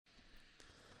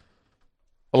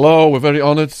Hello, we're very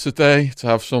honoured today to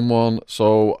have someone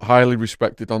so highly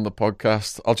respected on the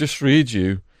podcast. I'll just read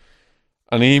you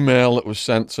an email that was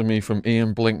sent to me from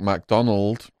Ian Blink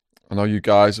MacDonald. I know you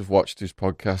guys have watched his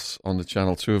podcasts on the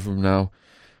channel, 2 of them now,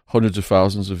 hundreds of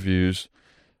thousands of views.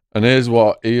 And here's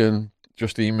what Ian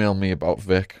just emailed me about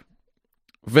Vic.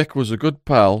 Vic was a good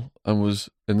pal and was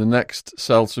in the next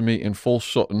cell to me in Full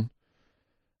Sutton.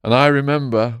 And I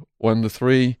remember when the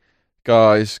 3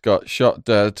 guys got shot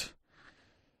dead.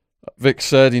 Vic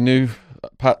said he knew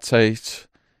Pat Tate.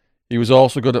 He was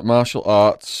also good at martial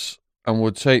arts and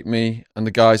would take me and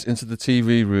the guys into the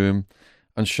TV room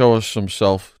and show us some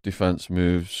self-defense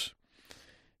moves.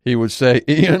 He would say,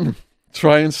 "Ian,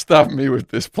 try and stab me with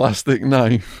this plastic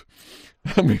knife."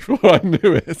 And before I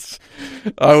knew it,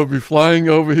 I would be flying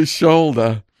over his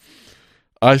shoulder.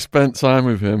 I spent time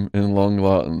with him in Long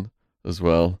Lartin as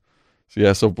well.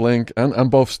 So Blink and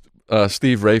both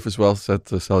Steve Rafe as well said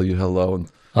to tell you hello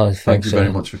and thank you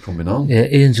very much for coming on. Yeah,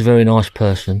 Ian's a very nice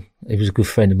person. He was a good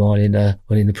friend of mine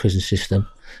when in the prison system,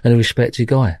 and a respected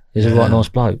guy. He's a right nice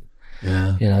bloke.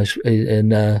 Yeah,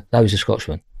 and that was a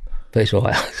Scotsman, but it's all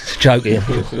right. It's a joke, Ian.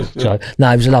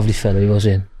 No, he was a lovely fellow. He was,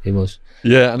 Ian. He was.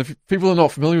 Yeah, and if people are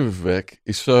not familiar with Vic,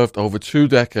 he served over 2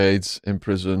 decades in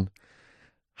prison.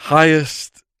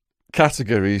 Highest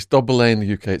categories, double A in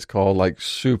the UK, it's called, like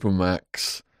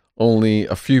Supermax. Only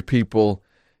a few people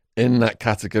in that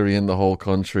category in the whole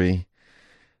country.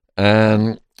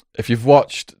 And if you've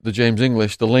watched the James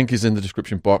English, the link is in the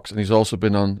description box, and he's also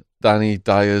been on Danny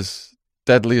Dyer's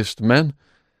Deadliest Men.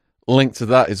 Link to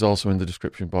that is also in the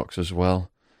description box as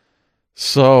well.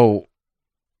 So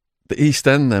the East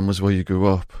End then was where you grew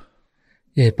up.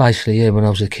 Yeah, basically, yeah, when I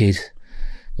was a kid.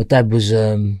 My dad was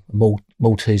a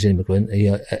Maltese immigrant. He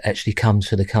actually come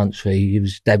to the country.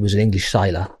 Dad was an English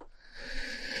sailor.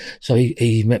 So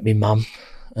he met me mum.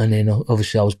 And then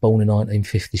obviously I was born in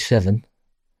 1957.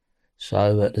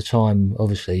 So at the time,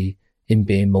 obviously, him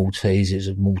being Maltese, it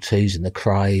was Maltese and the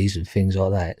craze and things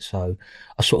like that. So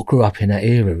I sort of grew up in that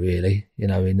era, really,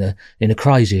 in the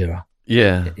craze era.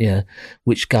 Yeah. Yeah,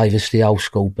 which gave us the old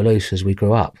school beliefs as we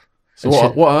grew up. So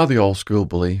what are the old school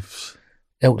beliefs?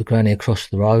 Help the granny across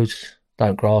the road,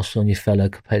 don't grass on your fellow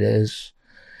competitors,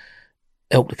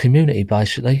 help the community,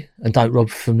 basically, and don't rob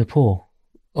from the poor.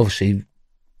 Obviously,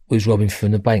 we was robbing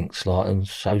from the banks, like, and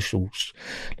socials,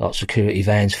 like security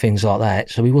vans, things like that.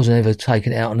 So we wasn't ever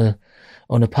taking it out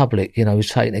on the public. We was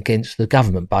taking it against the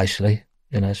government, basically.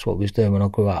 That's what we was doing when I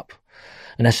grew up.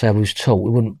 And that's how we was taught.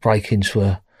 We wouldn't break into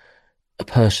a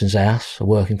person's house, a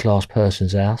working class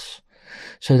person's house.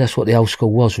 So that's what the old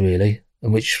school was, really,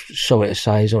 and which, sorry to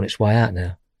say, is on its way out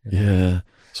now. Yeah.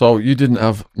 So you didn't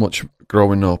have much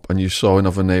growing up, and you saw in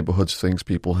other neighbourhoods things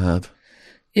people had.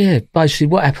 Yeah, basically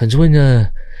what happens when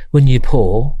you're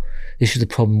poor, this is the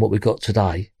problem what we've got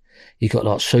today. You got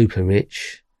like super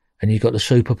rich and you got the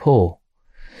super poor.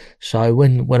 So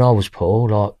when I was poor,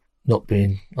 like I'm not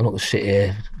going to sit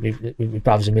here, my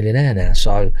brother's a millionaire now,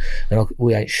 so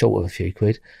we ain't short of a few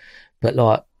quid. But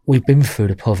like, we've been through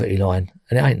the poverty line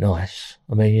and it ain't nice.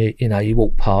 I mean, you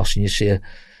walk past and you see a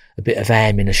bit of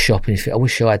ham in a shop and you think, I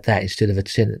wish I had that instead of a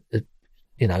tin,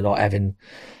 like having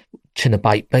tin of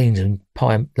baked beans and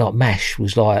pie, like mash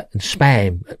was like, and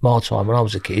spam at my time when I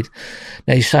was a kid.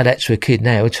 Now you say that to a kid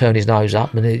now, he'll turn his nose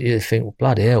up and you think, well,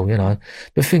 bloody hell,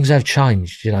 But things have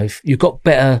changed, You've got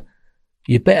better,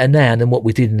 you're better now than what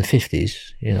we did in the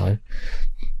 50s,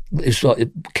 It's like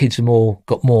kids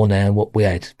got more now than what we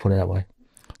had, put it that way.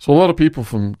 So a lot of people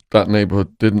from that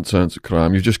neighbourhood didn't turn to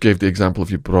crime. You just gave the example of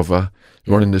your brother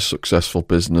running this successful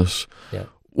business. Yeah.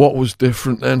 What was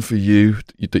different then for you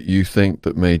that you think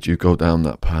that made you go down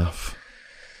that path?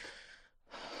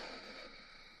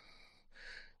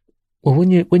 Well,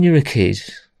 when you're a kid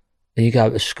and you go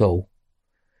to school,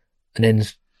 and then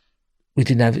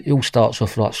it all starts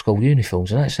off like school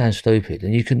uniforms, and that sounds stupid.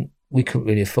 And we couldn't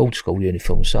really afford school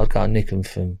uniforms, so I'd go and nick them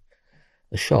from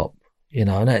a shop, and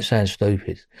that sounds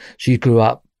stupid. So you grew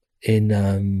up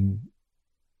in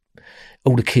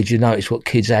all the kids, you notice what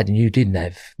kids had and you didn't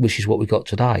have, which is what we got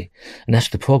today. And that's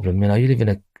the problem. You live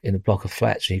in a block of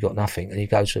flats and you've got nothing, and you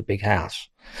go to a big house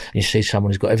and you see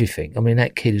someone who's got everything. I mean,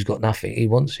 that kid who's got nothing, he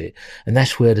wants it. And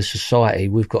that's where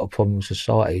we've got a problem with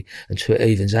society until it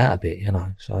evens out a bit,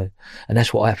 So, and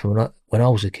that's what happened when I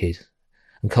was a kid.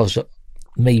 And because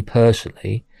me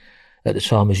personally, at the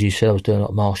time, as you said, I was doing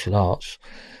like martial arts,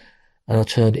 and I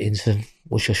turned it into,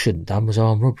 which I shouldn't have done, was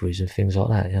armed robberies and things like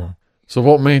that, So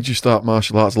what made you start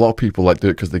martial arts? A lot of people do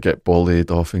it because they get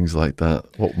bullied or things like that.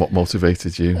 What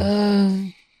motivated you?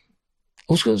 I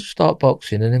was going to start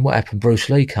boxing, and then what happened? Bruce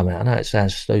Lee came out. I know it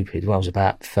sounds stupid. When I was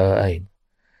about 13,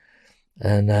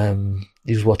 and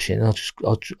he was watching. And I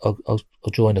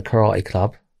joined a karate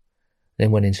club,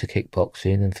 then went into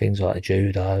kickboxing and things like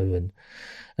judo and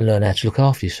learned how to look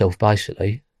after yourself,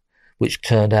 basically, which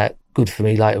turned out good for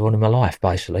me later on in my life,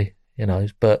 basically, you know.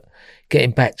 But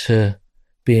getting back to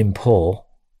being poor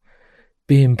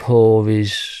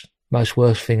is the most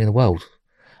worst thing in the world.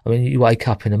 I mean, you wake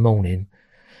up in the morning,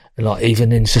 and like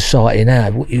even in society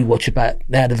now, you watch about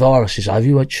now the virus is over,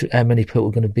 you watch how many people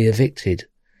are going to be evicted,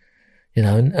 you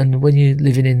know, and when you're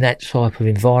living in that type of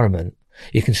environment,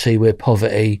 you can see where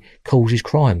poverty causes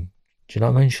crime. Do you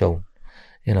know what I mean, Sean?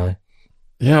 You know.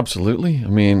 Yeah, absolutely. I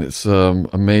mean, it's a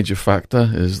major factor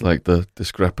is like the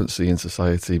discrepancy in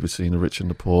society between the rich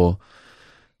and the poor,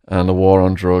 and the war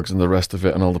on drugs and the rest of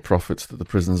it, and all the profits that the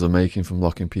prisons are making from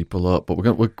locking people up. But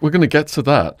we're going to get to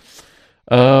that.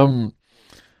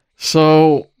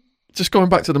 So, just going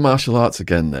back to the martial arts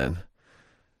again, then.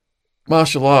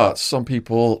 Martial arts. Some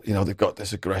people, you know, they've got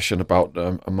this aggression about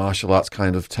them, and martial arts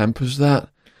kind of tempers that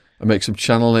and makes them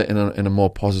channel it in a more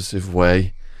positive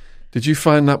way. Did you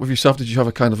find that with yourself? Did you have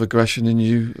a kind of aggression in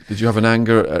you? Did you have an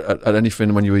anger at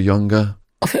anything when you were younger?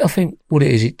 I think what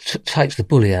it is, it takes the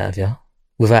bully out of you,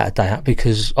 without a doubt,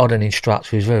 because I had an instructor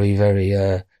who was very,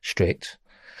 very strict,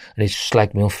 and he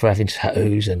slagged me off for having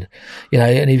tattoos, and you know,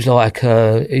 and he was like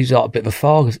a bit of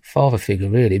a father figure,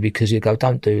 really, because he'd go,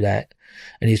 "Don't do that,"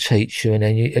 and he'd teach you, and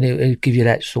then he'd give you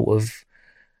that sort of,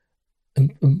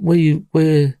 and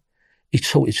where he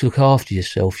taught you to look after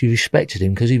yourself. You respected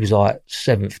him because he was like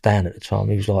 7th Dan at the time.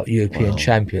 He was like European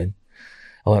champion.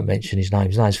 I won't mention his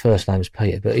name. His first name was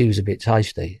Peter, but he was a bit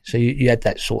tasty. So you had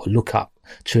that sort of look up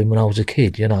to him when I was a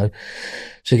kid, you know.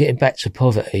 So getting back to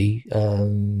poverty,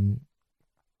 the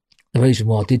reason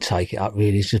why I did take it up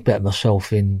really is just better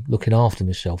myself in looking after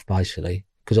myself, basically.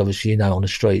 Because obviously, you know, on the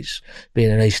streets,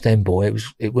 being an East End boy,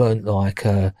 it weren't like,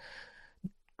 you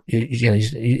know,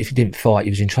 if you didn't fight,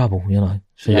 you was in trouble, you know.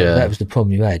 So that was the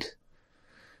problem you had.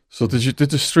 So did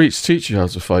the streets teach you how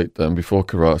to fight then before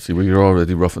karate? Were you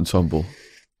already rough and tumble?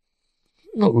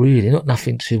 Not really, not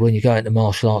nothing to when you go into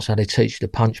martial arts, how they teach you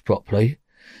to punch properly.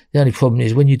 The only problem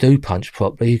is when you do punch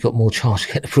properly, you've got more chance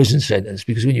to get a prison sentence,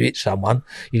 because when you hit someone,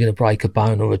 you're going to break a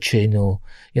bone or a chin, or,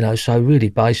 you know. So really,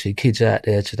 basically, kids out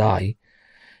there today,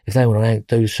 if they want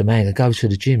to do some anger, go to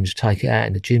the gyms, take it out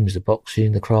in the gyms, the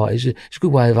boxing, the karate. It's a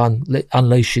good way of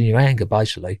unleashing your anger,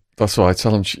 basically. That's why I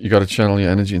tell them you got to channel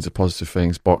your energy into positive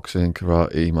things: boxing,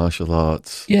 karate, martial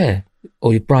arts. Yeah,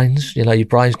 or your brains. You know, your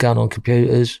brain's going on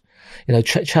computers. You know,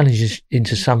 challenges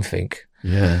into something.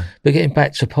 Yeah. But getting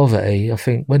back to poverty, I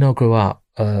think when I grew up,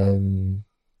 I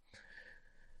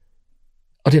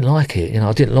didn't like it. You know,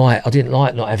 I didn't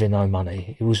like not having no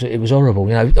money. It was horrible.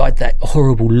 You know, like that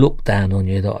horrible look down on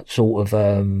you. That sort of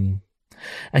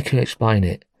how can you explain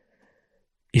it?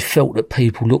 You felt that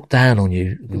people looked down on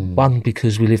you. One,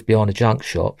 because we lived behind a junk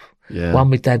shop. Yeah. One,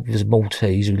 my dad was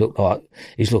Maltese, who looked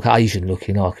Asian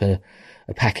looking, like a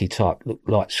Paki type, looked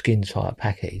like skin type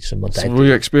Paki. So were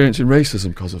you experiencing racism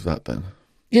because of that then?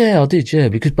 Yeah, I did, yeah,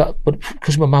 because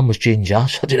because my mum was ginger,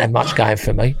 so I didn't have much going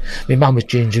for me. My mum was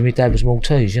ginger, my dad was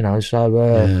Maltese, you know,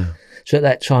 so so at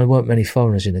that time there weren't many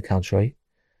foreigners in the country.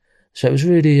 So it was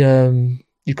really,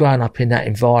 you're growing up in that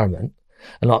environment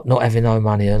and like not having no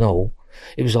money at all.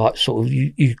 It was like sort of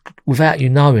you without you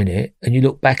knowing it, and you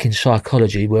look back in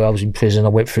psychology, where I was in prison, I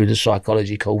went through the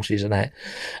psychology courses and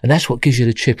that's what gives you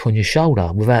the chip on your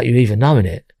shoulder without you even knowing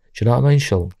it. Do you know what I mean,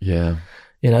 Sean? Yeah.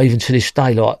 You know, even to this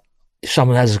day, like, if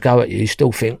someone has a go at you, you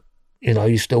still think, you know,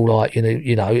 you're still like,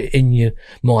 you know, in your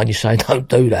mind you say, don't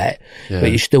do that. Yeah. But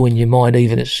you're still in your mind,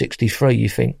 even at 63, you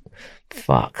think,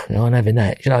 fuck, you know, I'm having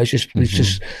that. You know, it's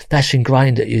just, that's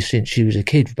ingrained at you since you was a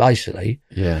kid, basically.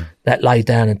 Yeah. That lay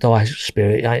down and die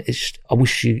spirit. I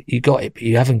wish you got it, but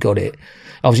you haven't got it.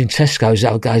 I was in Tesco's the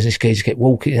other days, and this geezer kept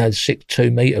walking, you know, the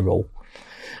 2 metre rule.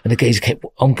 And the geezer kept,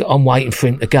 I'm waiting for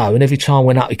him to go. And every time I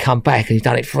went up, he'd come back, and he'd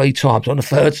done it 3 times. On the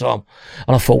 3rd time,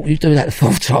 and I thought, you do that the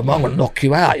 4th time, I'm going to knock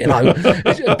you out, you know.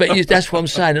 But that's what I'm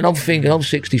saying. And I'm thinking, I'm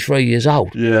 63 years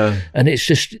old. Yeah. And it's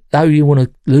just, though you want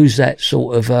to lose that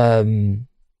sort of,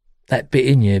 that bit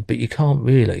in you, but you can't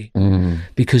really.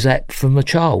 Because that, from a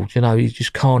child, you know, you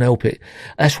just can't help it.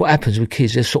 That's what happens with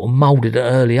kids. They're sort of moulded at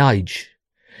an early age.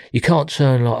 You can't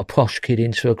turn like a posh kid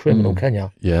into a criminal, can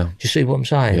you? Yeah. Do you see what I'm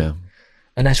saying? Yeah.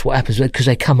 And that's what happens, because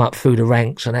they come up through the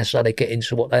ranks, and that's how they get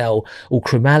into what they are, all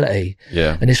criminality.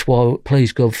 Yeah. And this why,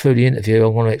 please God, through the interview, I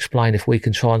want to explain if we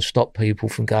can try and stop people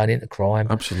from going into crime.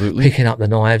 Absolutely. Picking up the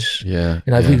knives. Yeah.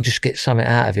 You know, if we can just get something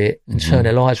out of it and turn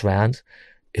their lives around,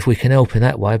 if we can help in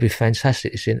that way, it'd be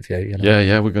fantastic, this interview. You know?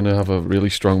 Yeah, we're going to have a really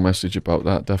strong message about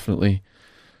that, definitely.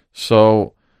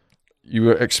 So, you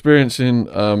were experiencing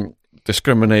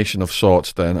discrimination of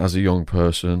sorts then as a young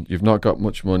person. You've not got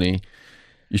much money.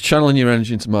 You're channeling your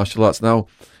energy into martial arts. Now,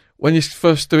 when you're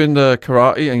first doing the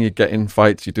karate and you're getting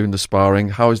fights, you're doing the sparring,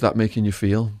 how is that making you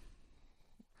feel?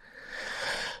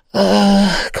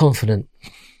 Confident.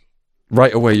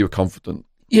 Right away you were confident?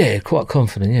 Yeah, quite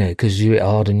confident, yeah, because you hit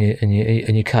hard and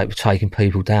you're capable of taking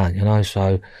people down, you know,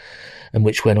 so, and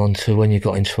which went on to when you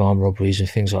got into armed robberies and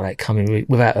things like that, coming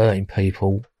without hurting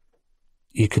people,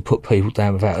 you could put people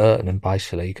down without hurting them,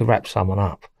 basically. You could wrap someone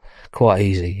up quite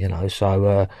easy, you know,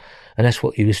 so, and that's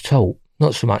what he was taught.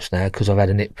 Not so much now because I've had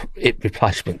a hip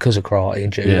replacement because of karate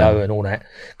and judo and all that,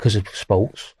 because of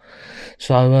sports.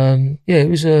 So, yeah, it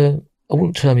was I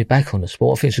wouldn't turn me back on the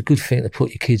sport. I think it's a good thing to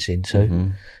put your kids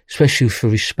into, especially for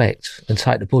respect and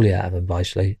take the bully out of them,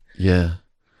 basically. Yeah.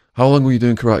 How long were you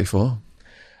doing karate for?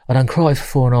 I done karate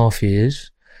for 4.5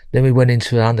 years. Then we went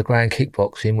into underground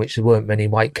kickboxing, which there weren't many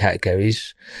weight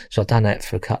categories. So I've done that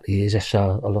for a couple of years. That's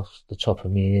how I lost the top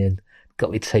of me and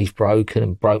got my teeth broken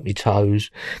and broke my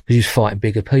toes because you was fighting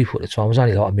bigger people at the time. I was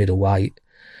only like a middleweight.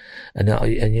 And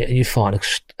you find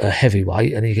a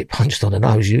heavyweight and you get punched on the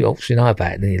nose, you obviously know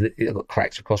about it, and then you got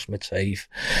cracks across my teeth.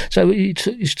 So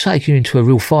it's taking you into a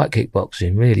real fight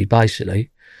kickboxing, really,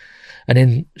 basically. And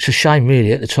then it's a shame,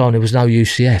 really, at the time there was no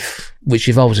UCF, which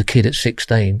if I was a kid at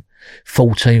 16,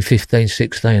 14, 15,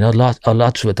 16, I'd love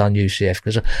to have done UCF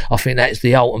because I think that is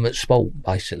the ultimate sport,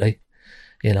 basically.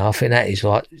 You know, I think that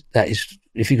is,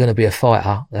 if you're going to be a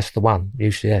fighter, that's the one,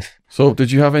 UCF. So did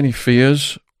you have any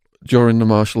fears during the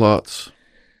martial arts?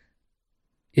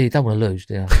 Yeah, you don't want to lose,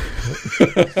 do you?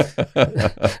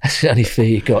 That's the only fear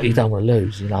you got. You don't want to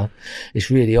lose, you know. It's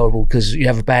really horrible because you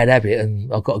have a bad habit,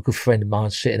 and I've got a good friend of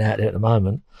mine sitting out there at the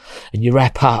moment, and you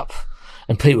wrap up,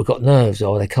 and people got nerves,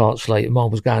 they can't sleep. And mine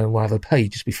was going and have a pee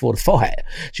just before the fight.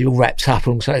 So you're all wrapped up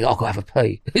and saying, I've got to have a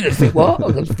pee. You think, what?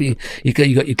 You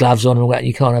got your gloves on and all that, and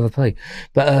you can't have a pee.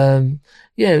 But,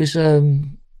 yeah, it was,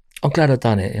 I'm glad I've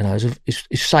done it, you know.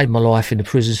 It's saved my life in the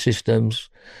prison systems,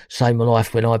 saved my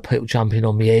life when I had people jumping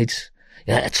on my head,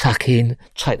 you know, tuck in,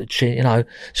 take the chin, you know.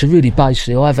 So really,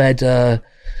 basically, I've had,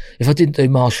 if I didn't do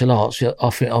martial arts, I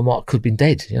think I could have been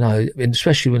dead, you know, and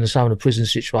especially when some of the prison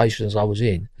situations I was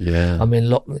in. Yeah. I mean,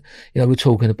 you know, we're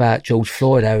talking about George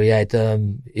Floyd, how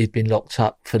he'd been locked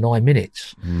up for 9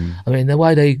 minutes. I mean, the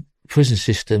way prison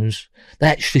systems, they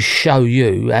actually show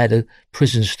you how the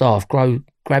prison staff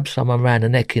grab someone around the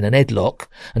neck in an headlock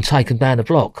and take them down the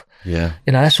block. Yeah.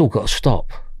 You know, that's all got to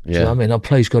stop. Yeah. Do you know what I mean? I'm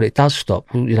pleased God it does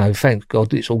stop. You know, thank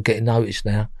God it's all getting noticed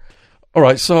now. All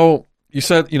right, so you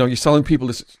said, you know, you're selling people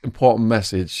this important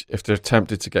message if they're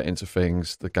tempted to get into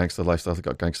things, the gangster lifestyle, they've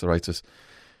got gangster-itis,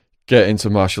 get into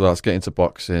martial arts, get into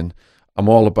boxing. I'm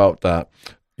all about that.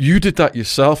 You did that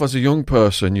yourself as a young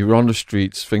person. You were on the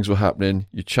streets, things were happening,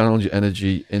 you channeled your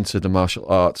energy into the martial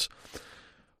arts.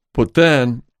 But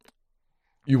then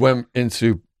you went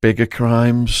into bigger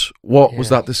crimes. What was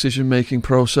that decision-making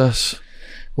process?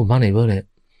 Well, money, wasn't it?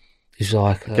 It's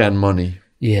like... Again, money.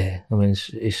 Yeah, I mean,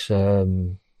 it's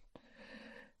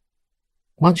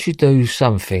once you do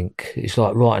something, it's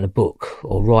like writing a book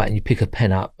or you pick a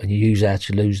pen up and you use how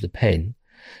to lose the pen.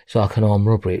 It's like an armed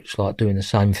robbery. It's like doing the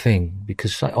same thing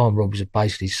because armed robberies are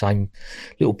basically the same,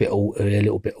 little bit alter here, a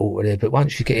little bit alter there. But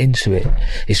once you get into it,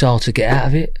 it's hard to get out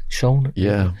of it, Sean.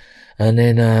 Yeah. And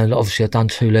then obviously I've done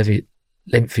 2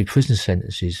 lengthy prison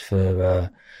sentences for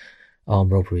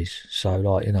armed robberies. So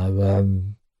like, you know,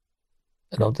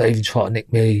 and they even tried to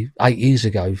nick me 8 years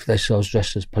ago. They said I was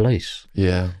dressed as police.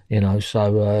 Yeah. You know,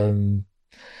 so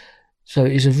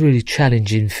it's a really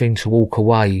challenging thing to walk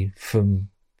away from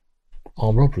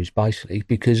armed robberies, basically,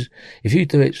 because if you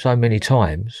do it so many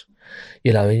times,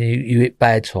 you know, and you hit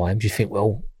bad times, you think,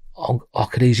 well, I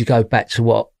could easily go back to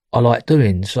what I like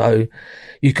doing. So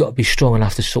you've got to be strong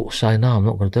enough to sort of say, no, I'm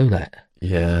not going to do that.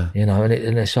 Yeah. You know, and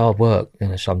it's hard work, you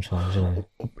know, sometimes, you know.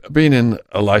 Being in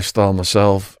a lifestyle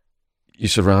myself, you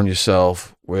surround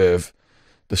yourself with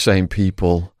the same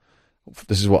people.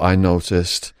 This is what I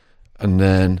noticed. And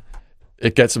then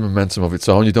it gets a momentum of its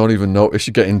own. You don't even notice.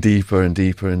 You're getting deeper and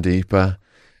deeper and deeper.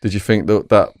 Did you think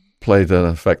that played an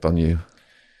effect on you?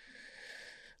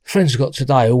 Friends I've got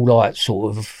today, all like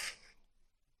sort of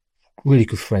really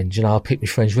good friends. You know, I pick my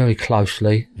friends very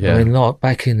closely. Yeah. I mean, like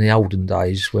back in the olden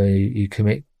days where you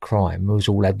commit crime, we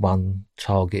all had one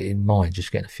target in mind,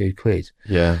 just getting a few quid.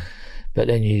 Yeah. But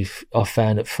then I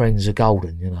found that friends are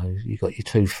golden, you know. You got your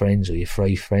 2 friends or your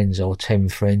 3 friends or 10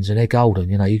 friends and they're golden,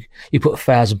 you know. You put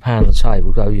 £1,000 on the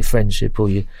table, go your friendship or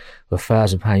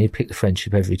 £1,000, you pick the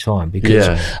friendship every time because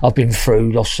I've been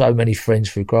lost so many friends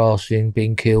through grassing,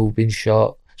 being killed, been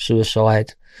shot,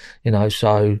 suicide, you know,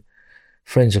 so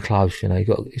friends are close, you know.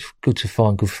 It's good to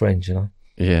find good friends, you know.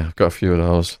 Yeah, I've got a few of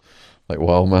those. Like,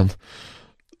 wow, man.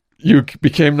 You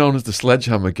became known as the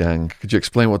Sledgehammer Gang. Could you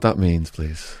explain what that means,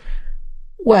 please?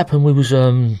 What happened, we was,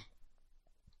 when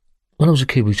I was a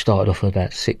kid, we started off at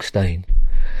about 16.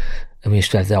 And we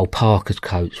used to have the old Parker's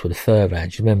coats with the fur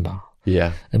around, you remember?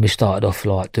 Yeah. And we started off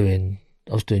like I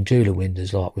was doing jeweler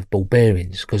windows like with ball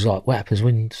bearings. Because like what happens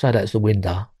when, say that's the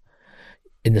window,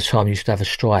 in the time you used to have a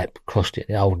stripe across it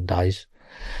in the olden days.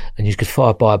 And you could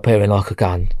fire by a bearing like a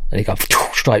gun, and you go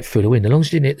straight through the window. As long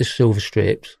as you didn't hit the silver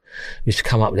strips, we used to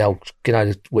come up with the old, you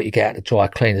know, what you get out of the dry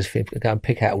cleaners thing, and go and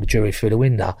pick out all the jewellery through the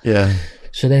window. Yeah.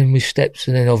 So then we stepped,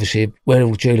 and then obviously where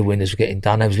all the jeweler windows were getting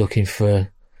done, I was looking for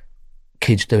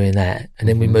kids doing that. And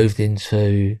then we moved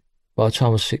into, by the time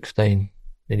I was 16,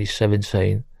 nearly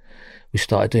 17, we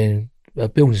started doing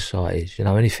building societies, you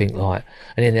know, anything like,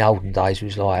 and in the olden days it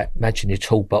was like, imagine your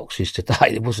toolboxes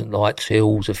today, there wasn't like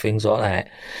tools or things like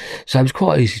that. So it was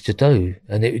quite easy to do,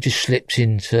 and it just slipped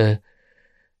into,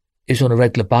 it was on a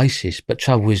regular basis, but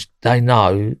trouble was they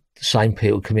know the same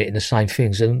people committing the same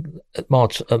things, and at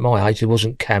my age there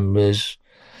wasn't cameras,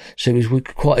 so it was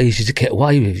quite easy to get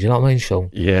away with, you know what I mean, Sean?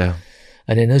 Yeah.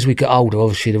 And then as we get older,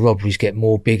 obviously the robberies get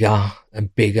more bigger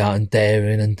and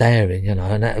daring, you know,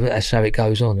 and that's how it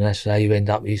goes on. And that's how you end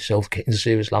up with yourself getting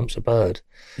serious lumps of bird.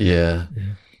 Yeah.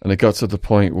 And it got to the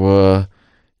point where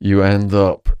you end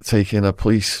up taking a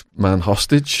policeman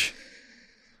hostage.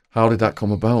 How did that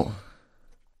come about?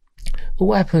 Well,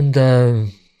 what happened,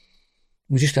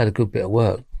 we just had a good bit of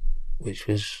work, which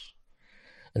was,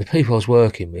 and the people I was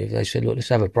working with, they said, look, let's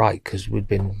have a break, because we'd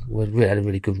had a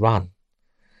really good run.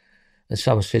 And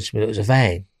someone said to me, it was a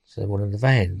van. So they wanted the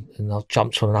van. And I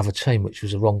jumped on another team, which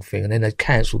was the wrong thing. And then they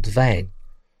cancelled the van.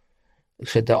 They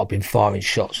said that I'd been firing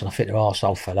shots, and I think their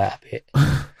arsehole fell out a bit.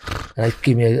 And they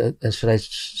give me so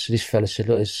this fella said,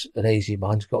 look, it's an easy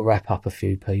one. You've got to wrap up a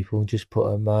few people and just put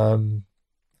them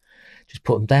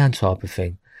down type of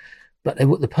thing. But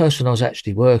the person I was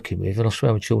actually working with, and I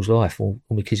swear on my children's life, all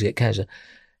my kids get cancer,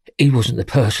 he wasn't the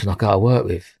person I go to work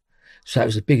with. So that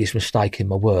was the biggest mistake in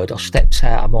my word. I stepped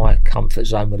out of my comfort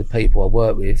zone with the people I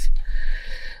work with,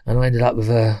 and I ended up with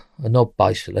a knob,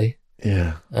 basically.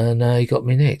 Yeah. And he got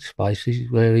me nicked, basically,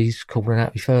 where he's calling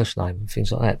out my first name and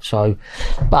things like that. So,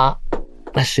 but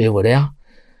that's here or there.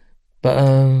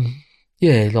 But,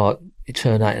 yeah, like, it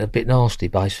turned out a bit nasty,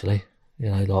 basically.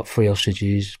 You know, like 3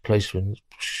 hostages, policemen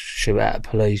shoot out at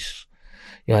police.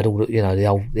 You had all the, you know, the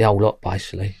old lot,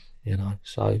 basically, you know.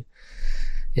 So,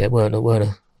 yeah,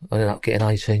 I ended up getting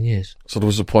 18 years. So there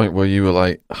was a point where you were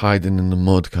like hiding in the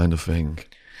mud kind of thing?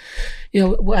 Yeah,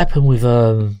 what happened with,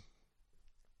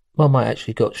 my mate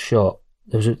actually got shot.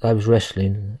 I was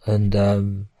wrestling,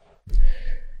 and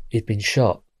he'd been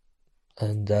shot.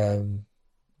 And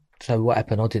so what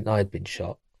happened, I didn't know he'd been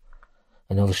shot.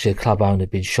 And obviously the club owner had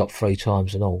been shot 3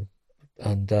 times and all.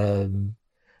 And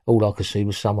all I could see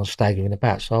was someone staggering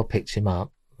about. So I picked him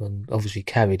up and obviously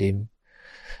carried him,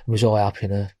 and was high up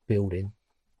in a building,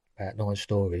 about 9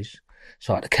 stories.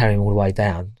 So I had to carry him all the way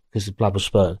down because the blood was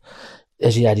spurting.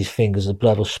 As he had his fingers, the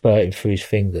blood was spurting through his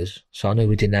fingers. So I knew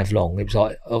we didn't have long. It was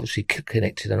like obviously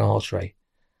connected an artery.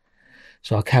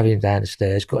 So I carried him down the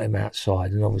stairs, got him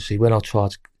outside, and obviously when I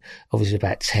tried to, obviously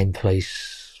about 10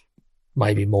 police,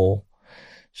 maybe more.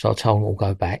 So I told them all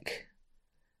go back,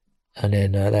 and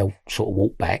then they'll sort of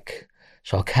walk back.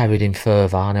 So I carried him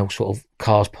further, and all sort of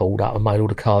cars pulled up and made all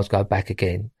the cars go back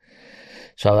again.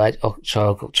 So I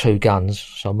got 2 guns,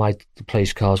 so I made the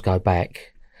police cars go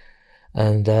back.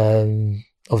 And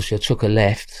obviously I took a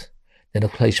left. Then a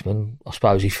policeman, I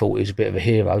suppose he thought he was a bit of a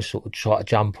hero, sort of tried to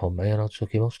jump on me, and I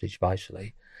took him hostage,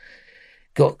 basically.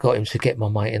 Got him to get my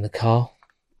mate in the car.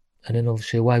 And then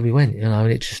obviously away we went, you know,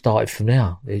 and it just started from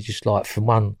there. It was just like from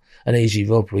an easy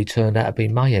robbery turned out to be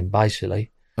mayhem, basically.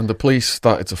 And the police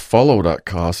started to follow that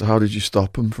car, so how did you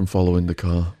stop them from following the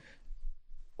car?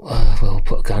 Well, I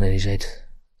put a gun in his head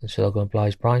and said I'm going to blow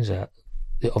his brains out.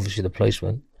 Obviously the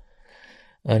policeman.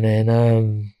 And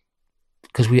then,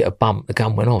 because we hit a bump, the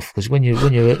gun went off. Because when you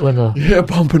hit a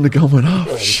bump and the gun went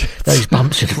off. Those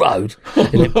bumps in the road,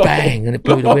 and it bang, and it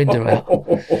blew the window out.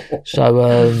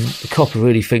 So the copper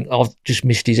really think I've just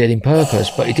missed his head in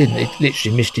purpose, but he didn't. It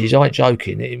literally missed his. I ain't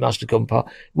joking. It must have gone past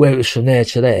where it was from there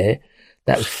to there.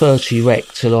 That was 30 rec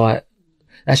to like.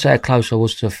 That's how close I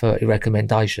was to a 30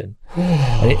 recommendation.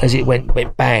 And as it went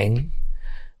bang,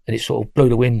 and it sort of blew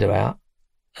the window out,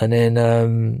 and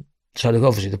then so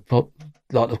obviously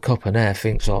the copper now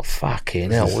thinks like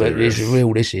fucking hell, this is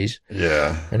real. This is.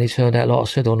 Yeah. And he turned out, like I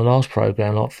said on the last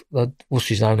programme, like what's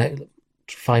his name?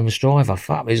 famous driver.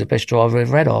 Fuck me, he's the best driver I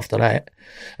ever had after that.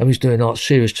 And he was doing like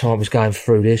serious time, he was going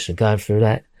through this and going through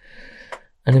that.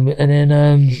 And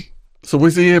then So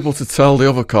was he able to tell the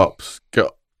other cops,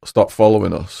 stop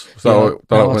following us? So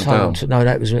that went down?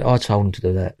 I told him to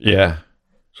do that. Yeah.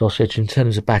 So I said to him, tell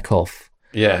him to back off.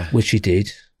 Yeah. Which he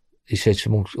did. He said to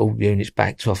them, all units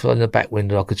backed off. In the back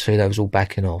window, I could see they was all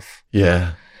backing off.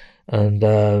 Yeah.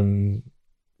 And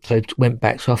so he went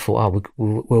back. So I thought,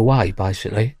 we're away,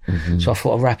 basically. Mm-hmm. So I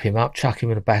thought I'd wrap him up, chuck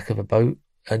him in the back of a boat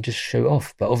and just shoot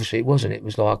off. But obviously it wasn't. It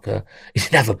was like, he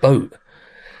didn't have a boat.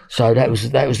 So that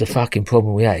was the fucking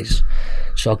problem we had.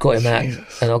 So I got him out,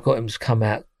 and I got him to come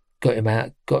out, got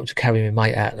him to carry my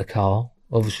mate out of the car.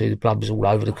 Obviously the blood was all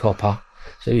over the copper.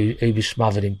 So he was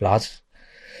smothered in blood.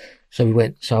 So we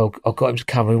went. So I got him to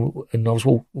cover him, and I was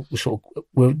all sort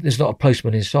of. There's not a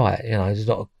policeman in sight, you know. There's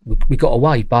not. We got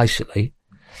away basically,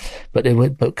 but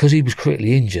because he was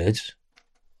critically injured.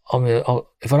 I mean,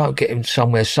 if I don't get him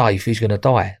somewhere safe, he's going to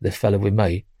die. The fella with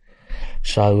me.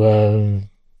 So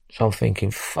I'm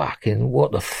thinking, fucking,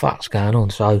 what the fuck's going on?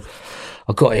 So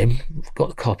I got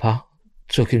the copper,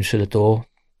 took him to the door.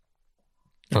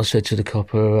 And I said to the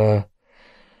copper,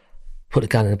 put the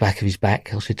gun in the back of his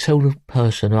back. I said, tell the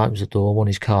person who opens the door I want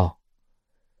his car.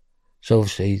 So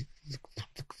obviously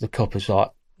the copper's like,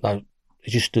 no, he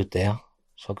just stood there.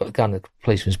 So I got the gun in the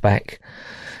policeman's back,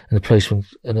 and the policeman,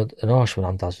 and an Irishman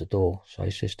undoes the door. So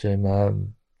he says to him,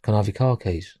 can I have your car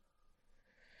keys?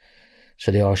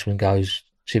 So the Irishman goes,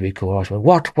 typical Irishman,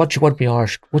 what do you want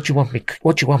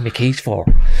me keys for?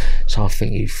 So I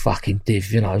think, you fucking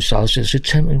div, you know. So I said,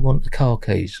 tell me you want the car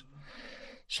keys.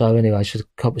 So anyway, so the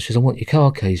copper says, I want your car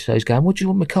keys. So he's going, what do you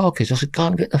want my car keys? I said, go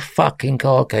and get the fucking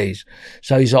car keys.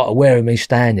 So he's like aware of me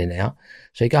standing there.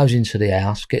 So he goes into the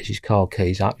house, gets his car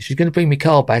keys up. He says, you're going to bring my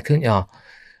car back, aren't you? And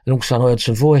all of a sudden I heard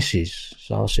some voices.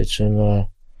 So I said to him,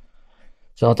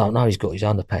 so I don't know, he's got his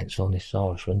underpants on, this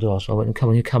Irishman, do I? So I went, come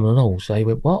on, you're coming and all. So he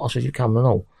went, what? I said, you're coming and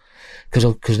all.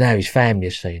 Because now his family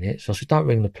has seen it. So I said, don't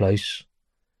ring the police.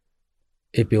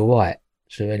 He'd be all right.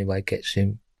 So anyway, gets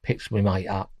him, picks my mate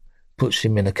up, puts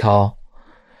him in a car,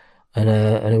 and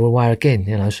we're away again,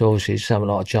 you know. So obviously it's something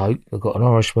like a joke. I've got an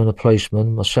Irishman, a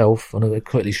policeman, myself, and a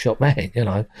quickly shot man, you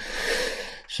know.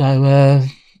 So,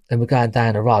 and we're going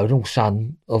down the road. All of a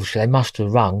sudden, obviously they must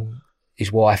have rung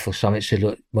his wife or something, said,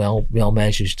 look, my old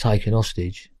man was taken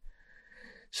hostage.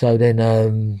 So then,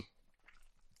 all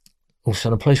of a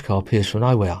sudden a police car appears from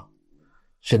nowhere.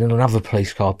 So then another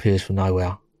police car appears from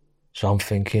nowhere. So I'm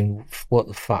thinking, what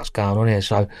the fuck's going on here?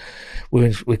 So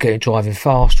we're getting driving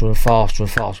faster and faster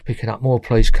and faster, picking up more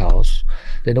police cars.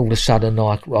 Then all of a sudden,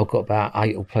 I've got about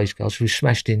 8 police cars. We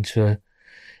smashed into,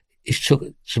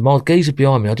 so my geezer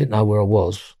behind me, I didn't know where I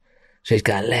was. So he's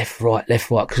going left, right,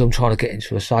 because I'm trying to get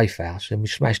into a safe house. And we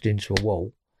smashed into a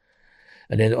wall.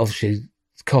 And then obviously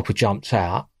the copper jumped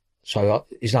out. So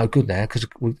he's no good now because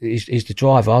he's the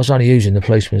driver. I was only using the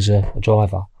policeman as a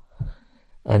driver.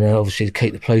 And obviously to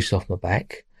keep the police off my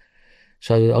back.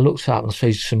 So I looked up and I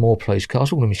see some more police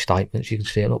cars, all in my statements, you can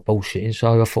see I'm not bullshitting.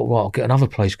 So I thought, right, I'll get another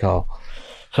police car.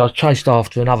 So I chased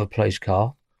after another police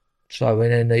car. So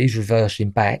and then he's reversing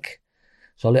back.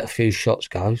 So I let a few shots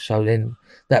go. So then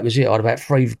that was it. I had about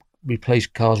 3 police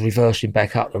cars reversing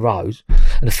back up the road.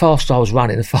 And the faster I was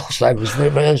running, the faster they was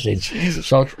reversing. Jesus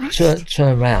so I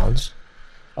turned round.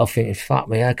 I'm thinking, fuck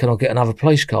me, how can I get another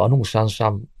police car? And all of a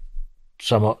sudden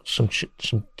some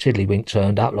tiddlywink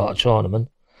turned up like a Chinaman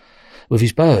with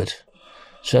his bird.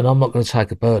 So I'm not going to take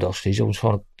a bird hostage. I'm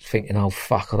thinking, oh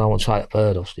fuck, I don't want to take a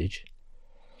bird hostage.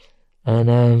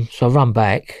 And so I run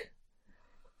back,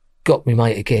 got me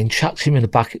mate again, chucked him in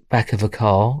the back of a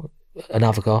car,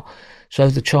 another car. So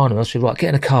the Chinaman, I said, right,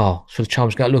 get in the car. So the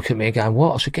Chinaman's going to look at me and going,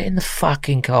 what? I said, get in the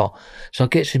fucking car. So I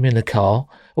gets him in the car.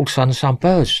 All of a sudden some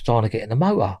bird's starting to get in the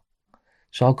motor.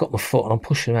 So I've got my foot and I'm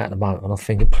pushing him out of the motor and I'm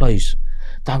thinking, please,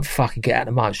 don't fucking get out of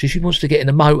the motor. So if he wants to get in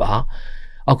the motor,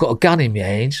 I've got a gun in my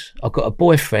hands, I've got a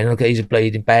boyfriend, he's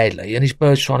bleeding badly, and his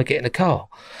bird's trying to get in the car.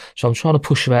 So I'm trying to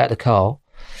push him out of the car.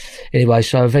 Anyway,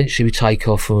 so eventually we take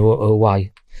off and we're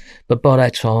away. But by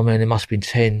that time, there must have been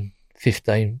 10,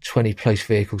 15, 20 police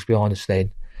vehicles behind us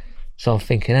then. So I'm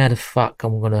thinking, how the fuck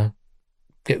am I going to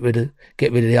get rid of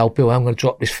the old bill? I'm going to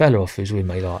drop this fella off who's with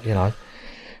me, like, you know.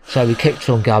 So we kept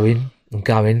on going,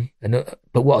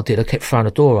 but what I did, I kept throwing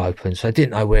the door open, so I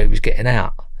didn't know where he was getting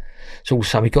out. So all of a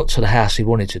sudden, he got to the house he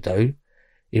wanted to do.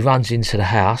 He runs into the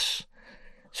house.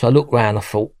 So I looked round, I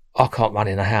thought, I can't run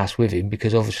in the house with him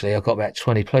because obviously I've got about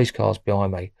 20 police cars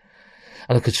behind me.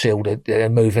 And I could see all they're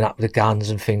moving up the guns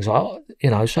and things like,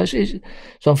 you know. So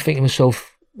I'm thinking to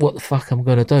myself, what the fuck am I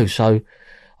going to do? So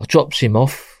I drops him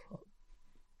off,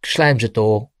 slams the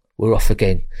door, we're off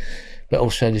again. But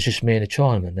also there's just me and the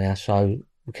Chinaman now, so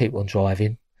we keep on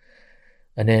driving.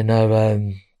 And then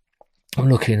I'm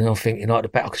looking and I'm thinking, like, the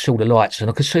back, I can see all the lights and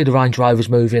I can see the Range Rovers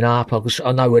moving up.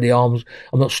 I know where the arms.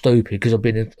 I'm not stupid because I've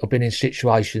been in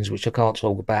situations which I can't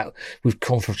talk about with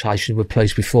confrontations with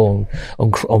police before,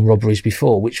 on robberies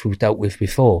before, which we've dealt with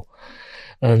before.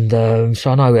 And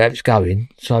so I know where it's going.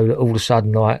 So all of a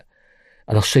sudden, like,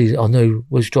 and I knew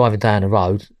we was driving down the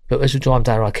road, but as we were driving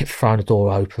down the road, I kept throwing the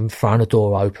door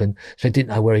open, so I didn't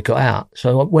know where he got out.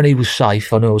 So when he was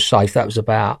safe, I knew I was safe.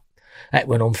 That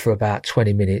went on for about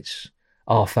 20 minutes.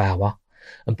 Half hour,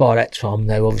 and by that time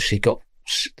they obviously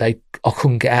I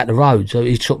couldn't get out the road, so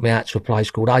he took me out to a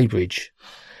place called Abridge,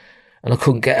 and I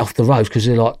couldn't get off the roads because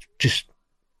they're like, just,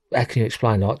 how can you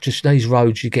explain, like, just these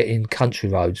roads you get in country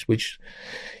roads, which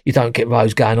you don't get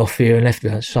roads going off here and left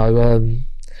here. So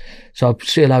I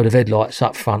see a load of headlights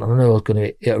up front and I knew I was going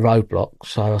to hit a roadblock,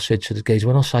 so I said to the geezer,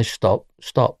 when I say stop.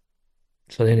 So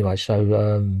anyway, all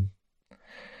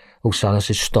of a sudden I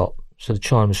said stop, so the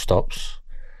Chinaman stops.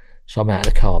 So I'm out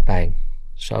of the car, bang.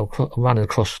 So I'm running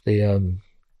across I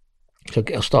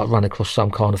started running across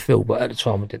some kind of field, but at the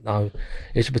time I didn't know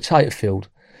it's a potato field.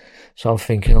 So I'm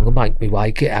thinking, I'm going to make my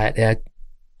way, get out there,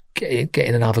 get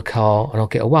in another car and I'll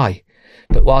get away.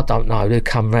 But what I don't know, they'll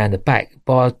come round the back.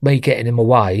 By me getting him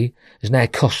away has now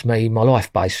cost me my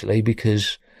life, basically,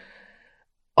 because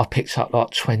I picked up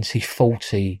like 20,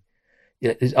 40,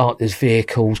 there's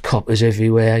vehicles, coppers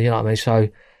everywhere, you know what I mean?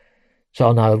 So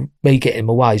I know me getting him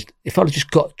away, if I'd have just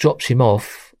dropped him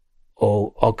off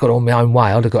or I got on my own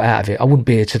way, I'd have got out of it. I wouldn't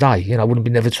be here today, I wouldn't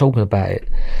be never talking about it.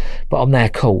 But I'm now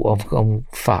caught, I'm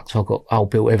fucked, I've got hole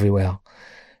built everywhere.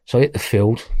 So I hit the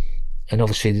field, and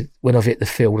obviously when I've hit the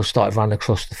field, I started running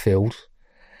across the field.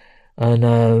 And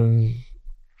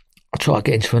I tried to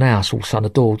get into an house, all of a sudden the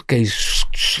door, geese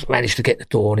managed to get the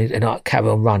door and I carry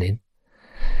on running.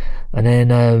 And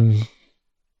then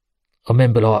I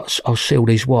remember, like, I see all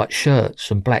these white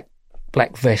shirts and black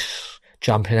vests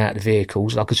jumping out of the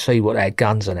vehicles. I could see what they had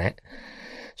guns and that.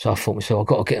 So I thought to myself, I've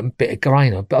got to get a bit of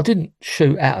grain on. But I didn't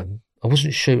shoot at them. I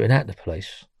wasn't shooting at the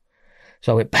police.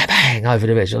 So I went bang, bang over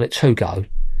the edge. I let two go.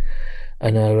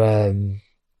 And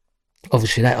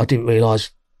obviously that I didn't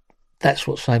realise that's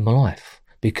what saved my life.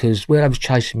 Because when they was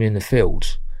chasing me in the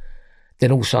fields,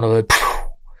 then all of a sudden I heard, phew.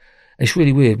 It's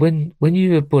really weird. When you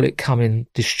hear a bullet coming,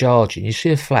 discharging, you see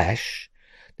a flash,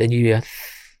 then you hear,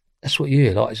 that's what you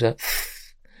hear, like,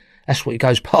 that's what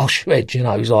goes past your head,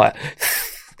 it's like,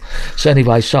 so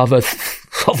anyway, so I've heard, I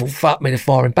thought, fuck me, they're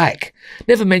firing back.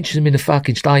 Never mention them in the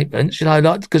fucking statements, like,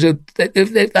 because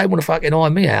they want to fucking eye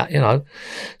me out,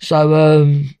 So,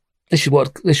 this is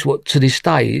what to this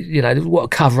day, what a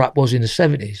cover up was in the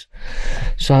 70s.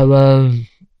 So,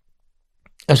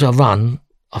 as I run,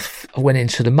 I went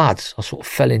into the mud. I sort of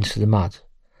fell into the mud.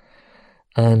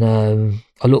 And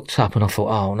I looked up and I thought,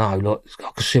 oh no, look,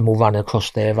 I could see them all running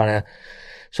across there.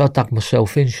 So I dug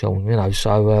myself in, Sean,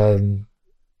 so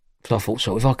I thought,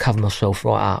 so if I cover myself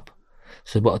right up,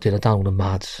 so what I did, I done all the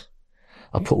muds.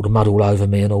 I put all the mud all over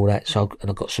me and all that. And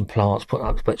I got some plants, put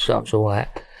up stumps, all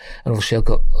that. And obviously I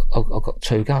got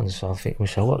two guns. So I think to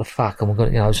myself, what the fuck am I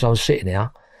going to, so I was sitting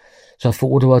there. So I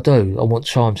thought, what do? I want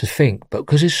time to think. But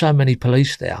because there's so many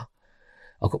police there,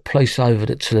 I've got police over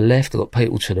to the left, I've got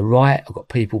people to the right, I've got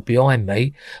people behind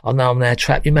me. I know I'm now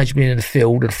trapped. You imagine being in the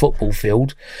field, a football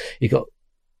field. You've got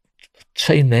a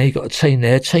team there, you've got a team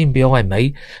there, a team behind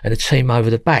me, and a team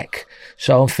over the back.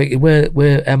 So I'm thinking,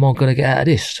 where am I going to get out of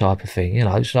this type of thing,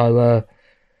 So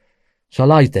I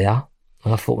laid there,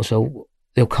 and I thought to myself,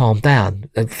 they'll calm down.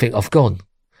 They'll think I've gone.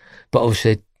 But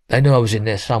obviously, they knew I was in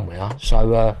there somewhere.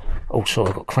 So, sorry,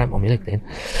 I got cramp on my leg then.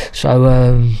 So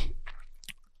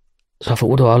I thought,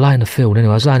 what do I lay in the field?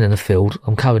 Anyway, I was laying in the field.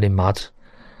 I'm covered in mud.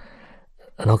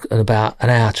 And about an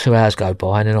hour, 2 hours go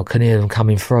by, and then I can hear them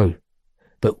coming through.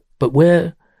 But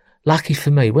lucky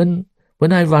for me, when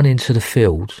they run into the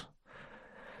field,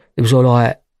 it was all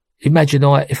like, imagine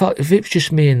if it was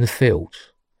just me in the field,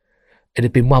 it'd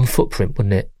have been one footprint,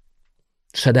 wouldn't it?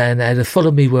 So then they'd have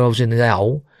followed me where I was in the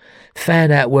hole,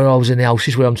 found out where I was in the hole. This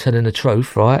is where I'm telling the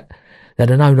truth, right? They'd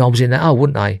have known I was in that hole,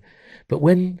 wouldn't they? But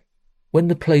when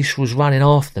the police was running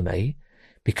after me,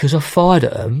 because I fired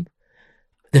at them,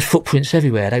 there's footprints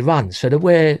everywhere. They run. So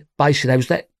basically they was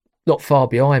that not far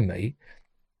behind me.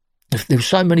 There were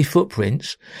so many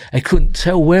footprints, they couldn't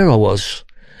tell where I was.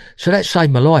 So that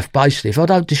saved my life, basically. If I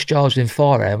don't discharge them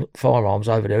firearms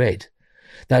over their head,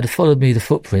 they'd have followed me the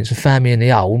footprints and found me in the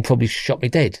hole and probably shot me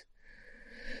dead.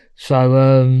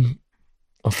 So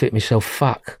I fit myself,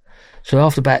 fuck. So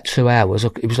after about 2 hours,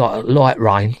 it was like a light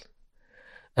rain,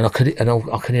 And I could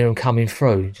hear them coming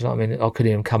through. Do you know what I mean? I could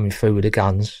hear them coming through with the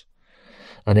guns.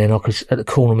 And then at the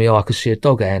corner of my eye, I could see a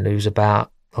dog hound who was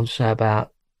about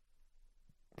 30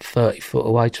 foot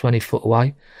away, 20 foot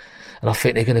away. And I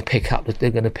think they're going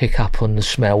to pick up on the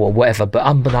smell or whatever. But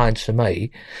unbeknownst to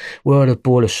me, we had a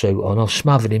boiler suit on. I was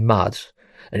smothered in mud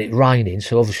and it raining.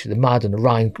 So obviously the mud and the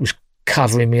rain was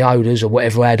covering my odours or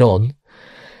whatever I had on.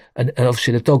 And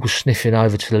obviously the dog was sniffing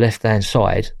over to the left-hand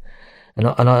side. And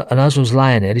as I was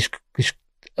laying there, this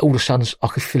all of a sudden I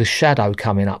could feel a shadow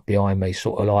coming up behind me,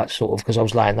 sort of, because I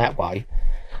was laying that way.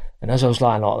 And as I was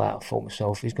lying like that, I thought to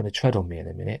myself, he's going to tread on me in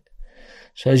a minute.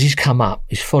 So as he's come up,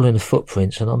 he's following the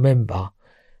footprints, and I remember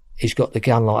he's got the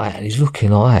gun like that, and he's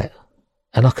looking like that.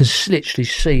 And I can literally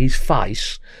see his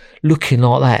face looking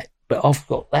like that, but I've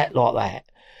got that like that.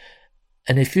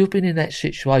 And if you've been in that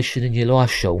situation in your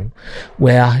life, Sean,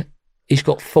 where he's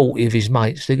got 40 of his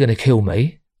mates, they're going to kill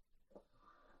me,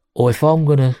 or if I'm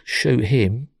going to shoot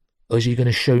him, or is he going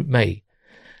to shoot me?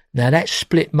 Now that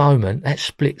split moment, that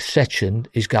split second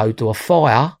is do I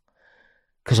fire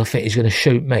because I think he's going to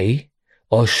shoot me,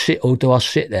 or do I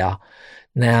sit there?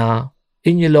 Now,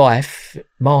 in your life,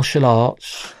 martial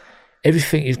arts,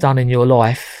 everything you've done in your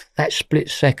life, that split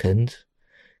second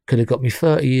could have got me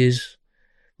 30 years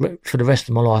for the rest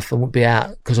of my life. I wouldn't be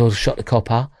out because I was shot the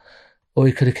copper, or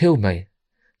he could have killed me.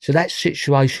 So that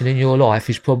situation in your life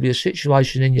is probably a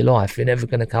situation in your life you're never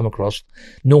going to come across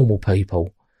normal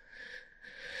people.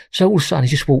 So all of a sudden he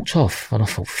just walked off, and I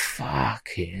thought,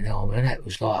 fucking hell, man, that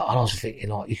was like, and I was thinking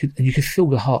like, you could feel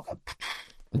the heart go,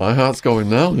 my heart's going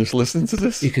now, just listening to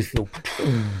this. You could feel,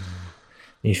 and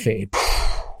you're thinking,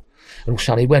 and all of a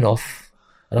sudden he went off,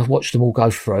 and I watched them all go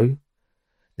through.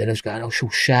 Then I was going, she's all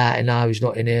shouting, no, he's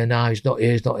not in here, no, he's not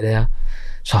here, he's not in there.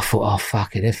 So I thought,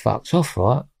 fucking, they're fucked off,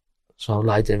 right? So I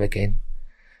laid there again.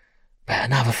 About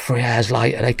another 3 hours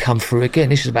later, they come through again.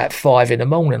 This is about 5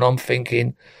 a.m. I'm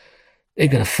thinking, they're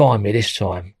going to find me this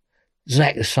time.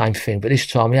 Exactly the same thing, but this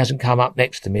time he hasn't come up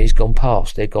next to me, he's gone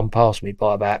past. They've gone past me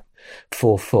by about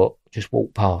 4 foot, just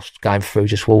walked past, going through,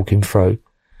 just walking through.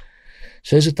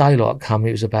 So as the daylight come,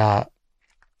 it was about,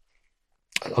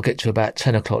 I'll get to about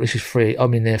 10 o'clock. This is free.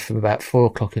 I'm in there from about 4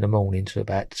 o'clock in the morning to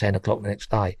about 10 o'clock the next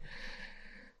day.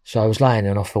 So I was laying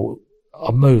there and I thought,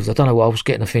 I moved. I don't know why I was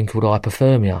getting a thing called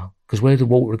hypothermia, because where the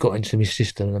water had got into my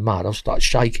system and the mud, I started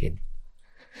shaking.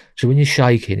 So when you're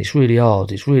shaking, it's really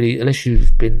hard. It's really, unless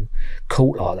you've been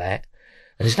caught like that,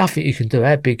 and there's nothing you can do,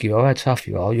 how big you are, how tough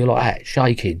you are, you're like that,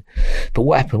 shaking. But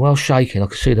what happened, when I was shaking, I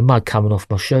could see the mud coming off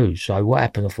my shoes. So what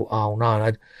happened, I thought, oh no,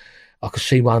 and I could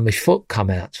see one of my foot come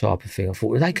out type of thing. I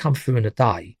thought, if they come through in the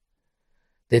day,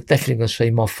 they're definitely going to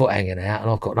see my foot hanging out, and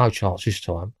I've got no chance this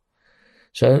time.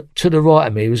 So to the right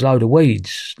of me was a load of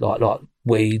weeds, like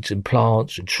weeds and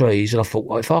plants and trees. And I thought,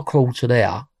 well, if I crawl to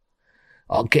there,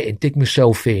 I'll dig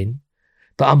myself in.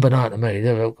 But unbeknown to me,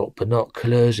 they've got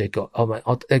binoculars, they've got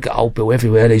old Bill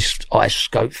everywhere, these ice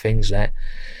scope things there.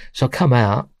 So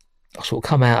I sort of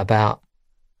come out about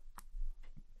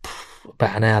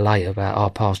an hour later,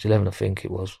 about 11:30, I think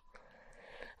it was.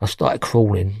 I started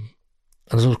crawling.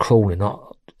 And as I was crawling,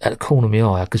 at the corner of my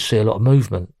eye, I could see a lot of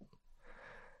movement.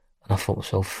 And I thought to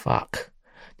myself, fuck.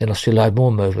 Then I still had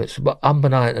more movements. But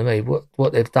unbeknown to me,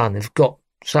 what they've done,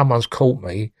 someone's caught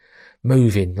me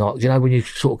moving. Like, you know, when you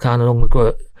sort of going along the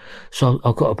group. So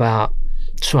I've got about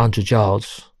 200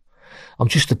 yards. I'm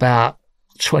just about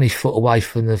 20 foot away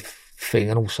from the thing,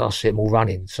 and also I see them all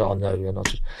running. So I knew,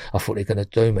 and I thought they're going to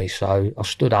do me. So I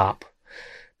stood up.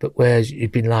 But where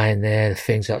you've been laying there, the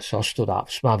things that, so I stood up,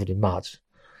 smothered in mud.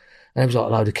 And it was like a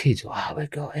load of kids. Oh, we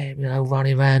got him, you know,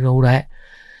 running around and all that.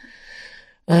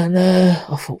 And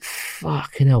I thought,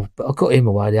 fucking hell. But I got him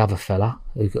away, the other fella,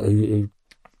 who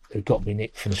got me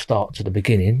nicked from the start to the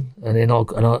beginning. And then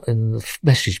and the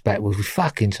message back was, we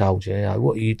fucking told you, you know,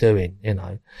 what are you doing? You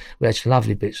know, we had some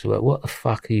lovely bits of work. What the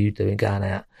fuck are you doing going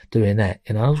out doing that?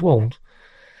 You know, I was warned.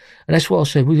 And that's what I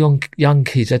said, with young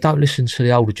kids, they don't listen to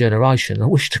the older generation. I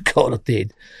wish to God I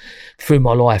did through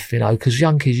my life, you know, because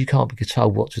young kids, you can't be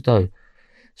told what to do.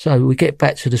 So we get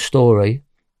back to the story.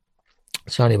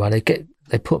 So anyway,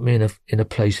 they put me in a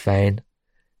police van.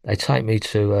 They take me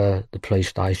to the police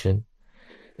station.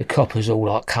 The coppers all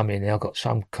like come in there. I got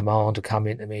some commander come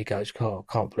in to me. He goes, "God,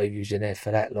 I can't believe you was in there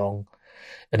for that long."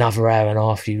 Another hour and a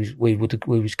half we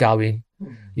was going.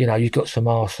 You know, you've got some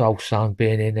arsehole son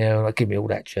being in there, and give me all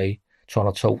that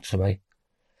trying to talk to me.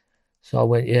 So I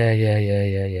went,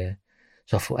 yeah.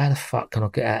 So I thought, how the fuck can I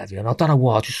get out of here? And I don't know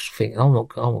why. I just think I'm not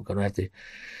going to have to.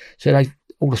 So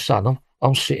all of a sudden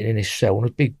I'm sitting in this cell, and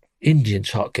a big Indian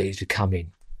type geezer come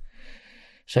in.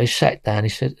 So he sat down. He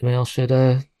said to me, I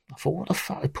thought, what the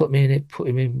fuck they put him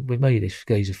in with me, this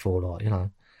geezer for, like, you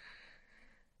know.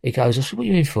 He goes, I said, what are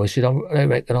you in for? He said, I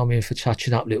reckon I'm in for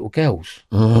touching up little girls.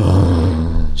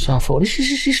 So I thought, this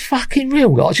is fucking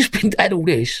real. Like, I just been had all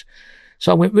this.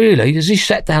 So I went, really? As he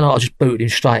sat down, like, I just booted him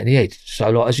straight in the head. So,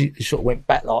 like, as he sort of went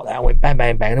back like that, I went bang,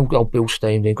 bang, bang, and all old Bill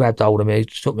steamed in, grabbed hold of me,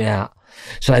 took me out.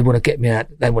 So they want to get me out.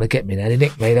 They want to get me now. They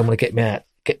nicked me. They want to get me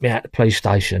out the police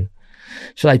station.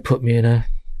 So they put me in a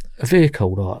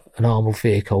vehicle, like an armoured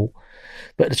vehicle.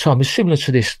 But at the time, it was similar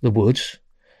to this, the Woods.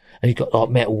 And you got like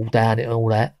metal down it and all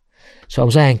that. So I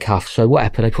was handcuffed. So what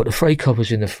happened? They put the 3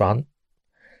 coppers in the front,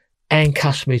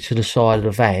 handcuffed me to the side of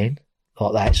the van,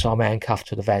 like that. So I'm handcuffed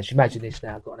to the van. So imagine this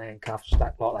now, I've got an handcuff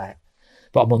stuck like that.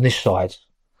 But I'm on this side.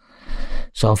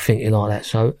 So I'm thinking like that.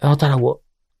 So I don't know what,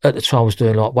 at the time I was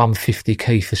doing like 150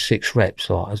 key for 6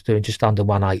 reps. Like I was doing just under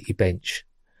 180 bench.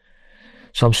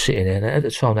 So I'm sitting there, and at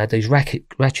the time they had these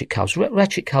ratchet cubs.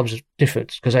 Ratchet cubs are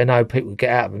different because they know people would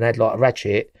get out of them. They had like a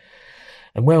ratchet.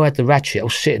 And where I had the ratchet, I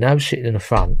was sitting in the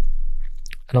front,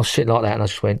 and I was sitting like that, and I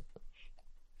just went,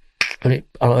 and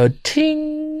I heard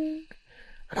ting,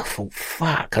 and I thought,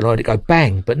 fuck, and I heard it go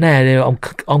bang. But now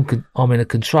I'm in a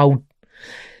controlled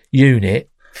unit,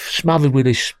 smothered with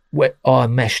this wet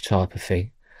iron mesh type of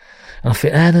thing. And I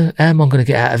think, how am I going to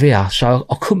get out of here? So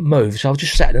I couldn't move, so I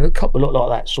just sat there, and a couple looked like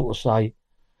that, sort of say,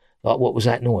 like, what was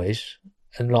that noise?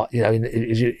 And like, you know,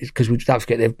 because we don't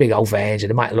forget they're big old vans and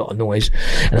they make a lot of noise.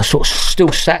 And I sort of still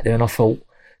sat there and I thought,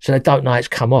 so they don't know it's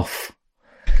come off.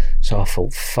 So I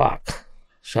thought, fuck.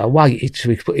 So I waited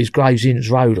till he put his Gravesend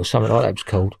Road or something like that was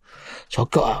called. So I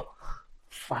got up,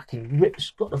 fucking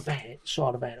ripped, got the van,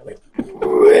 side of the van, I went,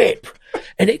 rip.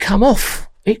 And it come off.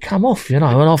 It come off, you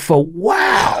know, and I thought,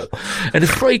 wow. And the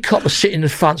 3 coppers sitting in the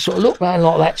front sort of looked around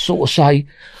like that, sort of say,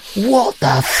 what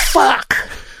the fuck?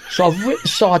 So I've ripped the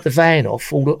side of the van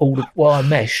off, all the wire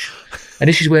mesh. And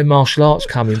this is where martial arts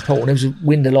come in important. There was a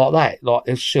window like that, like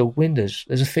there's sealed windows.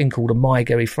 There's a thing called a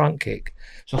Maigeri front kick.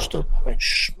 So I stood, I went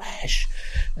smash.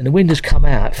 And the windows come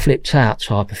out, flipped out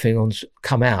type of thing,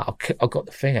 come out. I got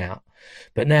the thing out.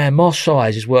 But now my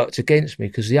size has worked against me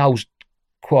because the hole's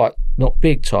quite not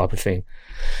big type of thing.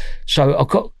 So I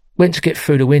went to get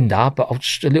through the window, but I was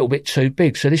just a little bit too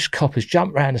big. So this cop has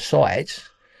jumped round the sides.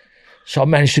 So I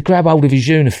managed to grab hold of his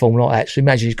uniform like that. So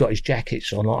imagine he's got his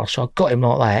jackets on. Like, so I got him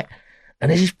like that.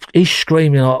 And he's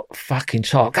screaming like fucking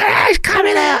tight. He's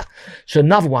coming out. So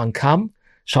another one come.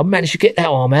 So I managed to get that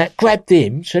arm out, grabbed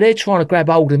him. So they're trying to grab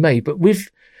hold of me. But with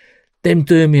them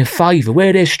doing me a favour,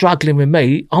 where they're struggling with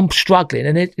me, I'm struggling.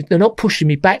 And they're not pushing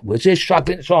me backwards. They're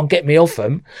struggling to try and get me off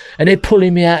them. And they're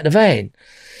pulling me out of the van.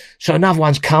 So another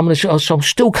one's coming. So I'm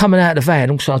still coming out of the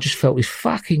van. Also, I just felt this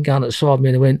fucking gun at the side of me.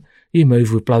 And they went, you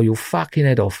move, we'll blow your fucking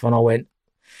head off. And I went,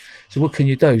 so what can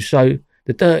you do? So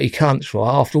the dirty cunts,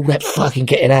 right, after all that fucking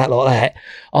getting out like that,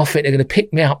 I think they're going to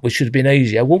pick me up, which should have been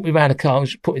easier. Walk me around the car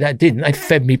and put me that. Didn't. They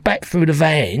fed me back through the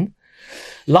van,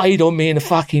 laid on me in the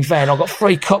fucking van. I got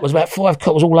 3 coppers, about 5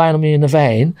 coppers all laying on me in the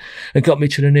van and got me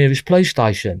to the nearest police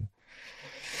station.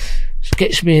 So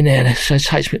gets me in there, so it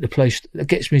takes me to the police,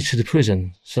 gets me to the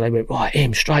prison. So they went, right,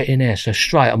 him, straight in there. So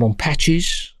straight, I'm on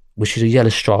patches, which is a yellow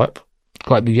stripe.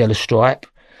 Quite big yellow stripe.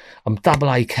 I'm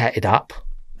double A catted up.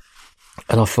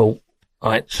 And I thought,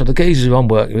 all right, so the geezers who I'm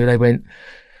working with, they went,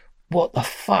 what the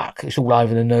fuck? It's all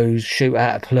over the news, shoot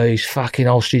out of police, fucking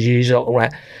hostages, all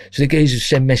that. So the geezers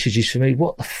send messages for me,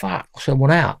 what the fuck? So I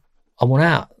want out. I want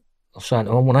out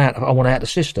of the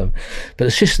system. But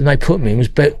the system they put me in was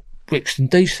Brixton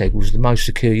DSEG, was the most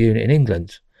secure unit in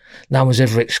England. No one's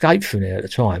ever escaped from there at the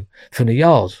time, from the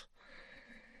yard.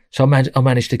 So I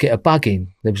managed to get a bug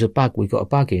in. There was a bug, we got a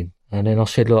bug in. And then I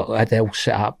said, look, I had that all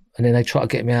set up. And then they tried to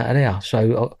get me out of there.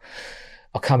 So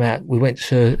I come out,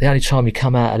 the only time you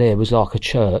come out of there was like a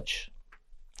church.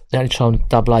 The only time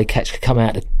double A cats could come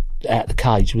out the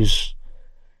cage was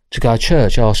to go to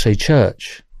church, RC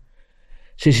Church.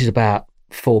 So this is about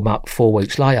 4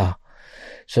 weeks later.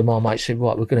 So my mate said,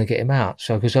 right, we're going to get him out.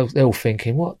 So, because they're all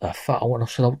thinking, what the fuck?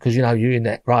 Because, you know, you're in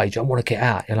that rage. I want to get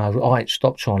out. You know, I ain't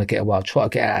stopped trying to get away. I try to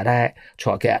get out of that,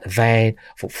 try to get out of the van.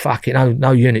 I thought, fuck it,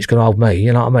 no unit's going to hold me.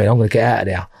 You know what I mean? I'm going to get out of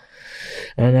there.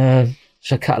 And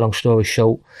so cut a long story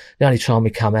short, the only time we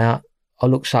come out, I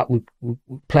looked up, we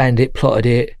planned it, plotted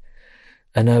it,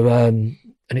 and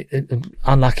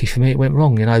unlucky for me, it went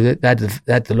wrong. You know, they had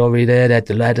the lorry there, they had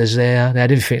the ladders there, they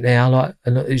had everything there.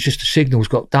 And it's just the signals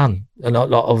got done. And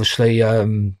obviously, I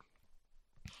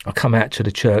come out to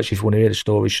the church if you want to hear the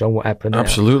story, Sean, what happened there.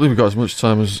 Absolutely, we've got as much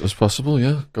time as possible.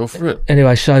 Yeah, go for it.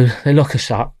 Anyway, so they lock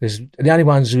us up. The only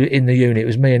ones in the unit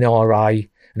was me and RA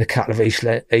and a couple of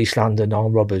East London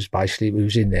armed robbers. Basically, we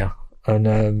was in there.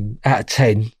 And out of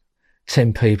 10,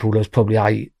 10 people, there was probably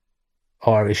 8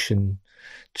 Irish and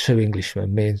 2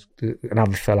 Englishmen, me and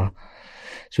another fella.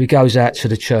 So he goes out to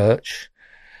the church.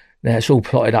 Now it's all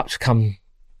plotted up to come.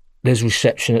 There's a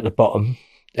reception at the bottom.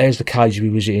 There's the cage we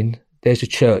was in. There's a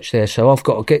church there. So I've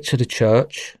got to get to the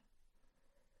church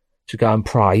to go and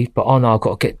pray. But I know I've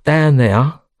got to get down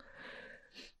there,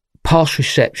 past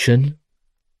reception,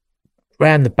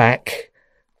 round the back.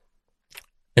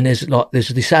 And there's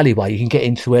this alleyway you can get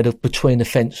into where between the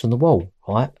fence and the wall,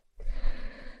 right?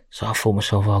 So I thought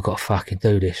myself, I've got to fucking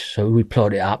do this. So we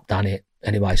plotted it up, done it.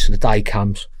 Anyway, so the day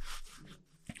comes.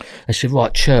 I said,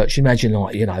 right, church, imagine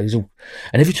like, you know, and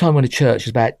every time when the church is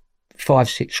about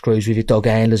 5-6 screws with your dog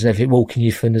handlers and everything walking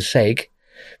you from the seg,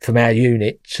 from our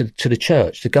unit to the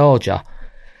church, to guard you.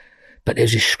 But there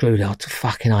was this screw there, I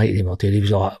fucking hated him, I did. He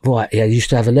was like, right, yeah, he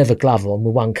used to have a leather glove on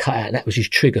with one cut out, and that was his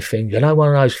trigger finger. You know, one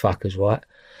of those fuckers, right?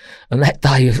 And that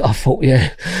day, I thought,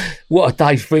 yeah, what a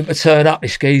day for him to turn up,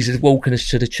 this geezer walking us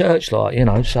to the church, like, you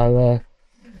know. So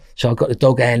I got the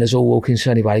dog handlers all walking.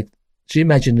 So anyway, so you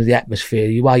imagine the atmosphere,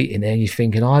 you're waiting there and you're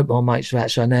thinking, I hope my mates are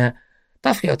out. So now,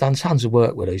 don't forget I've done tons of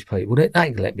work with these people. They ain't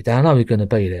going to let me down. I know they're going to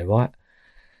be there, right?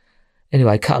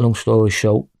 Anyway, cut a long story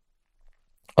short,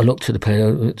 I looked at the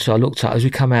pen. So I looked up, as we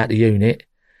come out the unit,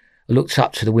 I looked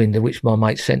up to the window, which my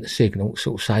mate sent the signal,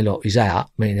 sort of say, look, he's out,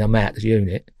 meaning I'm out of the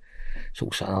unit.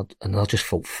 Sort of, and I just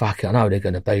thought, fuck it, I know they're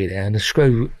going to be there. And the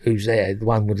screw who's there, the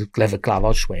one with the leather glove,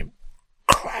 I just went,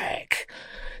 crack.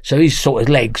 So his sort of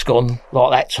legs gone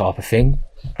like that type of thing.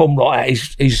 Boom, like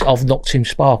that. I've knocked him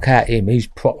spark out him. He's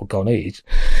proper gone.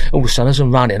 All of a sudden, as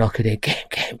I'm running, I could hear,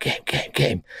 get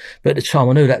him. But at the time,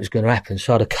 I knew that was going to happen.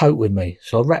 So I had a coat with me.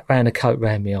 So I wrapped round the coat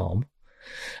round my arm.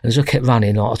 And as I kept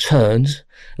running, like, I turned,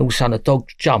 and all of a sudden, the dog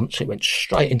jumped. So it went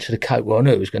straight into the coat where I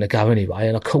knew it was going to go anyway.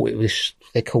 And I caught it with this,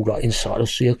 they're called like inside of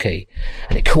seal key.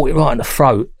 And it caught it right in the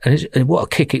throat. And what a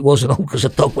kick it wasn't all because the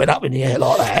dog went up in the air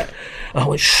like that. And I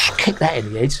went, kick that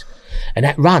in the head. And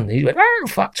that run, he went,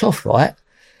 fucked off, right?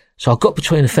 So I got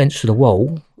between the fence and the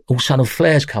wall. All of a sudden,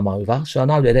 flares come over. So I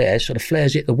know they're there. So the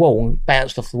flares hit the wall and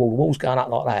bounced off the wall. The wall's going up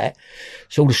like that.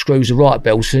 So all the screws are right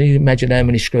belts. So you imagine how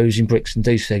many screws in bricks and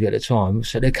DSEG at the time.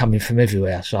 So they're coming from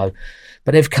everywhere. So,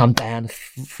 but they've come down. The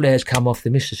flares come off. They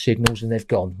missed the signals and they've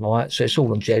gone, right? So it's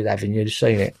all on Jed Avenue. You've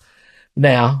seen it.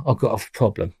 Now I've got a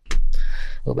problem.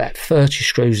 I've got about 30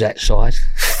 screws that side,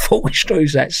 40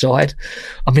 screws that side.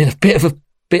 I'm in a bit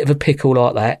of a pickle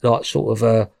like that, like sort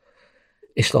of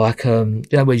it's like, you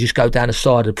know, where you just go down the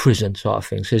side of the prison type of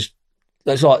thing. So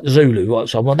it's like Zulu, right?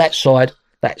 So I'm on that side,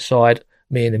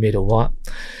 me in the middle, right?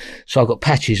 So I've got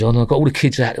patches on. I've got all the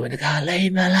kids out there going,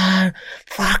 leave me alone,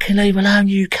 fucking leave me alone,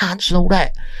 you cunts and all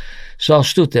that. So I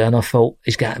stood there and I thought,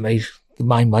 he's going to me. The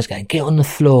main one's going, get on the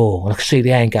floor. And I could see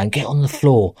the hand going, get on the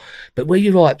floor. But where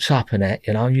your ripe's up and that,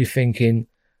 you know, you're thinking,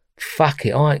 fuck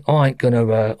it, I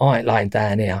ain't laying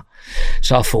down here.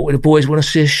 So I thought, well, the boys want to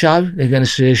see a show, they're going to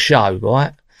see a show,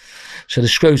 right? So the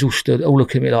screws all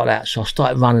look at me like that. So I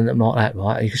started running them like that,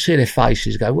 right? And you can see their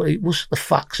faces go, what the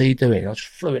fuck's he doing? I just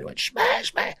flew in and went,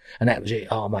 smash, bang. And that was it.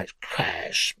 Oh, mate,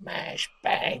 crash, smash,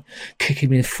 bang. Kick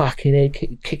him in the fucking head,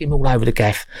 kick him all over the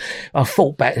gaff. I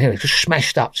fought back, anyway, just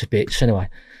smashed up to bits. Anyway,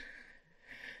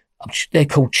 they're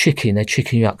called chicken. They're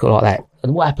chicking you up like that.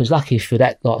 And what happens, lucky for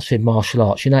that, like I said, martial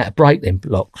arts, you know how to break them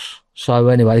blocks. So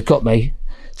anyway, they got me,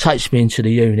 takes me into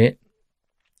the unit.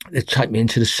 They take me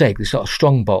into the seg. It's like a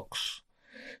strong box.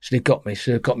 So they got me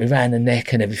round the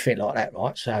neck and everything like that,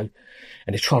 right? So,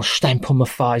 and they're trying to stamp on my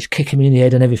face, kick me in the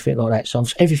head and everything like that. So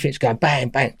everything's going bang,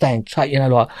 bang, bang, take, you know,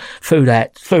 like through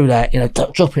that, you know,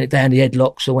 dropping it down the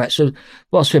headlocks, all that. So,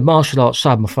 what I said, martial arts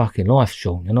saved my fucking life,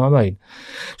 Sean, you know what I mean?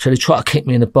 So they try to kick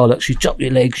me in the bollocks, you drop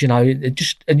your legs, you know,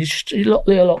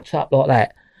 you're locked up like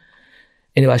that.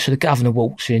 Anyway, so the governor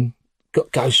walks in,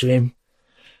 goes to him,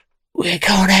 we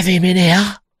can't have him in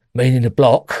here, meaning the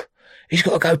block. He's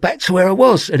got to go back to where I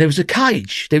was. And there was a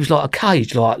cage. There was like a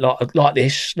cage, like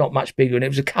this, not much bigger, and it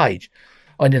was a cage.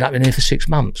 I ended up in there for 6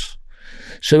 months.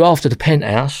 So after the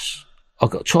penthouse, I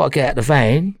got tried to get out the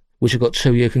van, which I got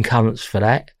 2 year concurrence for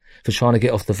that, for trying to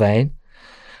get off the van.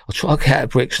 I tried to get out of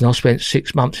bricks and I spent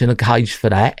 6 months in a cage for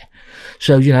that.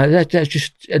 So, you know, that's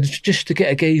just to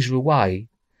get a geezer away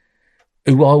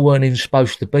who I weren't even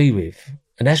supposed to be with.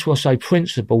 And that's why I say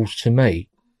principles to me.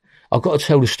 I've got to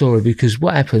tell the story because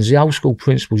what happens, the old school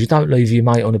principles, you don't leave your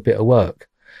mate on a bit of work.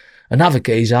 Another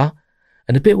geezer,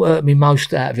 and the bit what hurt me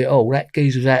most out of it all, that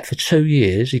geezer's out for 2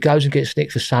 years. He goes and gets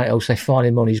nicked for something else. They find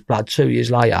him on his blood 2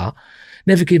 years later.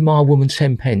 Never give my woman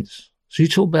 10 pence. So you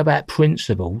talk about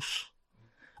principles.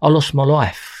 I lost my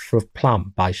life for a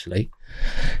plum, basically.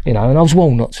 You know, and I was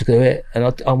warned not to do it,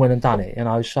 and I went and done it, you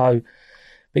know. So,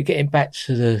 but getting back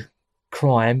to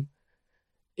crime,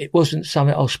 it wasn't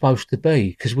something I was supposed to be,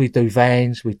 because we do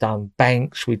vans, we've done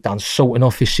banks, we've done sorting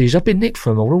offices. I've been nicked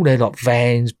from all their like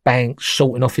vans, banks,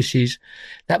 sorting offices.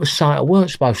 That was something I weren't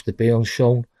supposed to be on,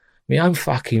 Sean. My own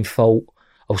fucking fault.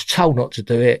 I was told not to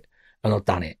do it, and I've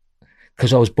done it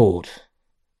because I was bored.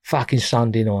 Fucking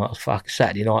Sunday night, fucking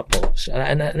Saturday night, boys,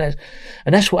 and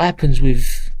that's what happens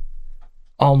with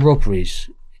armed robberies.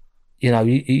 You know,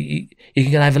 you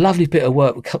can have a lovely bit of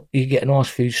work. You get a nice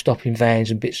few stopping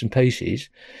vans and bits and pieces,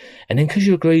 and then because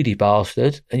you're a greedy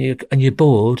bastard and you're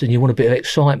bored and you want a bit of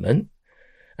excitement,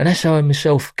 and that's how I'm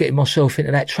getting myself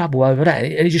into that trouble over that,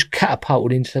 and it just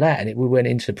catapulted into that, and we went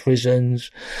into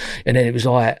prisons, and then it was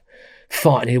like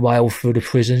fighting your way all through the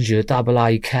prisons. You're a double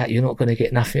A cat. You're not going to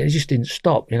get nothing. It just didn't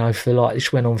stop. You know,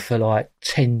 this went on for like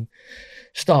 10.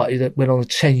 It went on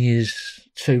 10 years.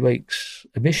 2 weeks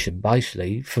admission,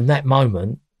 basically. From that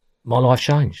moment, my life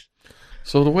changed.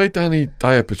 So the way Danny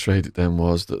Dyer portrayed it then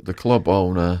was that the club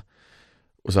owner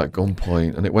was at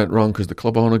gunpoint, and it went wrong because the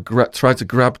club owner tried to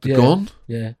grab the gun,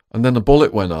 and then the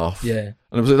bullet went off. Yeah.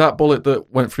 And was it that bullet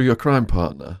that went through your crime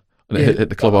partner? And it hit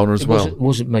the club owner as well? It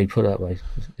wasn't me, put it that way.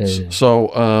 So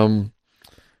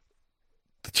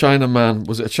the Chinaman,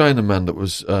 was it a Chinaman that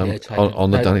was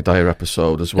on the Danny Dyer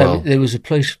episode as well?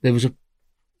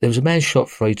 There was a man shot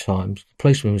 3 times. The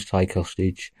policeman was taken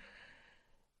hostage.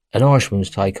 An Irishman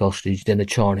was taken hostage. Then the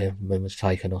Chinaman was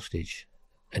taken hostage.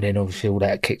 And then obviously all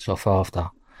that kicked off after.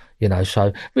 You know,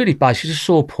 so really basically it's a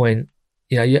sore point.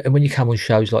 You know, and when you come on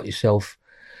shows like yourself,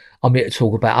 I'm here to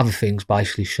talk about other things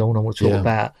basically, Sean. I want to talk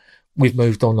about, we've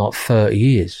moved on like 30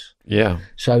 years. Yeah.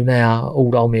 So now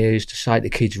all I'm here is to say to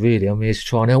kids, really, I'm here to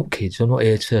try and help kids. I'm not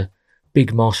here to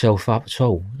big myself up at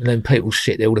all. And then people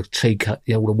sit there, all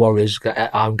the warriors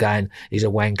at home going, he's a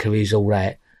wanker, he's all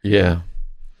that. Yeah.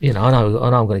 You know, I know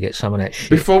I'm going to get some of that shit.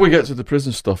 Before we get to the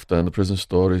prison stuff then, the prison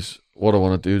stories, what I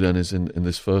want to do then is in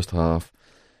this first half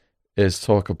is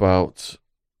talk about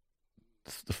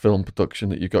the film production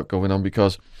that you got going on,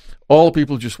 because all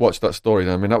people just watched that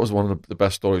story. I mean, that was one of the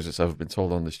best stories that's ever been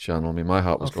told on this channel. I mean, my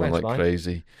heart was going like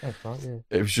crazy.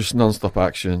 It was just non-stop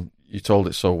action. You told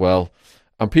it so well.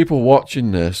 And people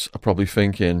watching this are probably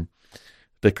thinking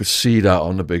they could see that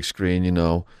on the big screen, you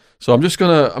know. So I'm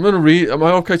gonna read. Am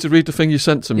I okay to read the thing you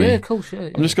sent to me? Yeah, of course. Yeah,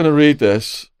 I'm just gonna read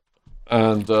this,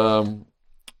 and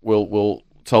we'll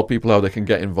tell people how they can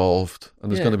get involved.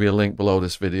 And there's going to be a link below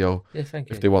this video if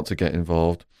they want to get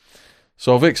involved.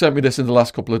 So Vic sent me this in the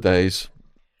last couple of days,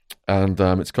 and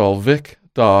it's called Vic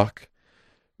Dark,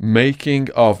 Making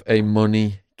of a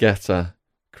Money Getter,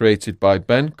 created by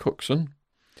Ben Cookson.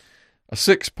 A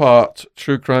 6-part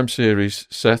true crime series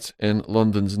set in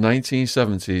London's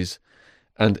 1970s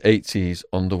and 80s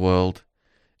underworld.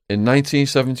 In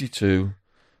 1972,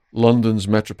 London's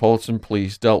Metropolitan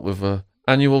Police dealt with an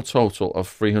annual total of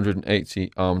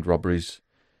 380 armed robberies.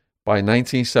 By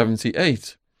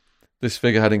 1978, this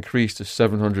figure had increased to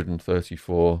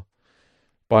 734.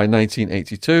 By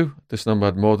 1982, this number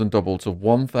had more than doubled to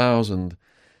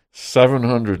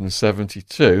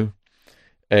 1,772.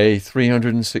 A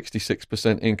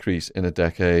 366% increase in a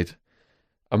decade,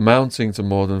 amounting to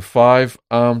more than 5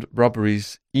 armed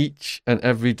robberies each and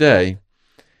every day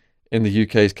in the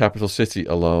UK's capital city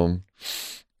alone.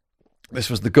 This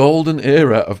was the golden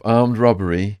era of armed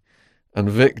robbery, and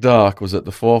Vic Dark was at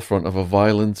the forefront of a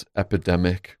violent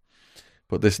epidemic.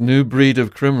 But this new breed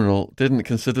of criminal didn't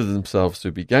consider themselves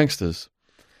to be gangsters.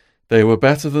 They were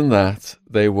better than that.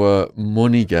 They were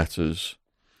money getters.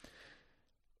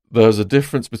 There's a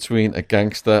difference between a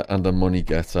gangster and a money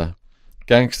getter.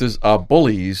 Gangsters are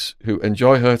bullies who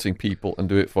enjoy hurting people and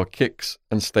do it for kicks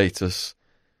and status.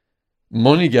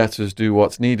 Money getters do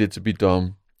what's needed to be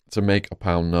done to make a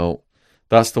pound note.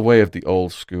 That's the way of the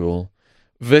old school.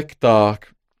 Vic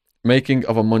Dark, Making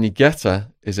of a Money Getter,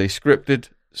 is a scripted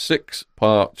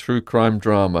 6-part true crime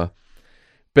drama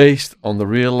based on the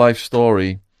real-life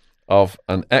story of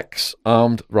an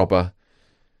ex-armed robber.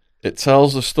 It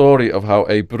tells the story of how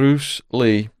a Bruce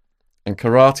Lee and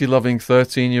karate-loving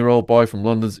 13-year-old boy from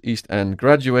London's East End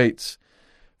graduates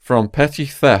from petty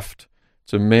theft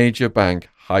to major bank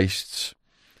heists,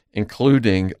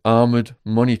 including armoured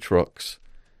money trucks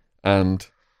and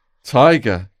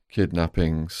tiger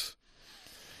kidnappings,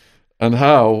 and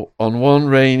how, on one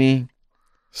rainy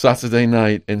Saturday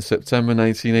night in September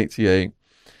 1988,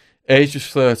 aged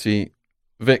 30,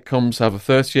 Vic comes to have a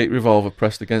 .38 revolver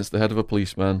pressed against the head of a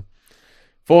policeman,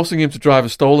 forcing him to drive a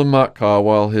stolen marked car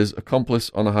while his accomplice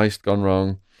on a heist gone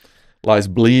wrong lies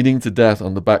bleeding to death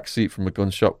on the back seat from a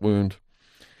gunshot wound.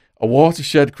 A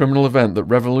watershed criminal event that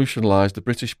revolutionised the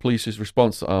British police's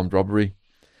response to armed robbery.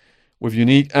 With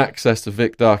unique access to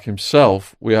Vic Dark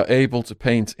himself, we are able to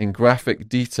paint in graphic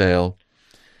detail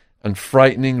and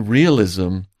frightening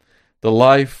realism the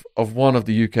life of one of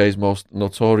the UK's most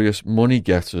notorious money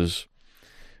getters.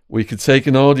 We could take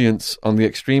an audience on the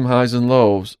extreme highs and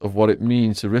lows of what it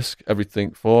means to risk everything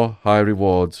for high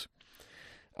rewards,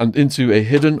 and into a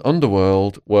hidden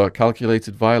underworld where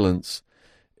calculated violence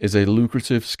is a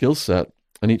lucrative skill set,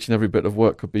 and each and every bit of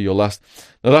work could be your last.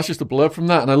 Now, that's just a blurb from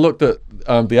that, and I looked at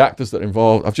the actors that are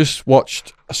involved. I've just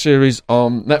watched a series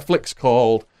on Netflix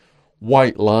called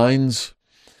White Lines.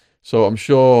 So I'm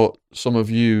sure some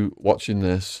of you watching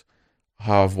this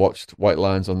have watched White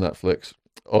Lines on Netflix.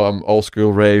 Old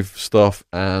school rave stuff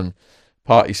and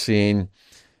party scene.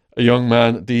 A young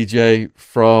man, DJ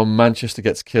from Manchester,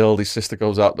 gets killed. His sister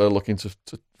goes out there looking to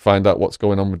find out what's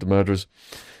going on with the murderers.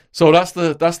 So that's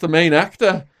the main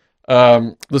actor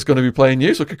that's going to be playing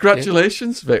you. So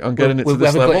congratulations, Vic, on getting it to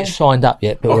this level. We haven't got it signed up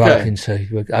yet, but we're hoping to.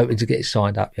 We're hoping to get it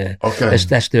signed up, yeah. Okay.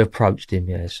 That's the approach, him,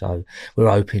 yeah. So we're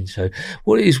hoping to.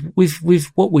 What it is,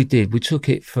 with what we did, we took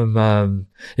it from,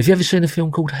 have you ever seen a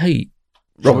film called Heat?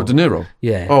 Robert De Niro?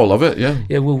 Yeah. Oh, I love it, yeah.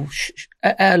 Yeah, well,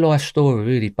 our life story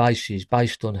really is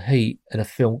based on Heat and a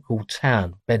film called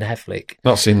Town, Ben Affleck.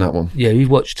 Not seen that one. Yeah, you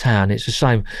watched Town, it's the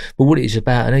same. But what it is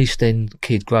about, an East End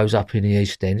kid grows up in the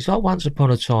East End. It's like Once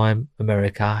Upon a Time,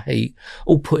 America, Heat,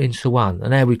 all put into one.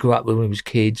 And how we grew up when we was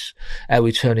kids, how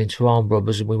we turned into armed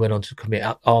robbers and we went on to commit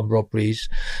armed robberies.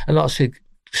 And like I said,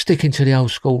 sticking to the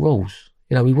old school rules.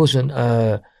 You know, we wasn't,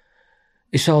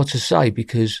 it's hard to say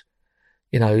because,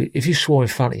 you know, if you swore in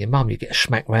front of your mum, you get a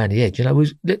smack round the head. You know,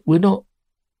 we're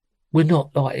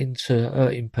not like into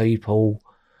hurting people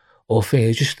or things.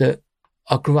 It's just that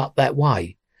I grew up that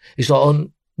way. It's like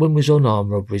when we was on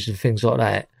armed robberies and things like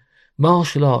that,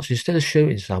 martial arts, instead of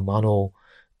shooting someone or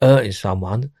hurting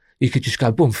someone, you could just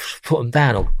go, boom, put them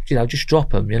down or, you know, just drop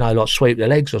them, you know, like sweep their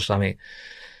legs or something.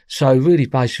 So really,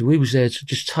 basically, we was there to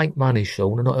just take money,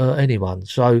 Sean, and not hurt anyone.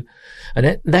 So,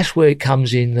 and that's where it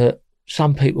comes in that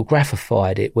some people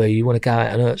gratified it, where you want to go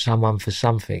out and hurt someone for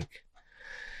something.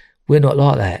 We're not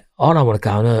like that. I don't want to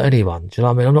go and hurt anyone. Do you know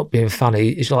what I mean? I'm not being funny.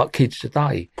 It's like kids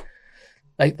today.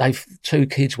 Two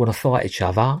kids want to fight each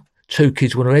other. Two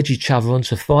kids want to edge each other on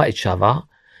to fight each other.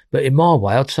 But in my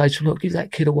way, I'd say to them, look, give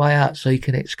that kid a way out so he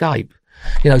can escape.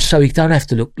 You know, so he don't have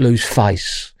to lose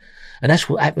face. And that's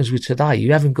what happens with today.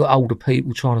 You haven't got older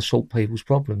people trying to sort people's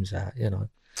problems out, you know.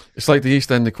 It's like the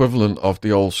East End equivalent of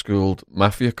the old school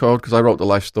mafia code, because I wrote the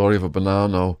life story of a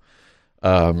Bonanno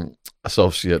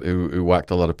associate who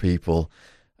whacked a lot of people.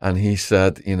 And he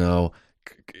said, you know,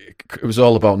 it was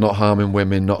all about not harming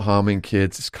women, not harming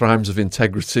kids. It's crimes of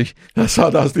integrity. That's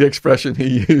the expression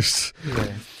he used.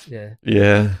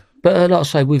 Yeah. But like I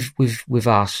say, with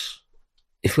us,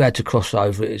 if we had to cross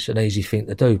over, it's an easy thing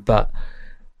to do. But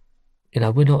you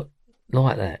know, we're not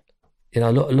like that. You know,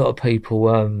 a lot of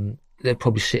people, they're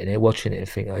probably sitting there watching it and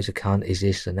thinking, oh, he's a cunt, he's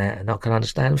this and that. And I can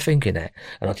understand them thinking that.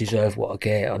 And I deserve what I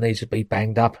get. I need to be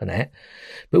banged up and that.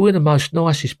 But we're the most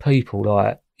nicest people,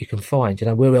 like, you can find. You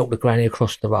know, we'll help the granny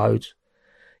across the road.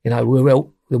 You know, we'll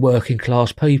help the working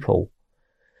class people.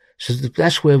 So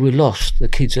that's where we're lost. The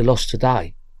kids are lost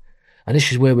today. And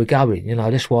this is where we're going. You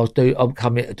know, that's why I'm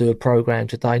coming to do a programme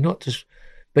today, not to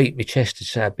beat my chest to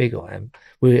say how big I am.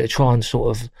 We're here to try and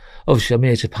sort of, obviously I'm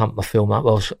here to pump my film up,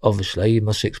 obviously, in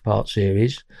my 6-part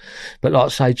series. But like I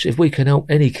say, if we can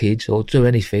help any kids or do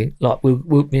anything, like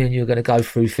me and you are going to go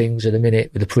through things in a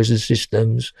minute with the prison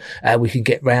systems, how we can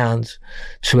get round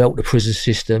to help the prison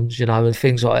systems, you know, and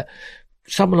things like that.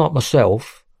 Someone like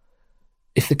myself,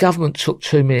 if the government took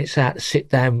 2 minutes out to sit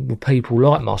down with people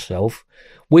like myself,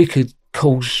 we could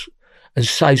cause and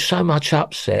save so much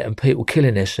upset and people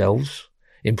killing themselves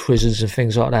in prisons and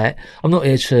things like that. I'm not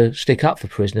here to stick up for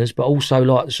prisoners, but also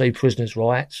like to see prisoners'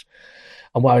 rights.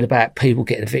 I'm worried about people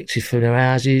getting evicted from their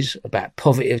houses, about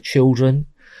poverty of children.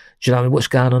 Do you know what I mean? What's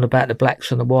going on about the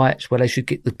blacks and the whites, where they should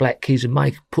get the black kids and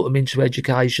put them into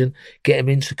education, get them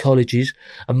into colleges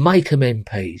and make them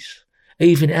MPs.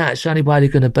 Even out, it's the only way they're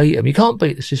going to beat them. You can't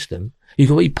beat the system. You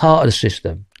can be part of the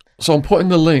system. So I'm putting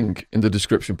the link in the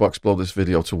description box below this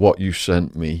video to what you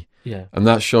sent me. Yeah. And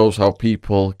that shows how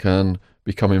people can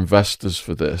become investors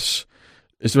for this.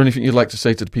 Is there anything you'd like to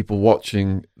say to the people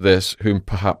watching this who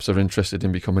perhaps are interested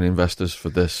in becoming investors for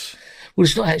this? Well,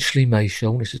 it's not actually me,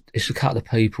 Sean. It's a couple of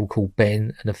people called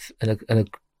Ben and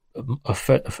a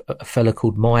fella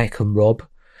called Mike and Rob.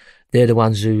 They're the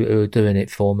ones who are doing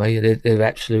it for me. They're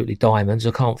absolutely diamonds.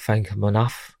 I can't thank them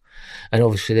enough. And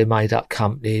obviously they're made up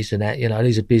companies and that, you know,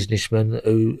 these are businessmen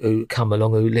who come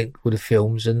along, who link with the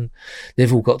films, and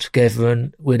they've all got together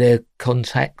and with their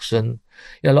contacts and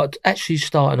Like actually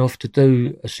starting off to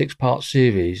do a 6-part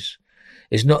series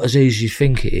is not as easy as you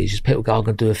think it is. People go, I'm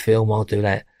going to do a film, I'll do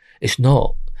that. It's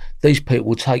not. These people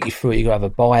will take you through it. You got to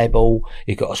have a Bible.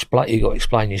 You got to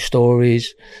explain your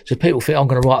stories. So people think, I'm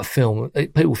going to write a film.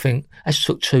 People think that's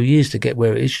took 2 years to get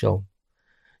where it is, Sean.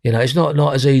 It's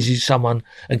not as easy as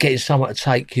getting someone to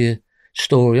take your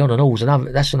story on and all.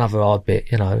 That's another hard bit,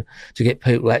 to get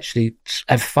people to actually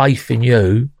have faith in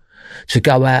you to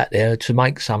go out there to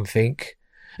make something.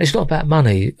 It's not about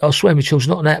money. I swear, Mitchell, it's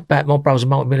not about my brother's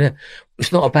multi-millionaire.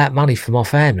 It's not about money for my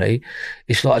family.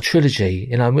 It's like a trilogy.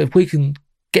 If we can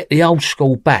get the old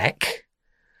school back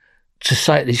to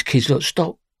say to these kids, look,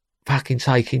 stop fucking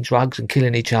taking drugs and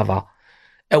killing each other.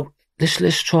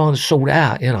 Let's try and sort it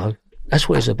out, That's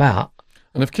what it's about.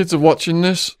 And if kids are watching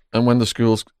this and when the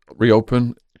schools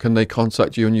reopen, can they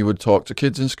contact you and you would talk to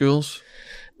kids in schools?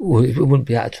 Well, it wouldn't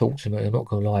be able to talk to me, I'm not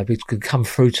going to lie. It could come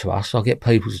through to us. I'll get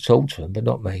people to talk to them, but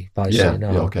not me, basically.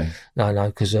 Yeah, okay. No,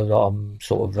 because I'm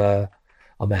sort of,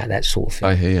 I'm out that sort of thing.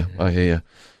 I hear you.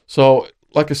 So,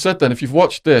 like I said then, if you've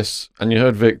watched this and you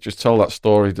heard Vic just tell that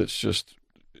story that's just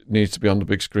needs to be on the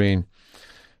big screen,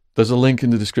 there's a link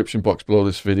in the description box below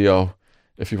this video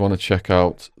if you want to check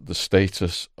out the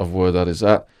status of where that is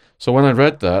at. So when I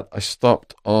read that, I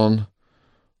stopped on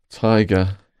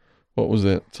Tiger. What was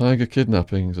it? Tiger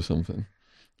kidnappings or something.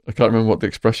 I can't remember what the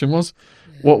expression was.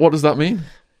 What does that mean?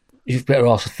 You've better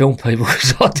ask the film people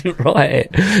because I didn't write it.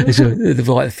 It's the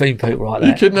right theme people write that.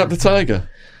 You kidnapped the tiger?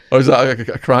 Or is that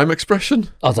a crime expression?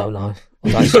 I don't know.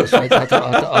 I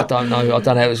don't know. I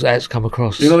don't know how it's come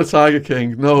across. You're not a Tiger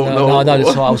King. No. I know the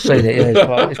title. I've seen it.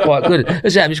 Yeah, it's quite good.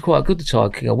 It's quite good. The Tiger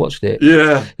King. I watched it.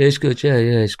 Yeah, it's good. Yeah,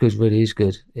 it's good. Really, is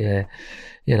good. Yeah,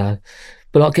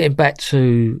 But like getting back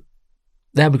to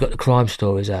now, we've got the crime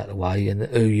stories out of the way and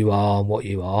who you are and what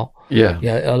you are. Yeah.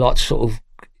 I like to sort of.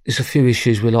 There's a few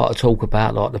issues we like to talk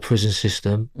about, like the prison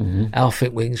system. Mm-hmm. How I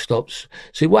think we can stop.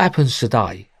 See what happens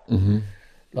today. Mm-hmm.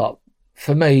 Like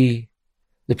for me.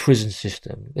 The prison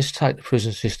system. Let's take the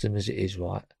prison system as it is,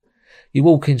 right? You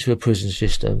walk into a prison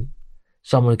system,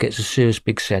 someone gets a serious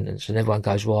big sentence and everyone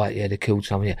goes, right, yeah, they killed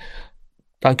someone. Yeah.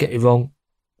 Don't get me wrong.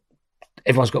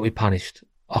 Everyone's got to be punished.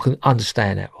 I can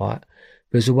understand that, right?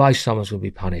 There's a way someone's going to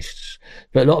be punished.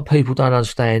 But a lot of people don't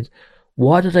understand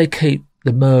why do they keep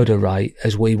the murder rate,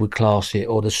 as we would class it,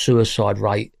 or the suicide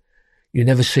rate. You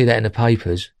never see that in the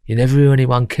papers. You never hear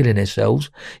anyone killing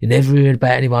themselves. You never hear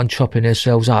about anyone chopping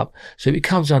themselves up. So it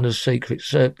comes under the secret,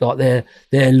 like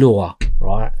their law,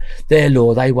 right? Their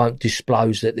law, they won't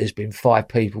disclose that there's been 5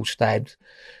 people stabbed,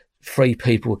 3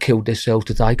 people killed themselves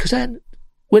today, because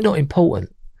we're not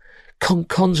important.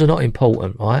 Cons are not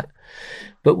important, right?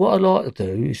 But what I like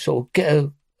to do is sort of get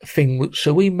a thing,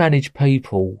 so we manage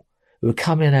people who are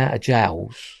coming out of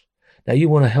jails. Now you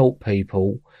want to help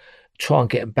people, try and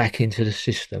get them back into the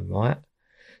system, right?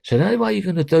 So the only way you're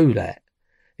going to do that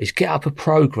is get up a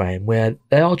program where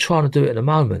they are trying to do it at the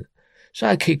moment. So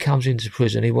a kid comes into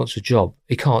prison, he wants a job,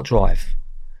 he can't drive.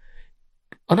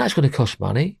 And that's going to cost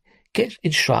money. Get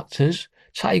instructors,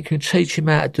 teach him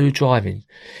how to do driving.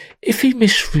 If he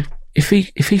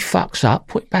fucks up,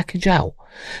 put him back in jail.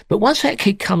 But once that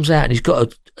kid comes out and he's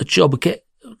got a job,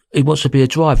 he wants to be a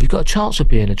driver, he's got a chance of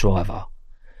being a driver.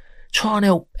 Try and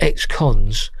help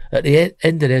ex-cons at the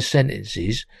end of their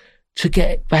sentences to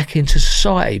get back into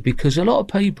society, because a lot of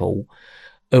people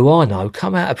who I know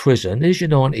come out of prison, there's your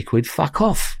 90 quid, fuck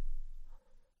off.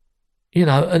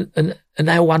 And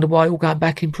they'll wonder why you're going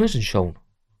back in prison, Sean.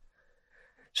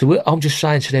 So I'm just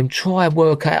saying to them, try and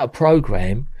work out a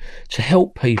program to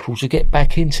help people to get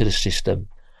back into the system.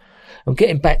 I'm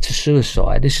getting back to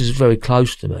suicide. This is very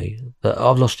close to me.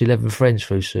 I've lost 11 friends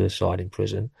through suicide in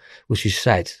prison, which is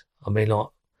sad. I mean, like,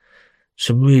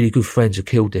 some really good friends have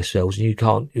killed themselves, and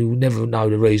you'll never know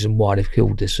the reason why they've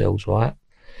killed themselves, right?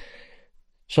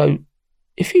 So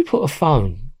if you put a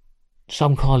phone,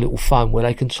 some kind of little phone where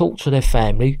they can talk to their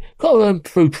family, got to earn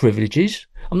through privileges.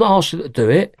 I'm not asking them to do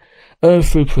it. Earn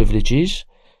through privileges.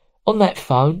 On that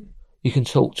phone, you can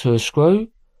talk to a screw,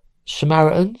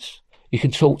 Samaritans. You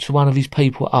can talk to one of his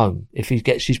people at home if he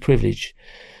gets his privilege.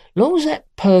 As long as that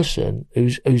person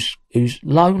who's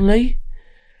lonely,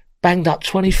 banged up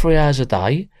 23 hours a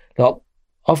day. Like,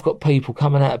 I've got people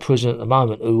coming out of prison at the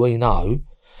moment who we know,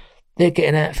 they're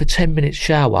getting out for 10 minutes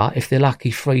shower, if they're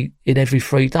lucky, in every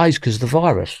 3 days because of the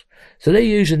virus. So they're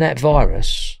using that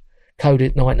virus,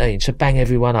 COVID-19, to bang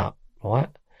everyone up, right?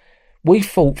 We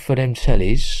fought for them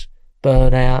tellies,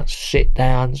 burnouts,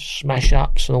 sit-downs,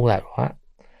 smash-ups and all that, right?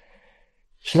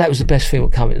 So that was the best thing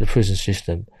that came into the prison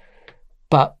system.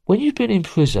 But when you've been in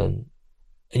prison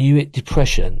and you hit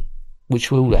depression, which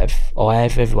we all have, I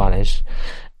have, everyone has,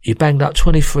 You banged up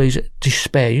 23's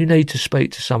despair. You need to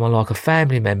speak to someone like a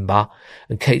family member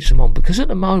and keep them on. Because at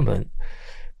the moment,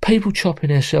 people chopping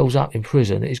themselves up in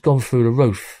prison, it's gone through the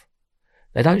roof.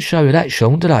 They don't show you that,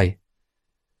 Sean, do they?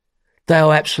 They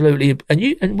are absolutely...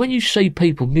 And when you see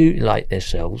people mutilate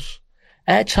themselves,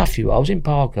 how tough you are. I was in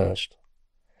Parkhurst,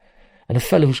 and the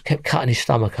fellow kept cutting his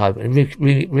stomach open and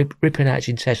ripping out his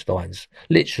intestines,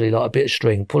 literally like a bit of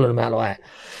string, pulling them out like that.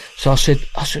 So I said,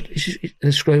 and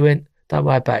the screw went, don't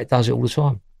worry about it, does it all the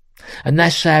time. And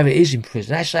that's how it is in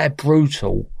prison. That's how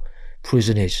brutal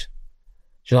prison is.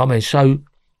 Do you know what I mean? So,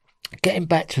 getting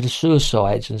back to the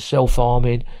suicides and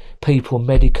self-harming, people on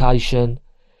medication,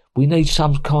 we need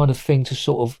some kind of thing to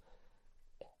sort of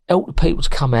help the people to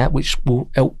come out, which will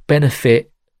help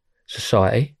benefit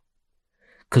society.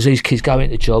 Because these kids go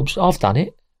into jobs. I've done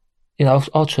it. You know,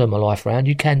 I'll turn my life around.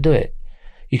 You can do it.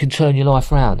 You can turn your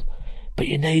life around. But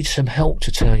you need some help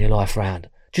to turn your life around.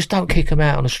 Just don't kick them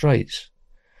out on the streets.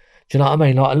 Do you know what I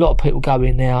mean? Like, a lot of people go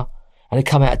in there and they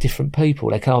come out different people.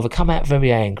 They can either come out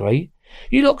very angry.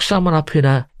 You lock someone up in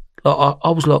I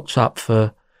was locked up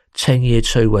for 10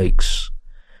 years, 2 weeks.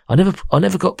 I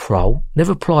never got parole,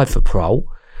 never applied for parole.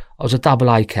 I was a double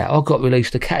A cat. I got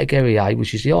released to category A,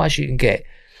 which is the highest you can get.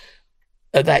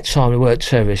 At that time, we weren't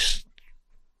terrorists.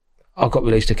 I got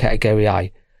released to category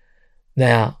A.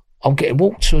 Now, I'm getting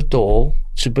walked to a door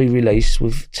to be released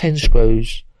with 10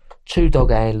 screws, 2 dog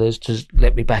handlers to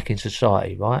let me back into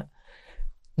society, right?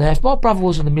 Now, if my brother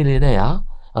wasn't a millionaire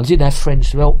and didn't have friends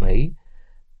to help me,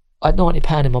 I had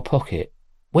 £90 in my pocket.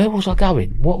 Where was I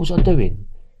going? What was I doing?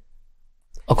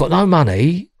 I've got no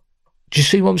money. Do you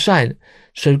see what I'm saying?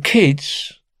 So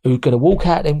kids who are going to walk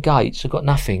out them gates have got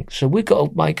nothing. So we've got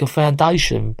to make a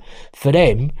foundation for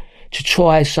them to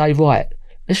try and say, right,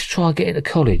 let's try and get into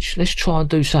college. Let's try and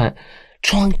do something.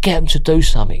 Try and get them to do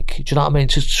something. Do you know what I mean?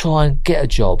 To try and get a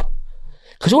job.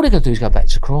 Because all they're going to do is go back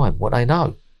to crime, what they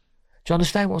know. Do you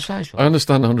understand what I'm saying, Sean? I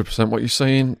understand 100% what you're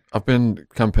saying. I've been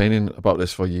campaigning about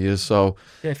this for years. So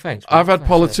yeah, thanks. I've had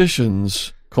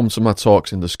politicians come to my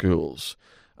talks in the schools,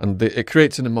 and it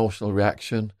creates an emotional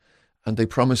reaction, and they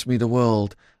promise me the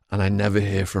world, and I never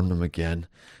hear from them again.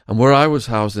 And where I was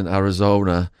housed in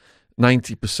Arizona,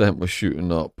 90% was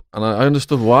shooting up. And I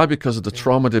understood why, because of the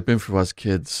trauma they'd been through as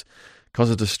kids, because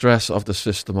of the stress of the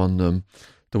system on them.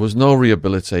 There was no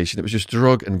rehabilitation. It was just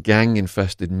drug and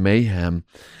gang-infested mayhem.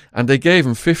 And they gave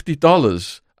them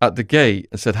 $50 at the gate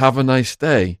and said, have a nice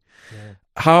day. Yeah.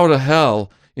 How the hell,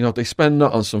 they spend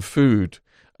that on some food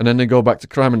and then they go back to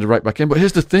crime and they're right back in. But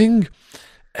here's the thing.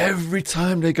 Every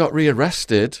time they got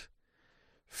rearrested,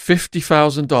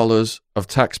 $50,000 of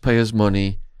taxpayers'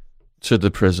 money to the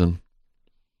prison.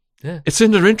 Yeah. It's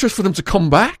in their interest for them to come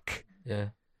back. Yeah.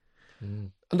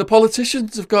 Mm. And the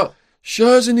politicians have got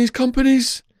shares in these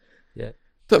companies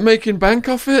that making bank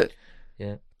off it.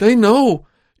 Yeah. They know,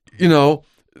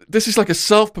 this is like a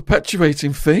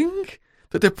self-perpetuating thing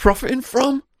that they're profiting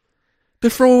from. They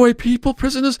throw away people,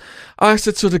 prisoners. I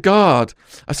said to the guard,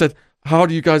 how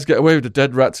do you guys get away with the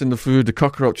dead rats in the food, the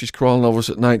cockroaches crawling over us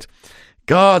at night?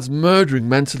 Guards murdering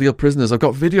mentally ill prisoners. I've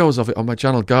got videos of it on my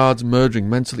channel. Guards murdering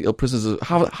mentally ill prisoners.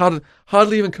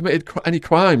 Hardly even committed any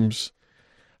crimes.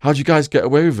 How do you guys get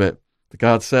away with it? The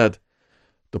guard said,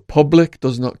 the public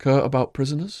does not care about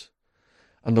prisoners,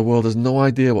 and the world has no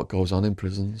idea what goes on in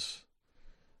prisons.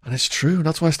 And it's true.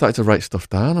 That's why I started to write stuff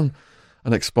down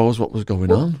and expose what was going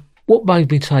on. What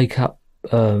made me take up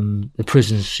the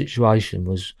prison situation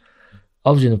was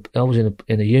I was in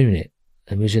a unit,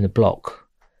 and we was in a block,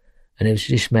 and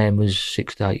this man was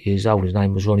 6 to 8 years old. His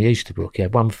name was Ronnie Easterbrook. He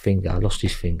had one finger, lost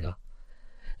his finger.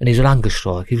 And he was an hunger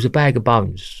strike. He was a bag of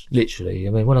bones, literally.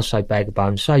 I mean, when I say bag of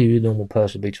bones, say you're a normal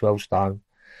person, be 12 stone,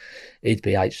 he'd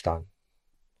be 8 stone.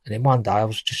 And then one day I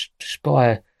was just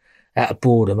out of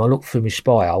boredom, I looked through my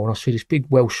spy hole and I see this big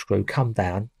Welsh screw come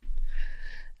down,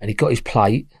 and he got his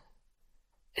plate,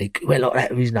 and he went like that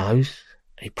with his nose,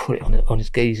 and he put it on his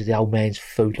geezer, the old man's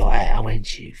food like that. I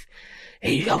went,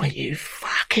 you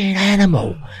fucking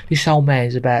animal. This old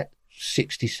man's about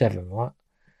 67, right?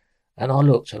 And I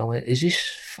looked and I went, is this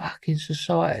fucking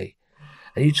society?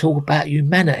 And you talk about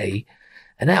humanity.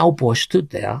 And that old boy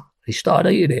stood there. He started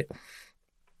eating it.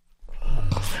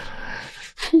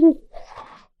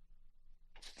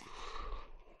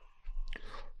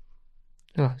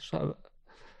 Yeah, so.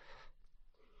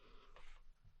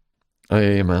 I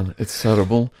hear you, man. It's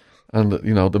terrible. And,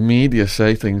 the media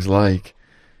say things like,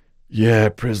 yeah,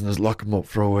 prisoners, lock them up,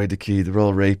 throw away the key. They're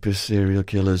all rapists, serial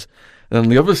killers. And on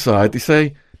the other side, they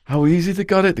say, how easy they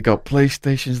got it. They got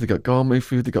PlayStations, they got gourmet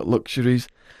food, they got luxuries.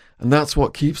 And that's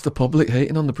what keeps the public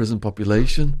hating on the prison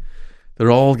population.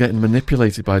 They're all getting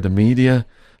manipulated by the media.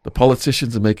 the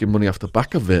politicians are making money off the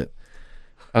back of it.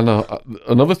 And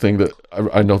another thing that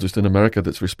I noticed in America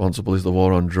that's responsible is the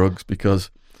war on drugs,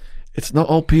 because it's not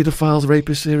all paedophiles,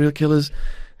 rapists, serial killers.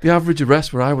 The average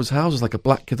arrest where I was housed was like a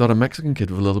black kid or a Mexican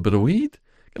kid with a little bit of weed.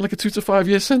 Get like a 2 to 5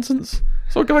 year sentence.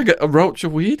 So a guy get a roach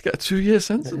of weed, get a 2-year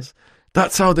sentence.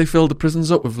 That's how they fill the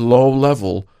prisons up, with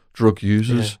low-level drug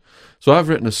users. Yeah. So I've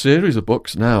written a series of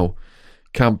books now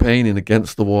campaigning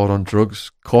against the war on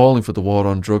drugs, calling for the war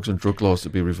on drugs and drug laws to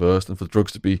be reversed and for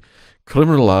drugs to be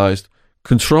criminalised,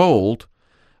 controlled,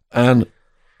 and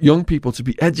young people to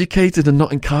be educated and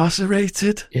not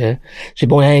incarcerated. Yeah. See,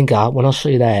 my anger, when I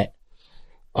see that,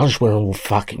 I just went on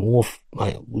fucking wolf,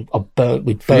 mate. We burnt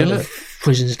the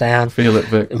prisons down. Feel it,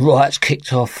 Vic. The riots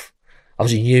kicked off. I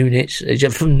was in units, and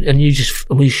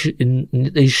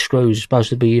these screws are supposed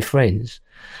to be your friends.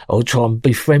 I would try and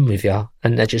befriend with you,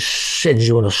 and that just sends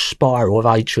you on a spiral of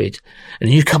hatred. And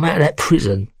you come out of that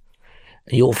prison,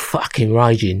 and you're fucking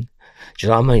raging. Do you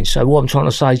know what I mean? So what I'm trying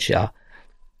to say to you,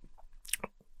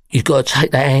 you've got to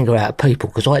take that anger out of people,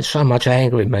 because I had so much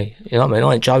anger in me. You know what I mean?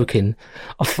 I ain't joking.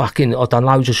 I've done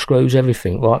loads of screws,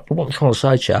 everything, right? But what I'm trying to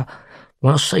say to you,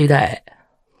 when I see that,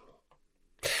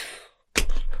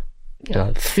 you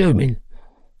know, fuming.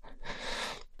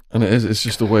 And it's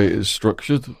just the way it is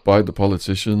structured by the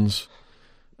politicians.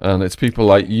 And it's people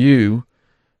like you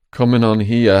coming on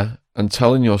here and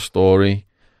telling your story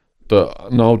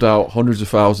that no doubt hundreds of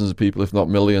thousands of people, if not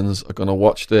millions, are going to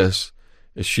watch this.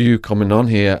 It's you coming on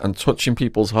here and touching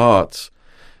people's hearts,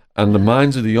 and the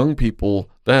minds of the young people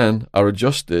then are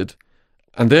adjusted,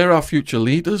 and they're our future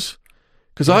leaders.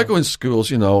 Because I go in schools,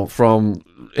 you know, from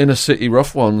inner city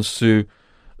rough ones to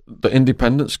the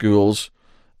independent schools,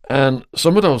 and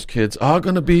some of those kids are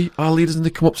going to be our leaders, and they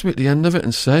come up to me at the end of it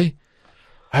and say,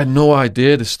 I had no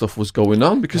idea this stuff was going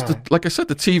on, because like I said,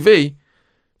 the TV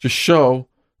just show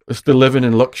us they're living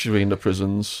in luxury in the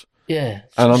prisons. Yeah,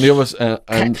 and on the other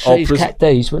and Cat C's, Cat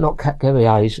D's, but not category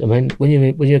A's. I mean, when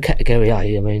you're category A,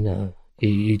 I mean,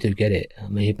 you do get it. I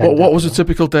mean, what was a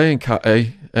typical day in Cat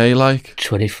A like?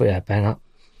 23 hour bang up.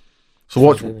 So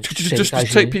what? Just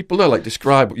take people there. Like,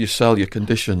 describe what you sell, your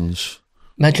conditions.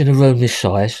 Imagine a room this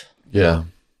size. Yeah.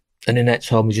 And in that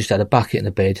time, we just had a bucket in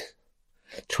the bed.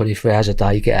 23 hours a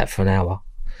day, you get out for an hour,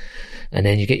 and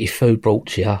then you get your food brought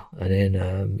to you, and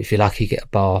then if you're lucky, you get a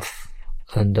bath,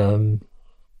 and.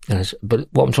 But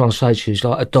what I'm trying to say to you is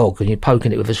like a dog, and you're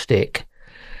poking it with a stick,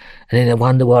 and then they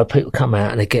wonder why people come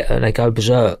out and they go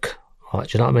berserk. Right?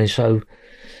 Do you know what I mean? So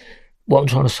what I'm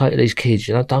trying to say to these kids,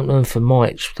 you know, don't learn from my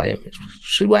experience.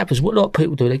 See what happens. What a lot of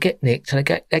people do, they get nicked and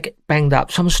they get banged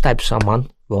up. Someone stabs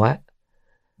someone, right?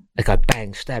 They go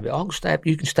bang, stab it. I can stab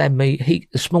you, can stab me.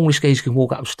 The smallest geezer can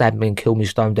walk up and stab me and kill me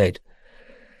stone dead.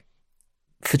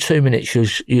 For 2 minutes,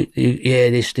 yeah,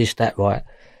 this, that, right?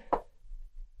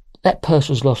 That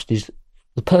person's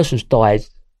the person's died,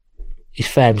 his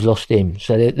family's lost him,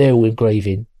 so they're all in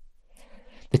grieving.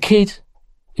 The kid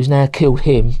who's now killed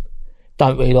him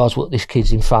don't realise what this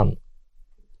kid's in front.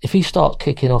 If he starts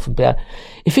kicking off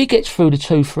if he gets through the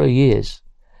 2-3 years,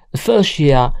 the first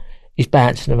year he's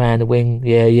bouncing around the wing,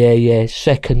 yeah.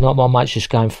 Second, not my mate's just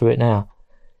going through it now.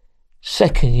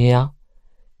 Second year,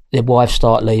 their wives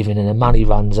start leaving and the money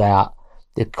runs out.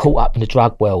 They're caught up in the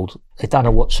drug world. They don't know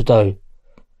what to do.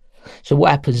 So what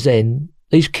happens then,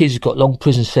 these kids have got long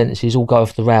prison sentences, all go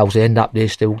off the rails, they end up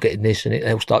this, they're all getting this, and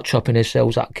they'll start chopping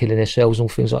themselves up, killing themselves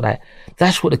and things like that.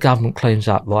 That's what the government cleans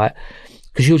up, right?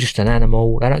 Because you're just an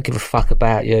animal, they don't give a fuck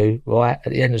about you, right?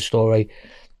 At the end of the story.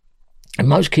 And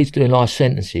most kids doing life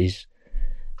sentences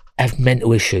have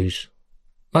mental issues.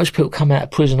 Most people come out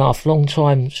of prison after long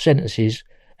time sentences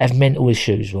have mental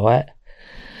issues, right?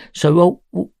 So,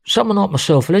 well, someone like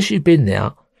myself, unless you've been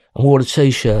there and wore the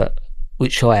T-shirt,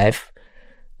 which I have,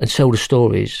 and tell the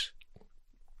stories,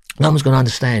 no one's going to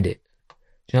understand it.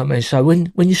 Do you know what I mean? So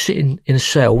when you're sitting in a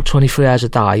cell 23 hours a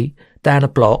day, down a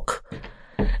block,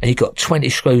 and you've got 20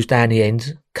 screws down the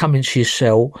end, come into your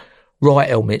cell, riot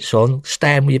helmets on,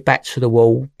 stand with your back to the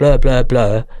wall, blur, blur,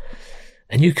 blur,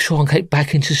 and you try and get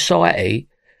back into society,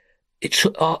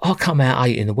 I come out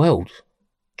hating the world.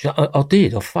 I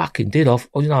did. I fucking did. I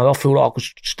feel like I could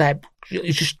stab.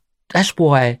 It's just, that's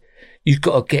why you've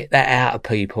got to get that out of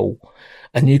people,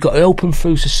 and you've got to help them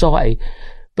through society.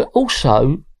 But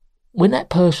also, when that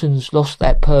person's lost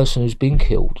that person who's been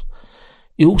killed,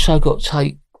 you also got to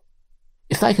take,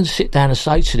 if they can sit down and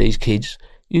say to these kids,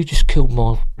 you just killed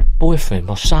my boyfriend,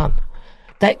 my son.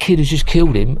 That kid who's just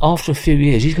killed him, after a few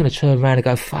years, he's going to turn around and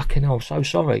go, fucking hell, I'm so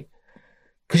sorry.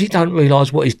 Because he don't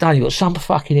realise what he's done. You've got some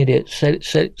fucking idiot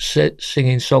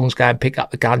singing songs, going pick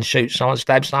up the gun, shoot someone,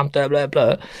 stab someone, blah, blah,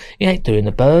 blah. He ain't doing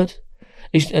the bird.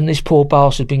 And this poor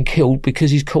bastard been killed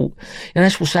because he's caught. And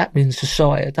that's what's happening in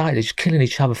society today. They're just killing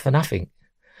each other for nothing.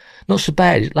 Not so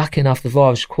bad. Lucky enough, the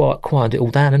virus quieted it all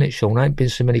down, isn't it, Sean? There ain't been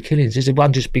so many killings. There's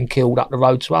one just been killed up the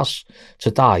road to us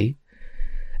today,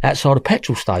 outside a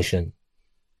petrol station.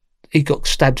 He got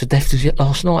stabbed to death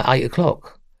last night, 8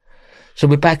 o'clock. So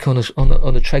we're back on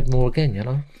the treadmill again, you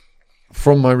know.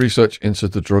 From my research into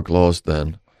the drug laws,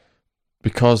 then,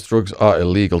 because drugs are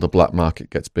illegal, the black market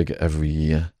gets bigger every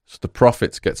year. So the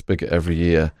profits gets bigger every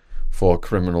year for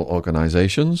criminal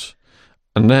organisations.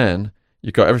 And then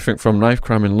you've got everything from knife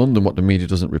crime in London. What the media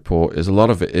doesn't report is a lot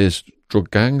of it is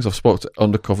drug gangs. I've spoken to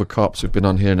undercover cops who've been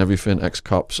on here and everything,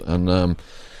 ex-cops, and a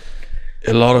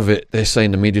lot of it, they're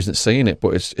saying the media isn't saying it,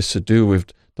 but it's to do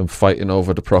with them fighting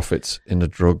over the profits in the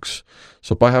drugs.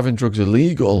 So by having drugs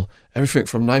illegal, everything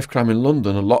from knife crime in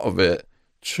London, a lot of it,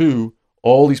 to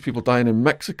all these people dying in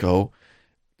Mexico,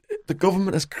 the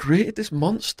government has created this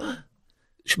monster.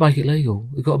 Should make it legal.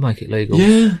 We've got to make it legal.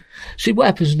 Yeah. See, what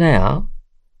happens now,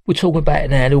 we're talking about it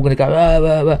now, and they're all going to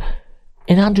go,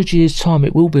 in 100 years' time,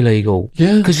 it will be legal.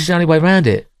 Yeah. Because it's the only way around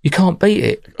it. You can't beat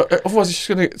it. Otherwise, it's just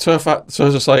going to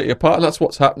tear society apart, and that's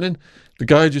what's happening. The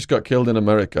guy just got killed in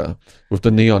America with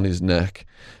the knee on his neck.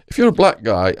 If you're a black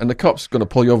guy and the cop's going to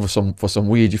pull you over for some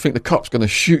weed, you think the cop's going to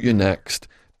shoot you next.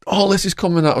 All this is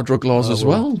coming out of drug laws as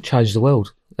well. Change the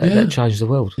world. That changed the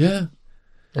world. Yeah.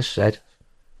 That's sad.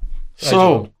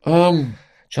 So,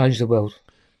 change the world.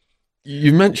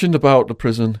 You mentioned about the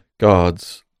prison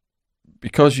guards.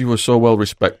 Because you were so well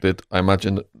respected, I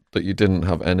imagine that you didn't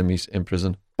have enemies in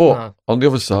prison. But on the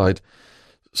other side,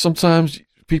 sometimes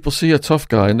people see a tough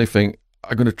guy and they think,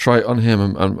 I'm going to try it on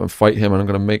him and fight him and I'm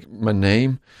going to make my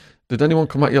name. Did anyone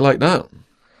come at you like that?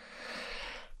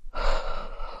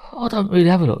 I don't really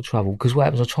have a lot of trouble because what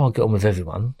happens, I try and get on with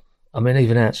everyone. I mean,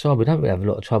 even outside, we don't really have a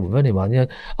lot of trouble with anyone. You know,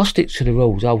 I stick to the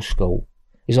rules, old school.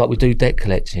 It's like we do debt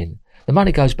collecting. The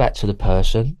money goes back to the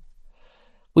person.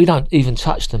 We don't even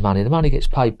touch the money. The money gets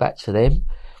paid back to them.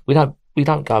 We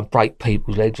don't go and break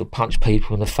people's legs or punch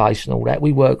people in the face and all that.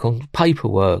 We work on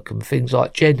paperwork and things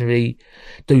like generally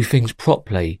do things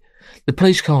properly. The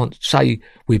police can't say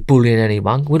we're bullying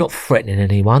anyone. We're not threatening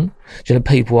anyone. Do you know,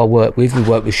 people I work with, we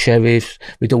work with sheriffs,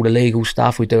 we do all the legal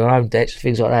stuff, we do our own debts,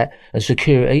 things like that. And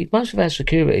security, most of our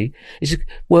security is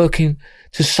working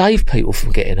to save people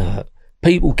from getting hurt,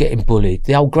 people getting bullied,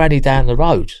 the old granny down the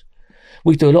road.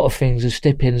 We do a lot of things and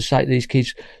step in and say to these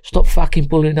kids, stop fucking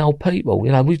bullying old people.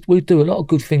 You know, we do a lot of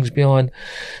good things behind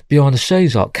the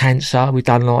scenes, like cancer. We've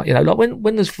done like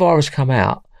when this virus come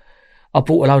out, I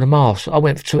bought a load of masks. I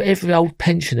went to every old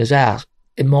pensioner's house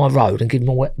in my road and give them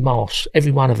a wet mask,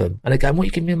 every one of them. And they go, what are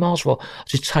you giving me a mask for? I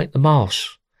just take the mask.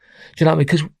 Do you know what I mean?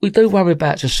 Because we do worry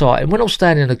about society. And when I'm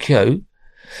standing in a queue, and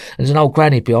there's an old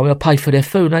granny behind me, I pay for their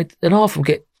food, and half of them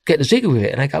get the zigger with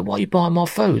it. And they go, why are you buying my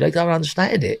food? They don't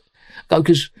understand it. I go,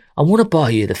 because I want to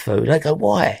buy you the food. They go,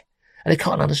 why? And they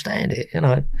can't understand it, you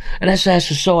know. And that's how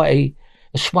society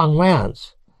has swung round.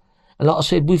 And like I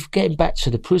said, with getting back to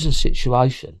the prison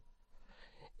situation,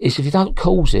 is if you don't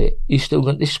cause it, this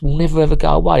will never ever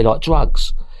go away, like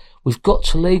drugs. We've got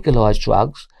to legalise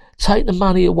drugs, take the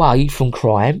money away from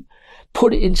crime,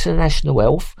 put it into the national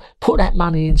health, put that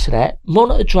money into that,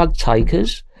 monitor drug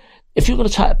takers. If you're going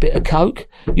to take a bit of coke,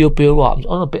 you'll be all right. I'm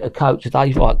on a bit of coke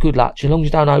today. Right, good luck. As long as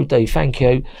you don't OD, thank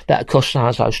you. That'll cost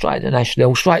so-and-so. Straight to the national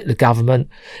health, straight to the government.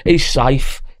 He's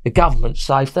safe. The government's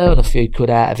safe. They earn a few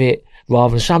quid out of it,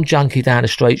 rather than some junkie down the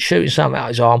street shooting something out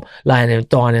his arm, laying there and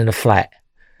dying in a flat.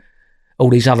 All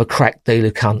these other crack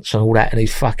dealer cunts and all that, and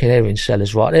these fucking heroin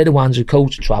sellers, right? They're the ones who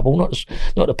cause trouble,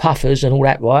 not the puffers and all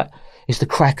that, right? It's the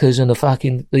crackers and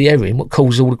the heroin what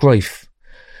causes all the grief.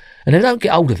 And if they don't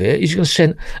get hold of it, he's going to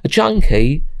send a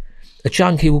junkie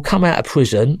will come out of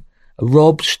prison,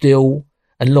 rob, steal,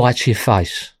 and lie to your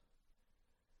face.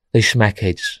 These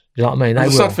smackheads. You know what I mean? The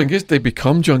sad thing is they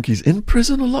become junkies in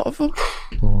prison, a lot of them.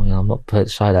 Oh, yeah, I'm not prepared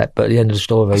to say that, but at the end of the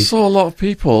story... I saw a lot of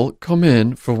people come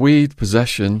in for weed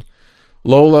possession,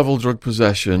 low-level drug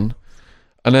possession,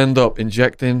 and end up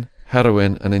injecting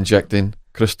heroin and injecting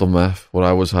crystal meth where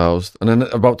I was housed. And then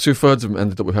about 2/3 of them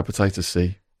ended up with hepatitis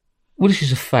C. Well, this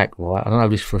is a fact, right? I know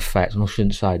this for a fact, and I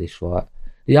shouldn't say this, right?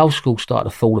 The old school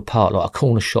started to fall apart like a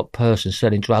corner shop person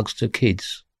selling drugs to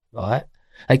kids, right?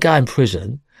 They go in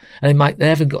prison, and they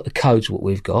haven't got the codes what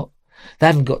we've got. They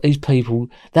haven't got these people,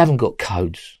 they haven't got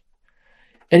codes.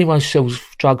 Anyone who sells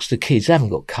drugs to kids, they haven't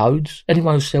got codes.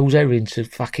 Anyone who sells heroin to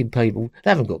fucking people,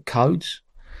 they haven't got codes.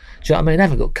 Do you know what I mean? They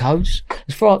haven't got codes.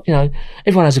 As far, you know,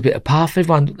 everyone has a bit of puff,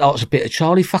 everyone likes a bit of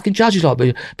Charlie, fucking judges like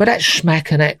me. But that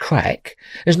smack and that crack,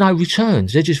 there's no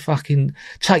returns. They just fucking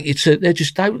take you to, they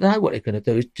just don't know what they're going to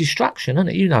do. It's destruction, isn't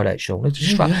it? You know that, Sean.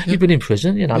 You've been in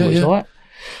prison, you know what it's like.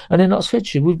 And then, like I said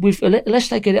to you, unless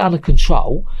they get it under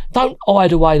control, don't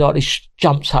hide away like this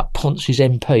jumps up Ponce's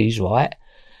MPs, right?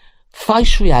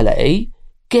 Face reality,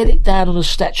 get it down on the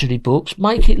statutory books,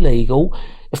 make it legal.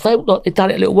 If they like they'd done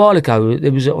it a little while ago,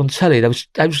 there was on telly. There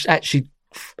was actually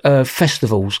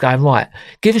festivals going, right,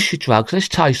 give us your drugs, let's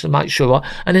taste them, make sure, right,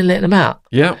 and then let them out.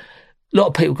 Yeah. A lot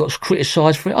of people got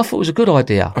criticised for it. I thought it was a good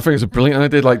idea. I think it's a brilliant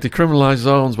idea. Like decriminalised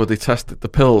zones where they test the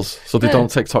pills so they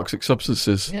don't take toxic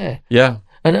substances. Yeah. Yeah.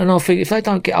 And I think if they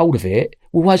don't get hold of it,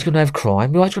 we're always going to have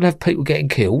crime. We're always going to have people getting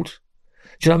killed.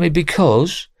 Do you know what I mean?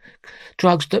 Because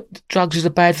drugs is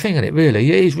a bad thing, isn't it?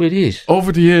 Really, it really is.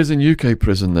 Over the years in UK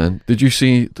prison, then, did you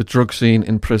see the drug scene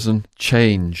in prison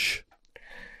change?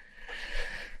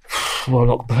 Well, I'm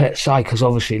not prepared to say, because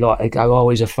obviously, like, they go, oh,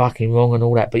 he's a fucking wrong and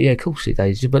all that. But yeah, of course it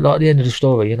is. But like at the end of the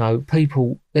story, you know,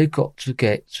 people, they've got to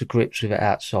get to grips with it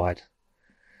outside.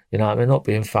 You know, I mean, not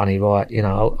being funny, right? You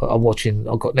know,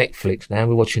 I've got Netflix now,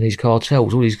 we're watching these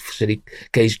cartels, all these silly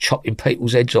guys chopping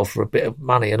people's heads off for a bit of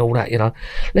money and all that, you know.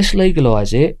 Let's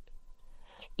legalise it.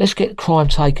 Let's get crime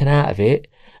taken out of it,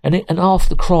 and half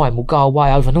the crime will go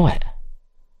away overnight.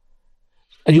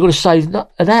 And you've got to save, and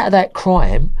out of that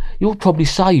crime, you'll probably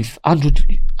save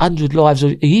 100 lives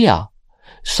a year.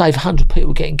 Save 100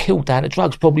 people getting killed down to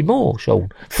drugs, probably more, Sean.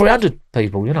 300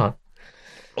 people, you know.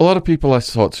 A lot of people I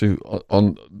talked to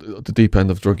on the deep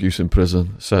end of drug use in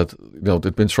prison said, you know,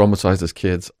 they'd been traumatised as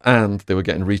kids and they were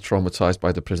getting re-traumatised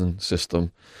by the prison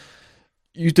system.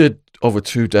 You did over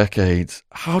 2 decades.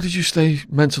 How did you stay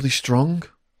mentally strong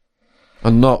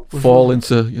and not fall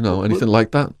into, you know, anything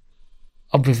like that?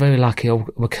 I've been very lucky. At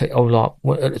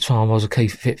the time I was a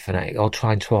Keith Fit fanatic. I'll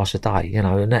train twice a day, you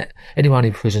know, and that anyone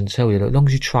in prison tell you that as long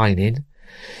as you're training,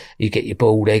 you get your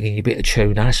boiled egg and your bit of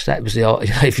tuna. That was the art.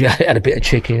 You know, if you had a bit of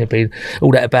chicken, it'd be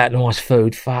all that about nice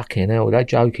food. Fucking hell, they're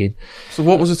joking. So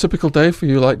what was a typical day for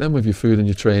you like then, with your food and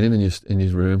your training in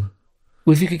your room?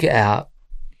 Well, if you could get out,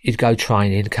 you'd go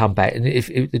training, come back, and if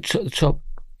you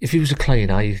was a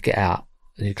cleaner, you'd get out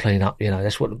and you'd clean up. You know,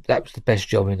 that was the best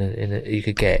job you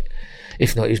could get.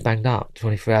 If not, you was banged up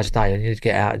 24 hours a day, and you'd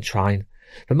get out and train.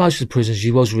 But most of the prisons,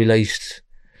 you was released.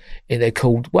 They're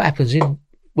called. What happens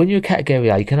when you're a category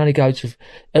A, you can only go to,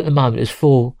 at the moment, there's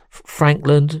 4,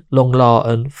 Frankland, Long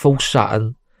Larton, Full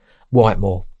Sutton,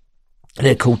 Whitemoor.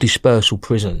 They're called dispersal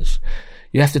prisons.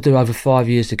 You have to do over 5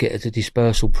 years to get to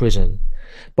dispersal prison.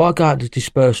 By going to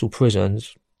dispersal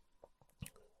prisons,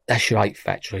 that's your hate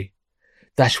factory.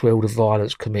 That's where all the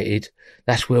violence committed.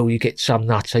 That's where you get some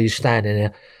nutter, you're standing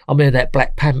there. I mean, that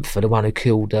Black Panther, the one who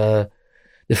killed the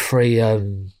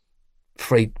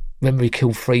remember he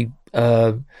killed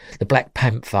the Black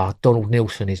Panther, Donald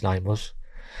Nielsen, his name was.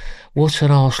 What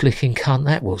an arse-licking cunt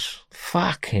that was.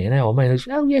 Fucking hell. I mean, was,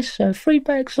 oh, yes, sir, 3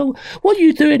 bags. Oh, what are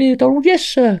you doing here, Donald? Yes,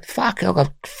 sir. Fuck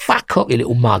up, you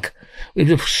little mug. He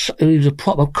was a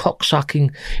proper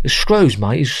cock-sucking screws,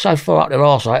 mate. He's so far up their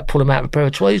arse, I had to pull him out with a pair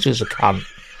of tweezers, a cunt.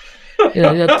 You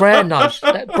know, that brand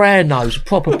nose, a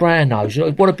proper brand nose. You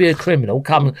know, want to be a criminal,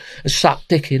 come and suck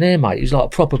dick in there, mate. He's like a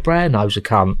proper brand nose, a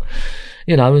cunt.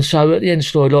 You know, and so at the end of the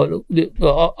story,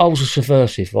 look, I was a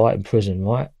subversive, right, in prison,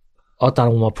 right? I'd done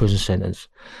all my prison sentence.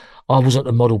 I wasn't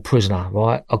a model prisoner,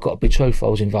 right? I've got to be truthful.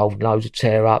 I was involved in loads of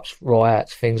tear-ups,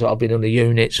 riots, things like I've been on the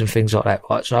units and things like that,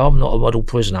 right? So I'm not a model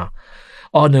prisoner.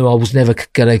 I knew I was never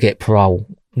going to get parole.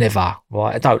 Never,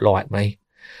 right? They don't like me.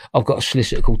 I've got a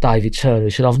solicitor called David Turner. He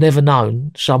said, I've never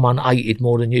known someone hated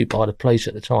more than you by the police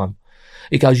at the time.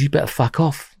 He goes, you better fuck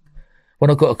off.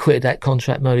 When I got acquitted that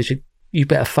contract murder, he said, you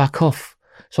better fuck off.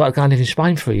 So I had to go and live in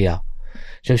Spain for a year.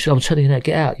 So he said, I'm telling you now,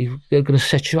 get out. They're going to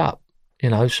set you up. You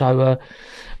know, so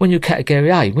when you're category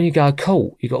A, when you go to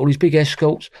court, you've got all these big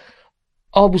escorts.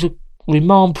 I was a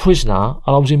remand prisoner,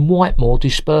 and I was in Whitemoor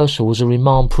dispersal as a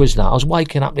remand prisoner. I was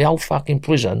waking up the whole fucking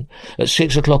prison at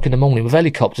 6 o'clock in the morning with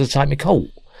helicopters to take me court.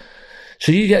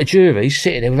 So you get a jury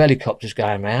sitting there with helicopters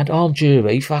going round, armed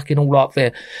jury, fucking all up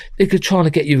there. They're trying to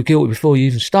get you guilty before you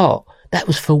even start. That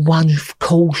was for one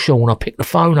call, Sean. I picked the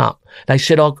phone up. They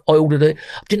said I ordered it.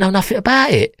 I didn't know nothing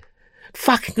about it.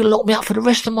 Fucking gonna lock me up for the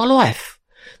rest of my life.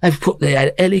 They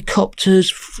had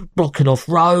helicopters blocking off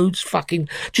roads, fucking,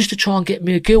 just to try and get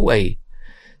me guilty.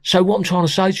 So what I'm trying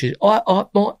to say to you,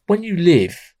 when you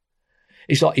live,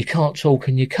 it's like you can't talk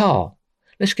in your car.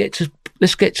 Let's get to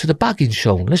let's get to the bugging,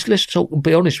 Sean. Let's talk and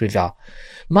be honest with you.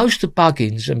 Most of the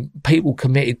buggings and people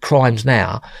committed crimes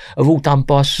now are all done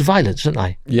by surveillance, aren't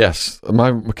they? Yes,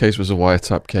 my case was a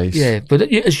wiretap case. Yeah, but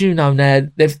as you know now,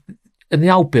 they've in the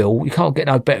old bill, you can't get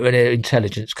no better in their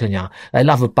intelligence, can you? They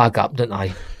love a bug up, don't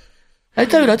they? They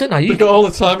do, don't they? They've got all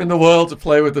the time in the world to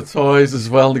play with the toys as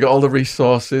well. They've got all the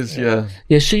resources, yeah.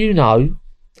 Yeah, so you know,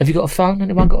 have you got a phone?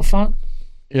 Anyone got a phone?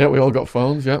 Yeah, we all got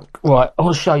phones, yeah. Right, I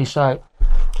want to show you so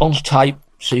on tape.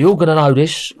 So you're all going to know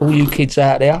this, all you kids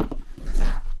out there.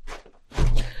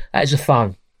 That is a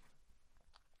phone.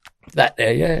 That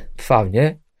there, yeah, phone,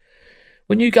 yeah.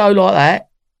 When you go like that,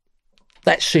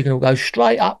 that signal goes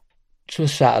straight up to a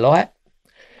satellite,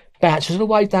 bounces all the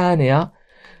way down here.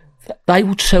 They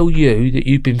will tell you that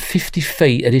you've been 50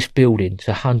 feet of this building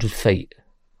to 100 feet,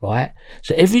 right?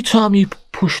 So every time you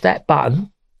push that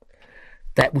button,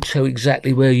 that will tell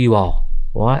exactly where you are,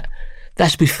 right?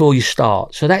 That's before you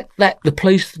start. So that the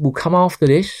police will come after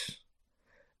this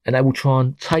and they will try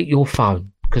and take your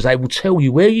phone because they will tell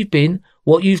you where you've been,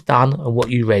 what you've done and what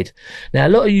you read. Now, a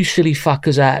lot of you silly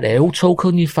fuckers out there all talk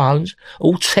on your phones,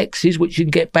 all texts, which you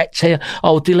can get back to you.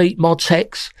 Oh, delete my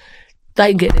texts. They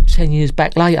can get them 10 years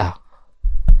back later,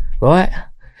 right?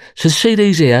 So see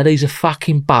these here, these are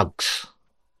fucking bugs,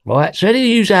 right? So any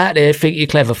of you out there think you're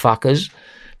clever fuckers,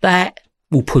 that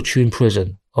will put you in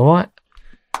prison, all right?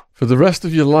 For the rest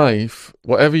of your life,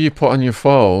 whatever you put on your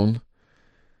phone,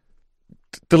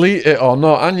 delete it or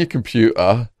not, and your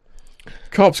computer,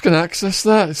 cops can access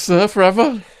that. It's there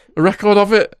forever. A record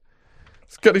of it.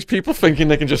 It's got these people thinking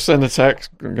they can just send a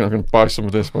text. I'm going to buy some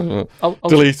of this.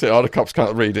 Delete it, or the cops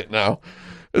can't read it now.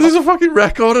 There's a fucking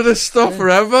record of this stuff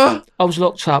forever. I was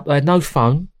locked up. I had no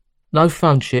phone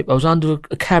chip. I was under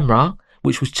a camera,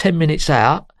 which was 10 minutes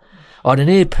out. I had an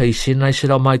earpiece in, and they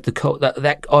said I made the call.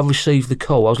 That I received the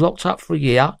call. I was locked up for a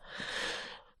year.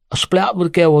 I split up with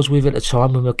the girl I was with at the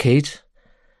time, with my kid.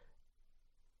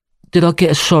 Did I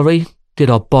get a sorry? Did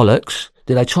I bollocks?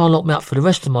 Did they try and lock me up for the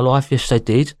rest of my life? Yes, they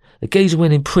did. The geezer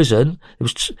went in prison.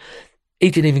 He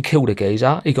didn't even kill the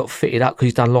geezer. He got fitted up because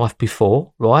he's done life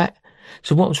before, right?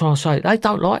 So what I'm trying to say, they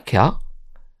don't like you.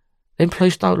 Them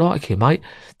police don't like you, mate.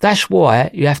 That's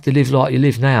why you have to live like you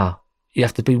live now. You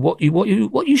have to be what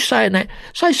you say in that.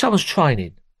 Say someone's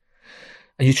training,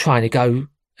 and you're trying to go,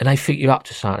 and they think you're up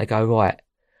to something. They go, right,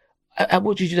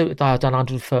 what did you do today? I've done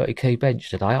 130 key bench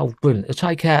today. Oh, brilliant. They'll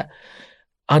take out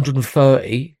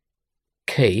 130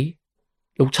 key.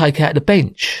 They'll take out the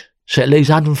bench, so it leaves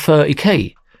 130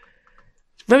 key.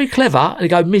 It's very clever. And they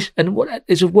go miss. And what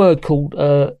there's a word called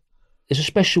there's a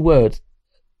special word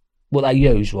what they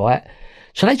use, right?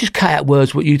 So they just cut out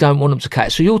words what you don't want them to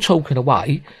cut. So you're talking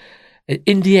away.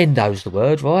 Innuendo's the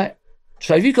word, right?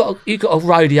 So if you got a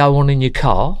radio on in your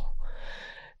car,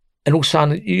 and all of a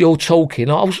sudden you're talking,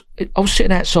 I was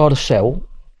sitting outside a cell.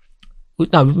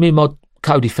 No, me and my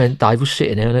co-defendant Dave was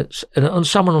sitting there, and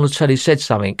someone on the telly said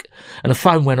something, and the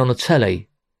phone went on the telly.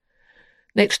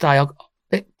 Next day,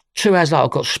 2 hours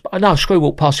later, a screw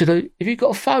walked past. Said, "Have you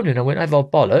got a phone in?" I went, "Have I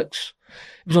bollocks?"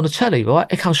 It was on the telly, right?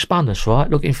 Here comes Spunners, right,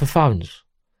 looking for phones.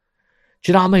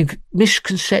 Do you know what I mean?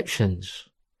 Misconceptions.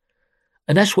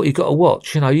 And that's what you've got to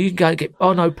watch. You know, you can go and get,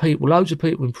 I know people, loads of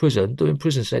people in prison, doing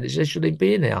prison sentences, they shouldn't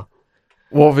be in there.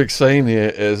 What Vic's saying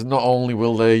here is not only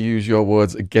will they use your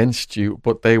words against you,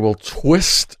 but they will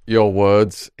twist your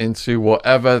words into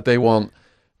whatever they want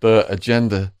the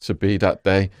agenda to be that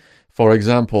day. For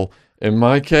example, in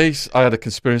my case, I had a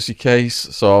conspiracy case,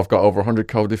 so I've got over 100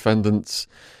 co-defendants.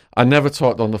 I never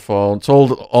talked on the phone,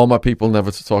 told all my people never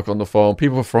to talk on the phone.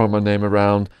 People were throwing my name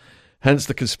around, hence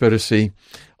the conspiracy.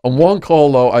 On one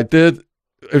call, though, it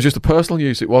was just a personal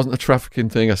use. It wasn't a trafficking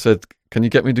thing. I said, "Can you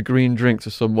get me the green drink to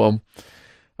someone?"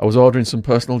 I was ordering some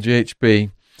personal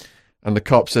GHB, and the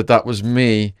cop said that was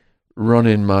me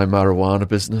running my marijuana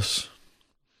business.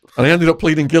 And I ended up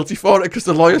pleading guilty for it because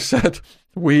the lawyer said,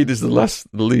 weed is the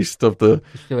least of the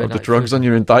drugs on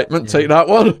your indictment. Yeah. Take that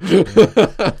one.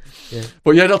 Yeah.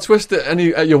 But yeah, they'll twist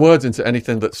your words into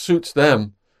anything that suits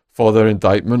them for their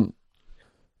indictment.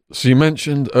 So you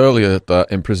mentioned earlier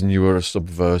that in prison you were a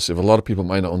subversive. A lot of people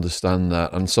might not understand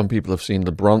that, and some people have seen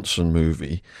the Bronson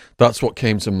movie. That's what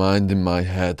came to mind in my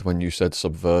head when you said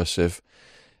subversive.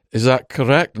 Is that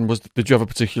correct? And did you have a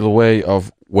particular way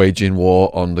of waging war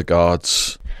on the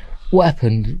guards? What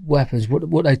happens?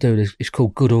 What they do is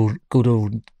called good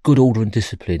order and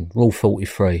discipline. Rule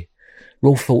 43.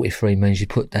 Rule 43 means you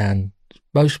put down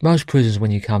most prisons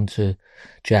when you come to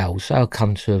jail. So I'll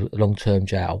come to a long-term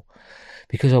jail.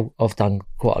 Because I've done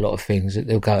quite a lot of things,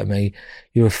 they'll go to me,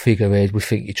 "You're a figurehead, we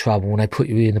think you're trouble," and they put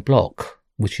you in a block,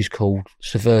 which is called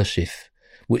subversive,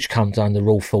 which comes under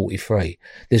Rule 43.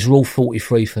 There's Rule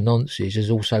 43 for nonces. There's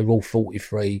also Rule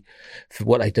 43 for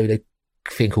what they do. They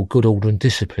think called good order and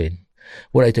discipline.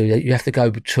 What they do, you have to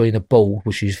go between a board,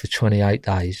 which is for 28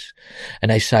 days, and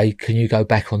they say, can you go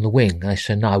back on the wing? And they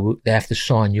say, no, they have to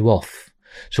sign you off.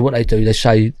 So what they do, they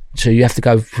say, so you have to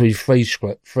go through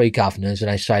three governors, and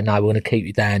they say, no, we're going to keep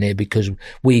you down here because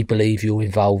we believe you're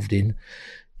involved in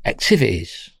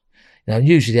activities. You know,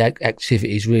 usually the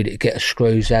activities really to get the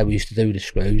screws, how we used to do the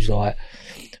screws, like,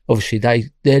 obviously they're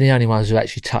the only ones who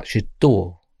actually touch your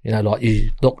door. You know, like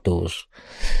you lock doors.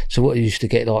 So what I used to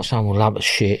get, like someone lump of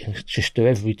shit and just do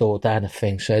every door down the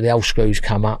thing. So the old screws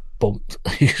come up, bumped.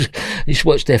 You just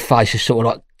watch their faces sort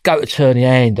of like go to turn the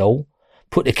handle,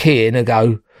 put the key in and go,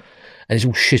 and it's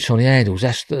all shit on the handles.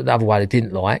 That's the other way they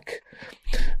didn't like.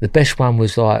 The best one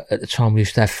was like, at the time we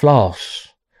used to have flasks.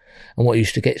 And what I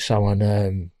used to get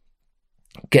someone,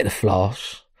 get the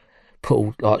flasks, put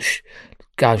all like,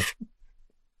 go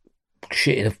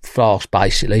shit in a flask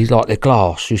basically, like the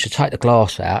glass. You used to take the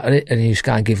glass out and you used to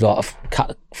go and give like a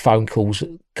cut phone cards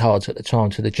at the time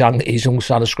to the junkies, and all of a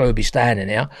sudden a screw would be standing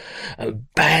there and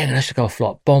bang, and that's to go off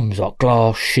like bombs, like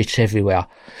glass, shit everywhere.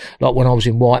 Like when I was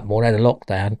in Whitemore, they had a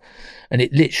lockdown and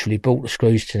it literally brought the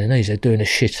screws to their knees. They're doing the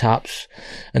shit ups.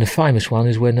 And the famous one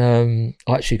is when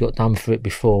I actually got done for it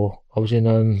before. I was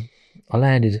in I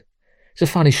landed, it's a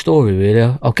funny story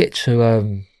really. I'll get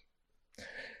to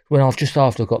when just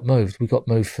after I got moved, we got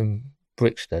moved from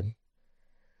Brixton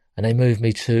and they moved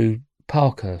me to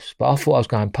Parkhurst. But I thought I was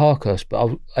going Parkhurst,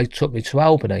 but they took me to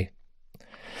Albany.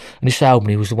 And this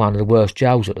Albany was one of the worst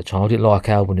jails at the time. I didn't like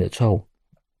Albany at all.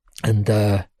 And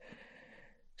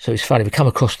so it's funny, we come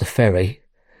across the ferry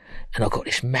and I got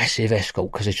this massive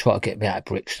escort because they tried to get me out of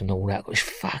Brixton and all that. I got this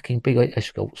fucking big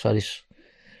escort. So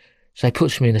he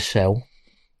puts me in a cell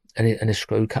and the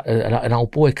screw, an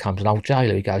old boy comes, an old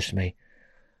jailer, he goes to me,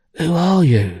 Who are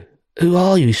you?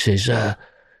 He says,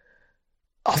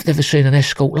 I've never seen an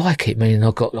escort like it. Meaning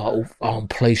I've got like all armed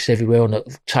police everywhere and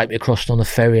take me across on the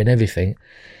ferry and everything.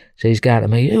 So he's going to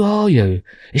me, who are you?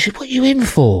 He said, what are you in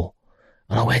for?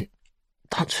 And I went,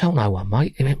 don't tell no one,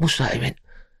 mate. He went, what's that? He went,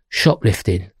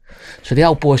 shoplifting. So the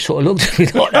old boy sort of looked at me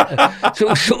like that,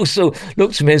 sort of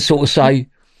looked at me and sort of say,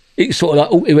 he sort of like,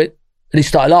 oh, he went, and he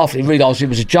started laughing. He realised it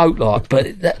was a joke, like,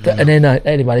 and then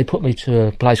anyway, they put me to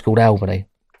a place called Albany.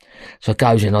 So I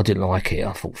goes in, I didn't like it.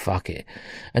 I thought, fuck it.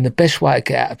 And the best way to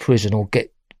get out of prison or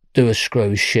do a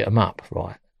screw is shit them up,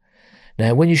 right?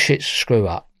 Now, when you shit screw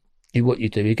up, what you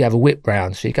do, you have a whip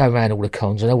round. So you go around all the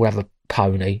cons and they all have a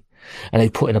pony and they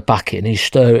put in a bucket and you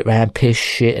stir it round, piss,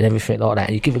 shit and everything like that.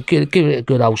 And you give it a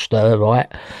good old stir, right?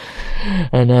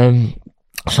 And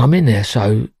so I'm in there.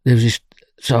 So there was this,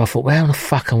 so I thought, well, how the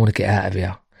fuck I want to get out of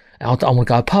here? I want to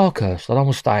go to Parkhurst. I don't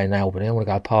want to stay in Albany. I want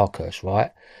to go to Parkhurst,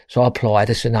 right? So I applied.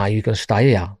 They said, no, you're going to stay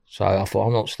here. So I thought,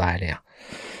 I'm not staying here.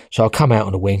 So I come out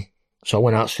on the wing. So I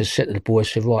went out to said to the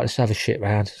boys, said, right, let's have a shit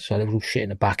round. So they were all shit in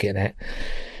the bucket and that.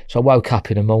 So I woke up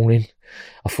in the morning.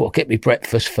 I thought, I'd get me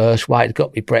breakfast first.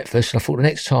 Got me breakfast. And I thought, the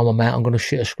next time I'm out, I'm going to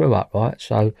shit a screw up, right?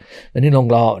 So, and in Long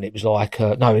Lartin, it was like,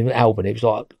 in Albany, it was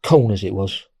like corners it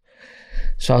was.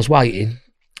 So I was waiting.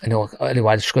 And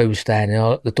anyway, the screw was standing.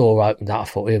 The door opened up. I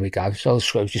thought, here we go. So the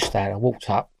screw was just standing. I walked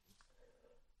up,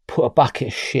 put a bucket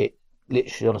of shit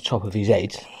literally on the top of his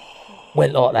head.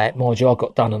 Went like that. Mind you, I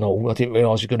got done and all. I didn't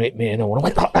realise he was going to hit me and all. And I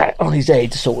went like that on his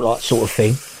head, sort of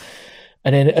thing.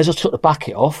 And then as I took the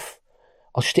bucket off,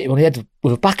 I stick him on the head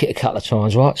with a bucket a couple of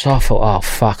times, right? So I thought, oh,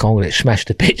 fuck, I'm going to get smashed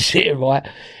to bits here, right?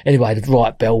 Anyway, the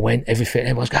right bell went, everything.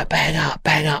 Everyone's going, bang up,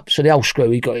 bang up. So the old screw,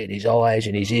 he got it in his eyes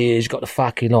and his ears, got the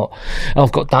fucking lot. And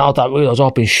I've got that, I don't realise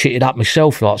I've been shitted up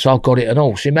myself, like, so I've got it and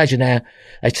all. So imagine how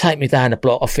they take me down the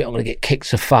block, I think I'm going to get kicked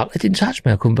to fuck. They didn't touch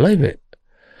me, I couldn't believe it.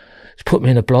 Just put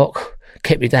me in a block,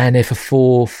 kept me down there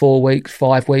for 4 weeks,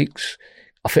 5 weeks.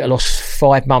 I think I lost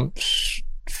 5 months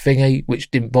thingy,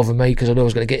 which didn't bother me because I knew I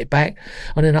was going to get it back.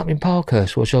 I ended up in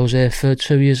Parkhurst, which I was there for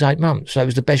 2 years, 8 months. So it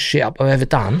was the best shit up I've ever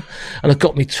done, and it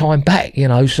got me time back, you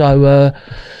know. So,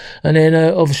 and then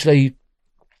obviously,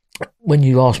 when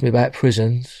you asked me about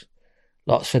prisons,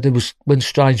 like I said, there was when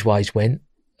Strangeways went.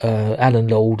 Alan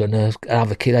Lord and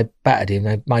another kid, they battered him.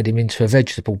 They made him into a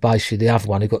vegetable. Basically, the other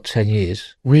one who got 10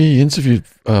 years. We interviewed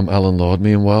Alan Lord,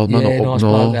 me and Wildman, up north.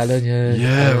 Bloke, Alan,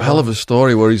 yeah, hell of a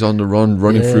story where he's on the run,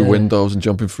 running through windows and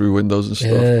jumping through windows and stuff.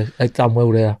 Yeah, they've done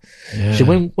well there. Yeah. So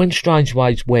when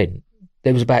Strangeways went,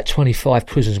 there was about 25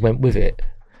 prisons went with it,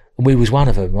 and we was one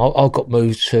of them. I got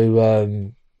moved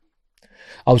to.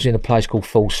 I was in a place called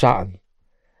Full Sutton,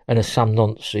 and there's some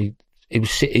nonce.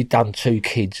 he'd done 2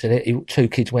 kids, and 2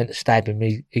 kids went to stab him.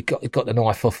 He got the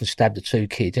knife off and stabbed the 2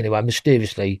 kids. Anyway,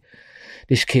 mysteriously,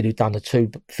 this kid who'd done the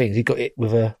 2 things, he got hit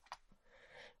with a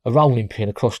rolling pin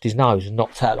across his nose and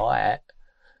knocked out like that.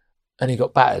 And he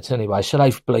got battered anyway. So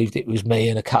they believed it was me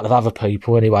and a couple of other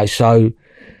people anyway. So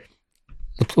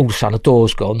all of a sudden the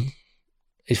door's gone.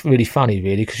 It's really funny,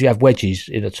 really, because you have wedges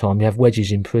in the time. You have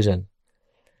wedges in prison.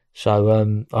 So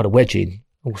I had a wedge in.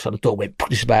 All of a sudden the door went,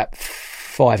 this is about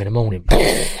 5 a.m, like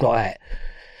that.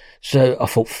 So I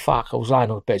thought, fuck, I was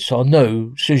laying on the bed. So I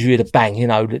knew, as soon as you hear the bang, you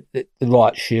know, the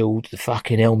riot shield, the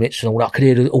fucking helmets and all that, I could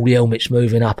hear all the helmets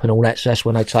moving up and all that. So that's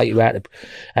when they take you out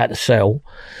the cell.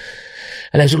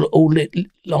 And there's all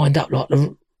lined up like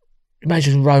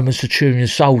imagine Roman centurion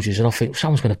soldiers. And I think,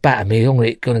 someone's going to batter me. I'm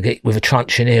going to get with a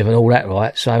truncheon here and all that,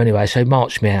 right? So anyway, so they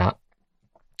marched me out.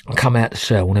 I come out the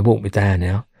cell and they walked me down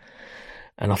now.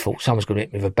 And I thought, someone's going to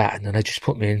hit me with a baton, and they just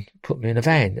put me in a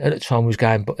van. At the time, we was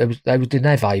going, but they didn't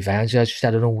have A vans. They just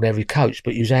had an ordinary coach,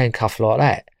 but you was handcuffed like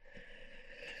that.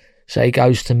 So he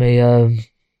goes to me,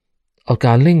 I'll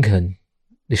go in Lincoln,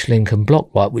 this Lincoln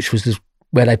block, right, which was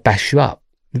where they bash you up.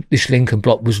 This Lincoln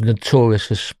block was notorious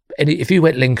for, if you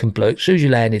went Lincoln block, as soon as you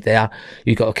landed there,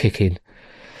 you got a kick in.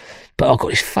 But I got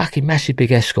this fucking massive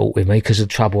big escort with me because of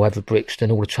the trouble I had with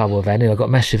Brixton, all the trouble I've had. I got a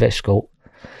massive escort.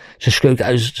 So Screw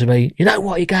goes to me, you know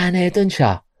what, you're going there, don't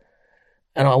you?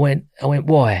 And I went,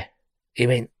 why? He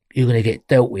went, you're going to get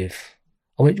dealt with.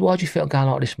 I went, why do you think I'm going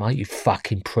like this, mate, you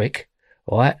fucking prick?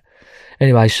 Right?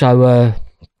 Anyway, so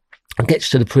I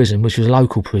gets to the prison, which was a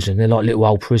local prison. They're like little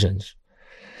old prisons.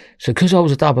 So because I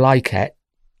was a double A cat,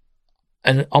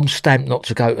 and I'm stamped not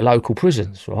to go to local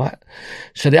prisons, right?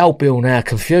 So the old bill now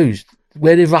confused.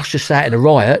 Where they've rushed us out in the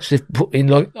riots, they've put in,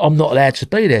 like, I'm not allowed to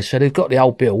be there. So they've got the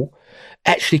old bill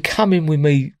actually come in with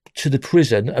me to the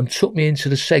prison and took me into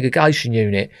the segregation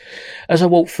unit. As I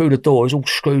walked through the door, it was all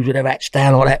screwed with their hats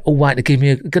down like that, all waiting to give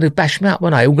me going to bash me up,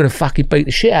 weren't they? All going to fucking beat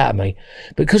the shit out of me.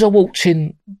 Because I walked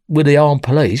in with the armed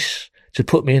police to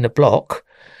put me in the block,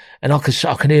 and I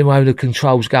can hear over the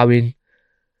controls going,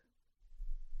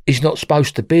 he's not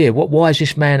supposed to be here. Why is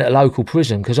this man at a local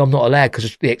prison? Because I'm not allowed, because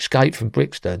of the escape from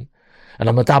Brixton. And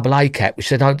I'm a double A cat, which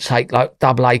they don't take like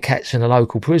double A cats in a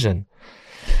local prison.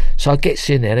 So I gets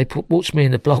in there, they puts me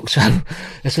in the block. So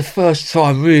it's the first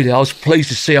time really I was pleased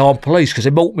to see armed police, because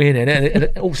they brought me in there,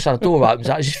 and all of a sudden the door opens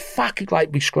up. This fucking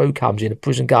great big screw comes in, a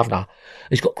prison governor.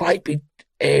 He's got great big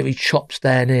hairy chops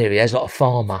down here. He has like a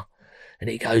farmer. And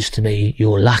he goes to me,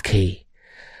 you're lucky.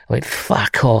 I went,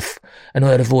 fuck off. And I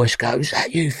heard a voice go, is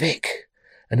that you, Vic?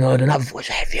 And I heard another voice,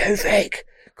 is that you, Vic?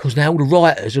 Because now all the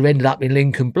rioters have ended up in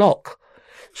Lincoln Block.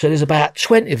 So there's about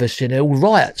 20 of us in there, all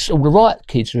the riot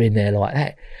kids are in there like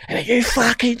that. And went, you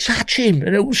fucking touch him.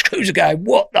 And all the screws are going,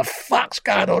 what the fuck's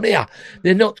going on here?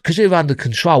 They're not, because they're under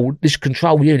control, this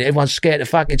control unit, everyone's scared to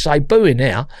fucking say boo in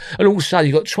now. And all of a sudden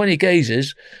you've got 20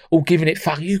 geezers all giving it,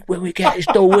 fuck you, when we get this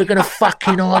door, we're going to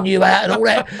fucking iron you out and all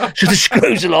that. So the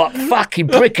screws are like fucking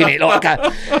pricking it like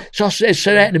that. So I said,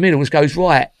 so out in the middle, it goes,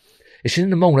 right. It's in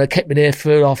the morning, they kept me there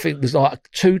for, I think it was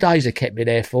like 2 days they kept me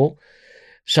there for.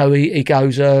 So he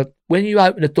goes, when you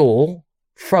open the door,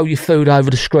 throw your food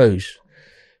over the screws.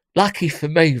 Lucky for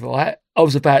me, right, I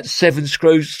was about 7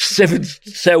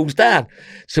 cells down.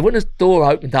 So when the door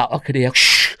opened up, I could hear,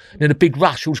 shh, and then a big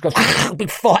rush, all goes,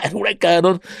 big fight, and all that going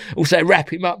on. Also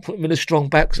wrap him up, put him in a strong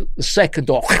box. The second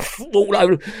door, all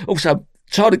over. Also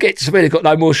trying to get to me, they've got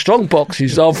no more strong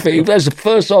boxes. I think that was the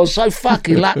first time I was so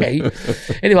fucking lucky.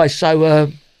 Anyway,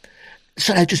 so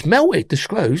they just melted the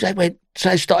screws. So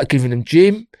they started giving them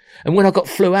gym. And when I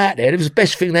flew out there, it was the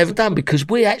best thing they ever done, because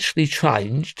we actually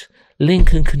changed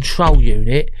Lincoln Control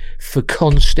Unit for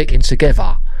Con Sticking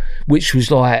Together, which was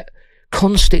like,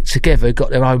 Con Stick Together got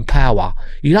their own power.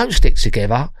 You don't stick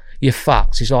together, you're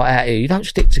fucked. It's like out here, you don't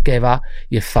stick together,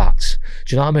 you're fucked.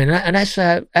 Do you know what I mean? And that's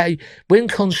when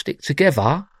Con Stick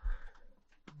Together,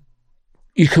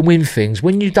 you can win things.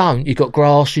 When you don't, you got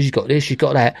grasses, you got this, you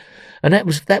got that. And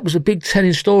that was a big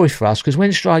telling story for us, because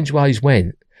when Strange Ways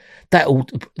went, that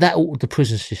altered the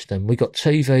prison system. We got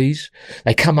TVs.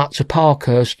 They come up to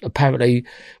Parkhurst, apparently,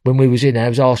 when we was in there, I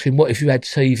was asking, what if you had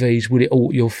TVs, would it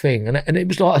alter your thing? And it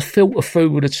was like a filter through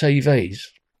with the TVs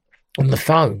and the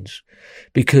phones,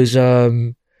 because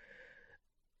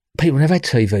people never had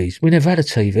TVs. We never had a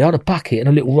TV. I had a bucket and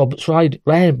a little Roberts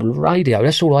Ramble radio.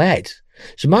 That's all I had.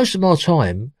 So most of my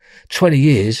time, 20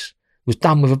 years, was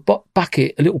done with a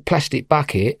bucket, a little plastic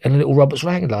bucket and a little Roberts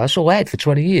Wrangler. That's all I had for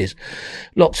 20 years.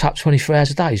 Locked up 23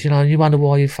 hours a day, you know, and you wonder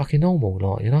why you're fucking normal,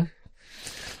 like, you know.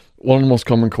 One of the most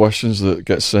common questions that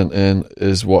gets sent in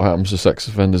is what happens to sex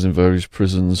offenders in various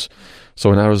prisons.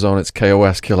 So in Arizona, it's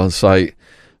KOS, kill on sight.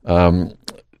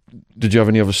 Did you have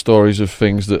any other stories of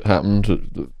things that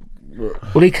happened?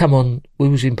 Well, he come on, we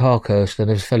was in Parkhurst and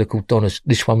there was a fella called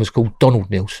this one was called Donald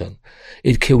Nilsson.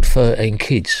 He'd killed 13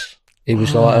 kids. It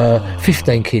was like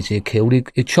 15 kids he had killed.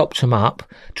 He chopped them up,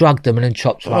 drugged them and then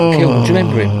chopped them up and killed them. Do you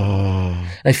remember him?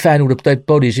 They found all the dead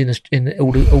bodies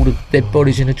all the dead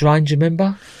bodies in the drain, do you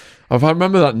remember? I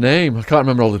remember that name. I can't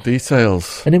remember all the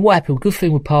details. And then what happened, good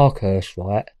thing with Parkhurst,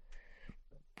 right?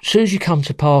 As soon as you come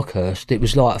to Parkhurst, it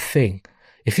was like a thing.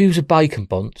 If you was a bacon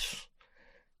bonce,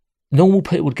 normal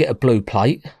people would get a blue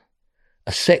plate,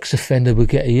 a sex offender would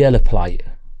get a yellow plate.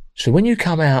 So when you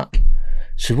come out,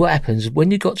 so what happens,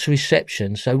 when you got to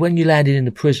reception, so when you landed in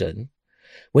the prison,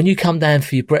 when you come down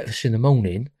for your breakfast in the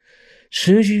morning, as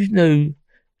soon as you knew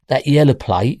that yellow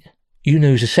plate, you knew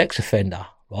it was a sex offender,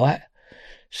 right?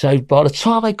 So by the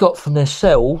time they got from their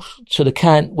cells to the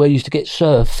camp where you used to get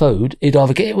served food, he'd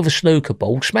either get it with a snooker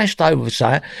ball, smashed over with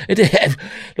something.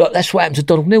 Like, that's what happened to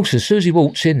Donald Nilsson. As soon as he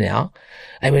walks in there,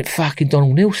 they went, fucking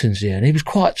Donald Nilsson's here. And he was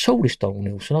quite tall, this Donald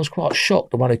Nilsson. I was quite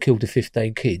shocked, the one who killed the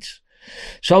 15 kids.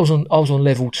 So I was on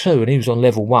level 2 and he was on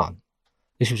level 1.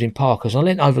 This was in Parkhurst. I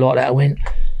leant over like that. I went,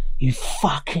 you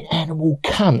fucking animal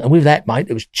cunt. And with that, mate,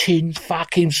 there was chins,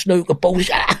 fucking snooker balls.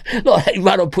 Like that, he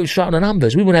ran on put straight on the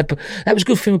numbers. We wouldn't have, that was a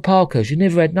good thing with Parkhurst. You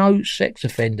never had no sex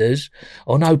offenders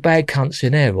or no bad cunts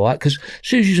in there, right? Because as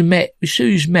soon as you met,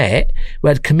 we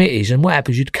had committees, and what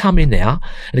happens, you'd come in there and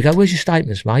they'd go, where's your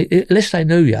statements, mate? Unless they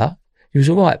knew you, he was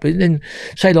all right. But then,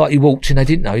 say like you walked in, they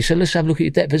didn't know. He said, let's have a look at your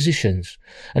depositions.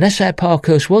 And that's how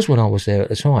Parkhurst was when I was there at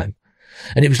the time.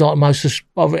 And it was like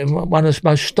one of the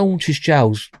most staunchest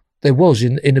jails there was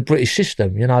in the British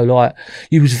system, you know, like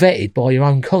you was vetted by your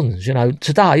own cons, you know.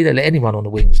 Today, they let anyone on the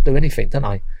wings do anything, don't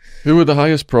they? Who were the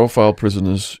highest profile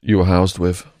prisoners you were housed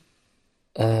with?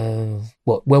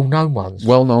 Well-known ones?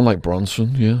 Well-known, like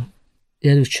Bronson, yeah.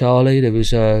 Yeah, there was Charlie, there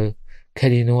was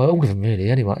Kenny and all of them,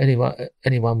 really. Anyone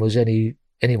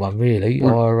really.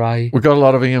 We've got a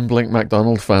lot of Ian Blink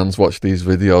MacDonald fans watch these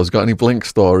videos. Got any Blink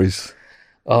stories?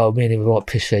 Oh, me and him were like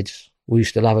pissheads. We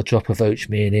used to have a drop of hooch,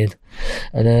 me and him.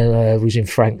 And then we was in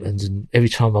Franklin's, and every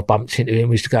time I bumped into him,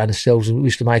 we used to go in the cells and we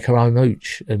used to make our own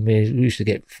hooch. And we used to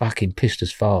get fucking pissed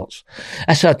as farts.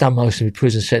 That's how I've done most of my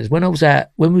prison sentence. When we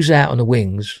was out on the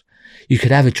wings, you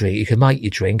could have a drink. You could make your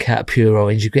drink out of pure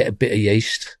orange. You get a bit of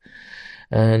yeast.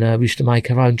 And we used to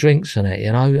make our own drinks and it,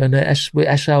 you know. And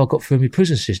that's how I got through my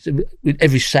prison system.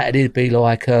 Every Saturday it'd be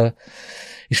like,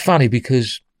 it's funny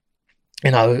because,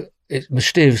 you know,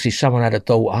 mysteriously someone had a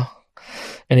daughter.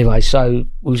 Anyway, so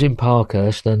we was in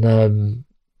Parkhurst and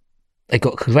they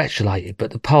got congratulated,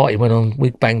 but the party went on,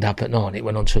 we banged up at 9, it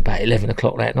went on to about 11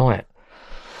 o'clock that night.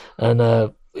 And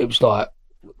it was like,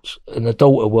 and the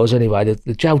daughter was, anyway,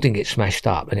 the jail didn't get smashed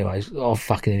up, anyway,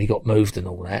 he got moved and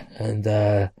all that. And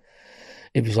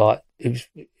it was like,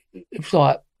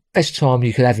 best time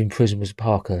you could have in prison was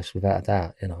Parkhurst, without a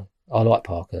doubt, you know. I like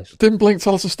Parkhurst. Didn't Blink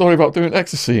tell us a story about doing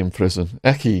ecstasy in prison?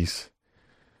 Eckies.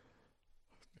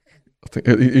 I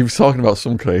think he was talking about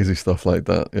some crazy stuff like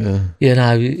that. Yeah. Yeah,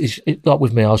 no, like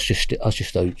with me, I was just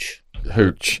hooch.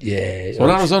 Hooch. Yeah. So in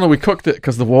Arizona, we cooked it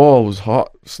because the wall was hot,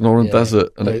 Sonoran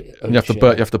Desert, and you have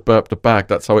to burp the bag.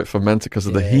 That's how it fermented because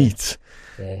of the heat.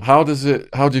 Yeah. How do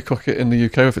you cook it in the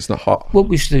UK if it's not hot? What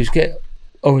we used to do is get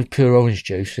pure orange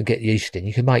juice and get yeast in.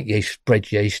 You can make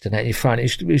bread yeast and that in your front.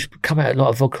 It used to come out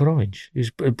like a vodka orange. It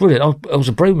was brilliant. I was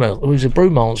a brew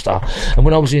monster. And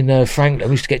when I was in Franklin,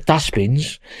 we used to get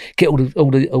dustbins, get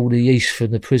all the yeast from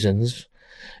the prisons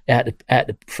for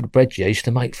the bread yeast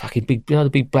to make fucking big, you know, the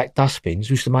big black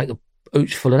dustbins. We used to make the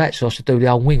hooch full of that. So I used to do the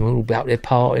whole wing. We all be out there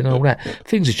partying and all that.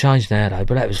 Things have changed now though,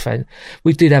 but that was fun.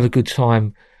 We did have a good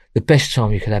time. The best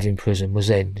time you could have in prison was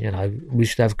then, you know. We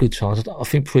used to have good times. I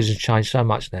think prison's changed so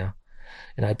much now,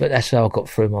 you know, but that's how I got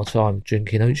through my time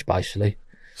drinking hooch, basically.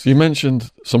 So you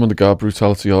mentioned some of the guard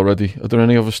brutality already. Are there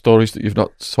any other stories that you've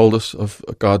not told us of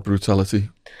guard brutality?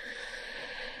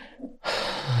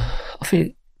 I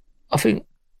think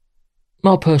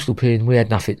my personal opinion, we had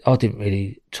nothing. I didn't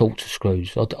really talk to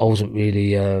screws. I wasn't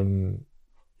really,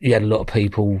 you had a lot of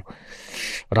people,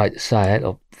 I'd hate to say it,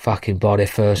 like fucking by their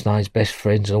first names, best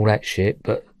friends and all that shit,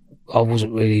 but I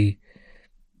wasn't really,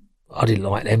 I didn't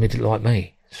like them, they didn't like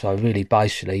me. So really,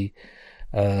 basically,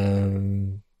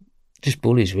 just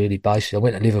bullies, really, basically. I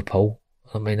went to Liverpool.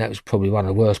 I mean, that was probably one of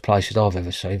the worst places I've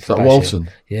ever seen. Is that Walton?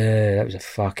 Yeah, that was a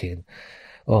fucking,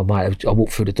 oh mate, I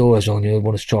walked through the doors on you, I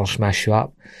wanted to try and smash you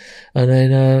up. And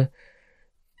then,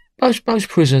 most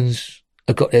prisons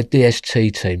have got their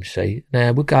DST team, see.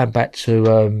 Now, we're going back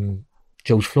to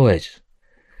George Floyd.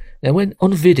 Now, when on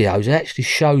the videos, they actually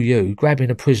show you grabbing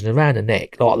a prisoner around the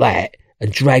neck like that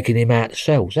and dragging him out of the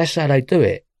cells. That's how they do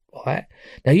it. right?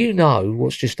 Now, you know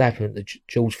what's just happened to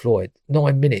George Floyd.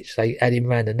 9 minutes, they had him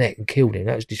round the neck and killed him.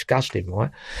 That was disgusting,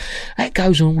 right? That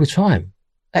goes on all the time.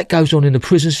 That goes on in the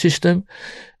prison system.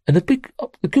 And the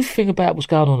good thing about what's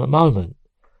going on at the moment,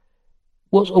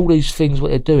 what's all these things, what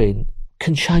they're doing,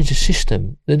 can change the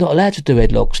system. They're not allowed to do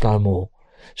headlocks no more.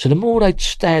 So the more they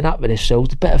stand up for themselves,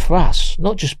 the better for us.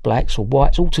 Not just blacks or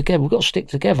whites, all together. We've got to stick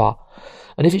together.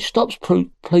 And if it stops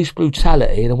police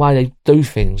brutality and the way they do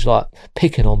things, like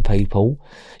picking on people,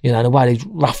 you know, the way they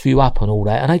rough you up and all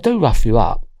that, and they do rough you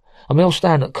up. I mean, I was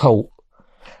standing at court,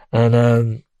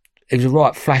 and it was a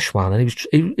right flash one, and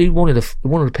he wanted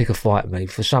to pick a fight with me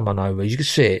for some unknown reason. You could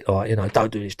see it, like, you know,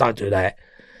 don't do this, don't do that.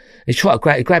 He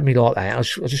grabbed me like that. I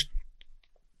just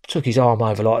took his arm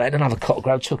over like that. Another cop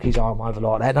took his arm over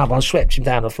like that. Another one swept him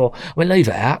down the floor. I went, leave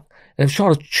it out. And he was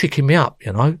trying to chicken me up,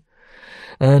 you know.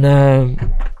 And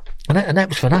that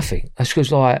was for nothing. That's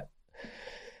because, like,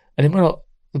 and then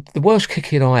the worst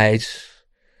kicking I had,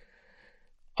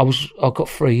 I got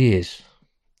 3 years,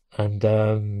 and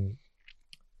the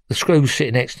screw was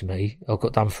sitting next to me. I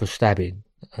got done for a stabbing,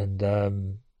 and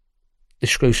the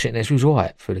screw sitting next to me was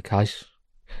right through the case.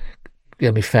 You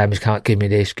know, my families can't give me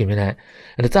this, give me that.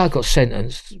 And the day I got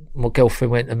sentenced, my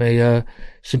girlfriend went to me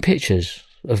some pictures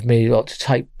of me, like, to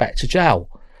take back to jail.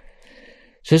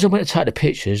 So as I went to take the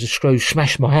pictures, the screw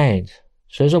smashed my hand.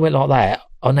 So as I went like that,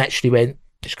 I naturally went,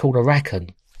 it's called a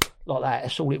racken. Like that,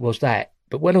 that's all it was, that.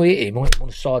 But when I hit him, I hit him on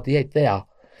the side of the head there.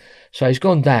 So he's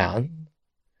gone down.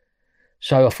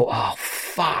 So I thought, oh,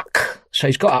 fuck. So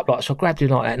he's got up, like, so I grabbed him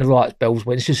like that, and the right bells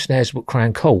went, this is Snaresbrook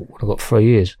Crown Court. I got 3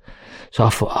 years. So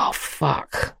I thought, oh,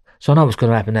 fuck. So I know what's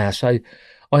going to happen now. So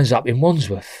I ended up in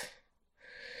Wandsworth.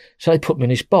 So they put me in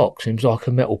this box, and it was like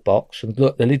a metal box, and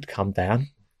look, the lid come down.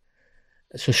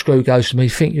 So Screw goes to me,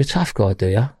 think you're a tough guy, do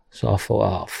you? So I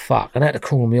thought, oh, fuck. And out the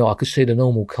corner of my eye, I could see the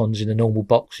normal cons in the normal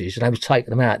boxes, and they was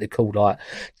taking them out. They called, like,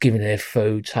 giving their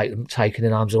food, taking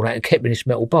their arms, all that, and kept me in this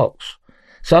metal box.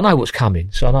 So I know what's coming.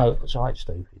 So I ain't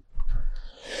stupid.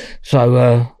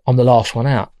 So I'm the last one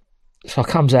out. So I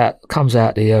comes out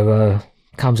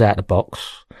the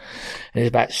box, and there's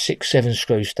about 6-7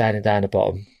 screws standing down the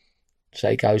bottom. So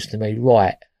he goes to me,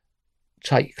 right,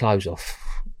 take your clothes off,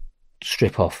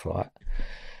 strip off, right?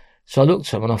 So I looked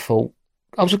at him and I thought,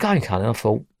 I was a game cunt, and I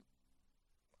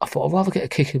thought I'd rather get a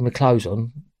kick in my clothes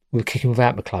on than kicking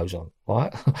without my clothes on,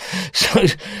 right?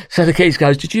 so the kid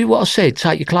goes, did you what I said?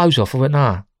 Take your clothes off. I went,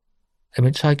 nah. I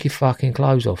went, take your fucking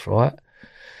clothes off, right?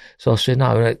 So I said,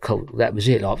 no, that was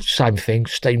it. Like, same thing,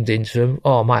 steamed into him.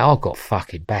 Oh, mate, I got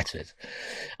fucking battered.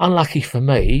 Unlucky for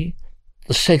me,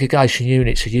 the segregation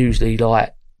units are usually,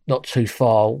 like, not too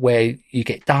far where you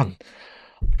get done.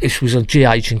 This was on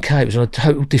GH&K. It was on a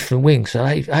total different wing. So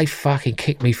they fucking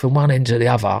kicked me from one end to the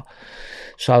other.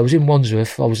 So I was in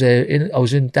Wandsworth. I was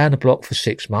in down the block for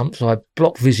 6 months. I had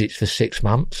block visits for 6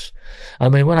 months. I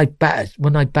mean, when they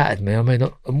battered me, I mean,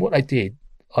 and what they did,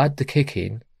 I had the kick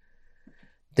in.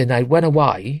 Then they went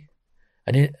away,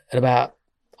 and about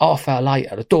half hour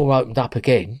later, the door opened up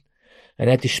again, and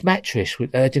they had this mattress.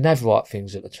 They didn't have right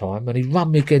things at the time, and he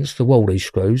run me against the wall, these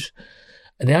screws,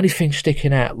 and the only thing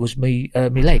sticking out was me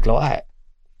leg like that.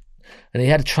 And he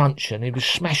had a truncheon. He was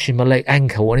smashing my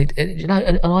ankle, and you know,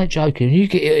 and I ain't joking. When you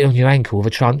get it on your ankle with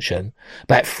a truncheon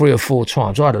about 3 or 4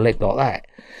 times, I had a leg like that,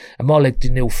 and my leg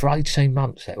didn't heal for 18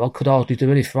 months. I could hardly do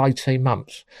anything for 18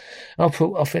 months. And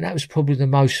I think that was probably the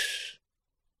most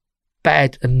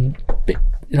bad, and, you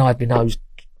know, I had my nose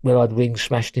where I had rings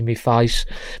smashed in my face,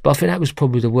 but I think that was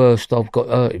probably the worst I've got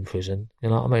hurt in prison. You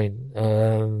know what I mean?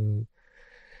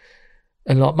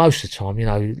 And like most of the time, you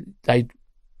know, they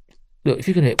look, if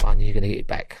you're going to hit one, you're going to hit it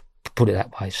back. Put it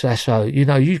that way. So that's how, you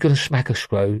know, you're going to smack a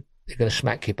screw, they're going to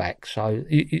smack you back. So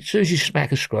as soon as you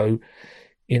smack a screw,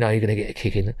 you know, you're going to get a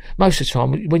kick in. Most of the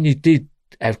time, when you did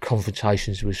have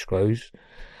confrontations with screws,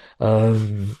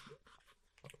 you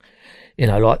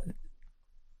know, like,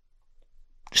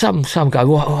 some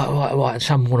go, right, and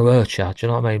some want to hurt you, do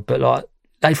you know what I mean? But, like,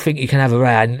 they think you can have a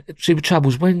round. See, the trouble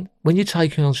is when you're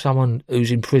taking on someone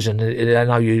who's in prison and they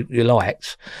know you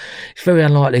liked, it's very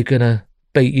unlikely they're going to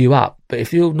beat you up. But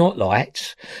if you're not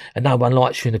liked and no one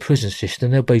likes you in the prison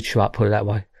system, they'll beat you up, put it that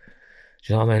way.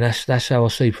 Do you know what I mean? That's how I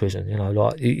see prison, you know,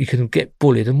 like, you can get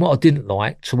bullied. And what I didn't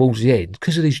like towards the end,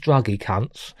 because of these druggy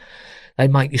cunts, they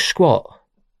make you squat.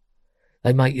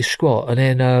 And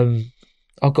then,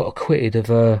 I got acquitted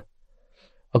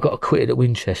at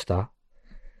Winchester,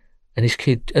 and this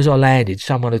kid, as I landed,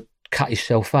 someone had cut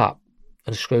himself up,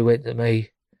 and the screw went to me,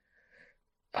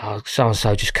 oh,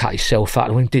 so-and-so just cut himself up,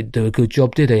 and he didn't do a good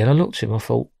job, did he? And I looked at him, I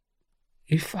thought,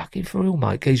 you fucking for real,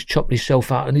 mate? He's chopped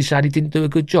himself up, and he said he didn't do a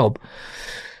good job.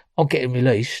 I'm getting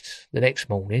released the next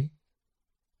morning,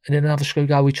 and then another screw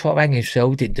guy, we tried to hang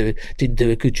himself, didn't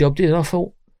do a good job, did he? And I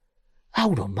thought,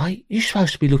 hold on, mate, you're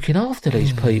supposed to be looking after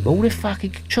these people. They're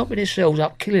fucking chopping themselves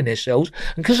up, killing themselves,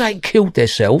 and because they ain't killed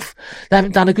themselves, they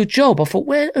haven't done a good job. I thought,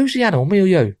 who's the animal, me or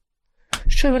you?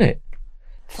 It's true, isn't it?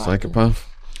 Psychopath.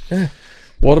 Yeah.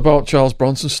 What about Charles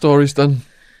Bronson's stories then?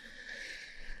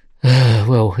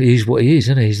 Well, he's what he is,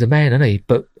 isn't he? He's the man, isn't he?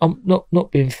 But I'm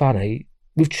not being funny.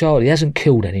 With Charlie, he hasn't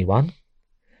killed anyone.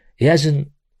 He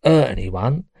hasn't hurt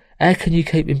anyone. How can you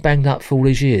keep him banged up for all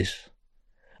these years?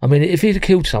 I mean, if he'd have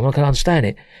killed someone, I can understand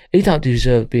it. He don't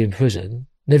deserve to be in prison.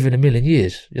 Never in a million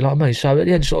years. You know what I mean? So at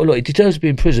the end, sort of, look, he deserves to be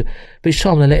in prison, but it's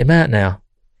time to let him out now.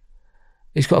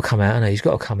 He's got to come out, hasn't he? He's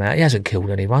got to come out. He hasn't killed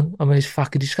anyone. I mean, it's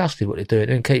fucking disgusting what they're doing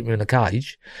and keep him in a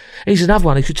cage. He's another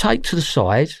one who should take to the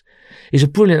side. He's a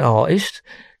brilliant artist.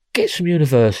 Get some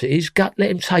universities. Let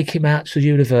him take him out to the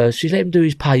universities. Let him do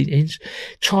his paintings.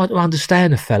 Try to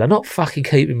understand the fella, not fucking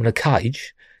keep him in a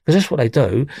cage. Because that's what they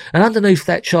do. And underneath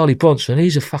that Charlie Bronson,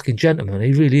 he's a fucking gentleman.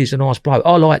 He really is a nice bloke.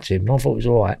 I liked him. I thought he was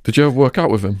all right. Did you ever work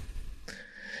out with him?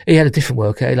 He had a different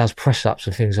workout. He loves press-ups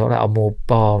and things like that, or more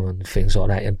bar and things like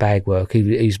that, and bag work.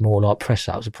 He's more like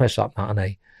press-ups, a press-up nut, isn't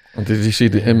he? And did you see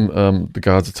the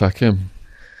guards attack him?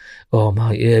 Oh,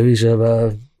 mate, yeah, he's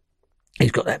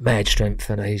got that mad strength,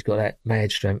 and he's got that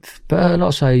mad strength. But like I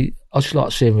say, I just like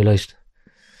to see him released.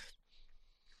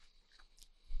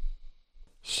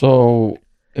 So,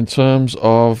 in terms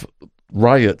of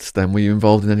riots, then, were you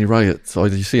involved in any riots, or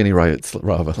did you see any riots?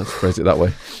 Rather, let's phrase it that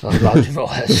way. Loads of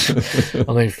riots.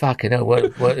 I mean, fucking hell,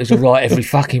 there's a riot every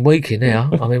fucking week here now.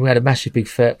 I mean, we had a massive big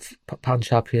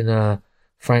punch up in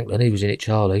Franklin. He was in it,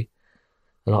 Charlie,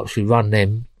 and obviously run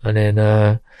them, and then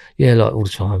like all the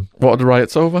time. What are the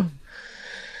riots over?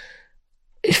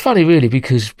 It's funny, really,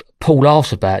 because Paul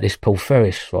laughs about this, Paul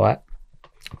Ferris, right?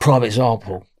 Prime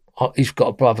example. He's got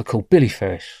a brother called Billy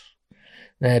Ferris.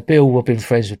 Now, Bill, I've been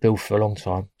friends with Bill for a long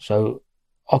time. So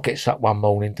I get up one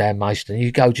morning down Maidstone.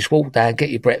 You go, just walk down,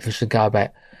 get your breakfast and go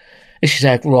back. This is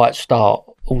our right start.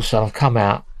 All of a sudden, I've come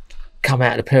out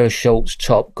in a pair of shorts,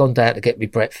 top, gone down to get me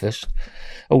breakfast.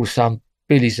 All of a sudden,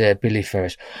 Billy's there, Billy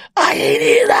Ferris. I ain't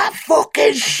hear that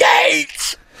fucking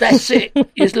shit! That's it.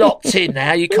 He's locked in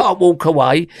now. You can't walk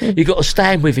away. You've got to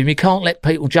stand with him. You can't let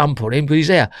people jump on him because he's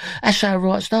there. That's how a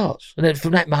riot starts. And then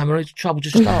from that moment, the trouble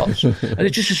just starts. And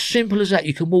it's just as simple as that.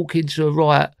 You can walk into a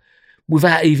riot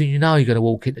without even you're going to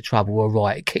walk into trouble or a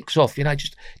riot. It kicks off,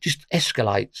 just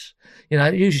escalates.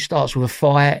 It usually starts with a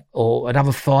fight or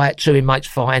another fight, two inmates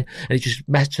fighting, and it just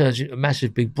turns into a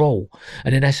massive big brawl.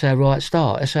 And then that's how riots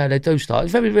start. That's how they do start.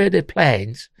 It's very rare they're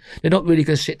planned. They're not really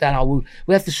going to sit down.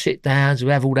 We have the sit downs.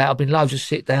 We have all that. I've been loads of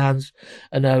sit downs,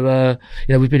 and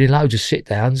we've been in loads of sit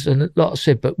downs. And like I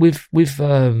said, but with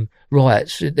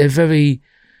riots, they're very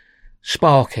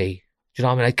sparky. Do you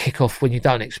know what I mean? They kick off when you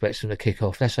don't expect them to kick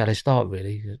off. That's how they start,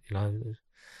 really.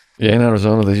 Yeah, in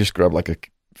Arizona, they just grab like a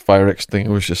fire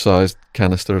extinguisher sized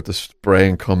canister of the spray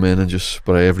and come in and just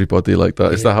spray everybody like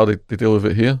that. Is that how they deal with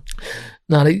it here?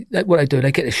 No, what they do,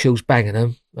 they get the shields banging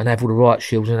them and have all the riot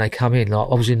shields, and they come in. Like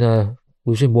we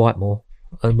was in Whitemore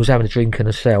and was having a drink in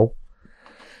a cell,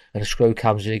 and a screw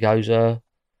comes and he goes, "There's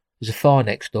a fire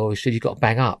next door." He said, "You've got to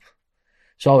bang up."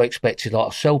 So I expected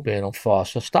like a cell being on fire,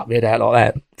 so I stuck my head out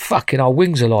like that. Fucking our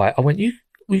wings are light. I went, "You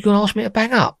going to ask me to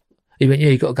bang up?" He went, "Yeah,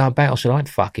 you got to go and bang." I said, "I ain't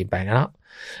fucking banging up."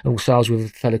 And also I was with a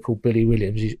fella called Billy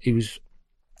Williams. He was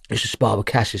a spy with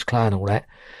Cassius Clay and all that.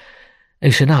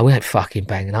 And he said, "No, we ain't fucking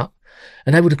banging up."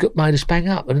 And they would have made us bang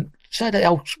up. And say the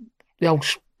old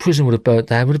prison would have burnt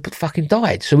down, would have fucking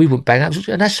died. So we wouldn't bang up.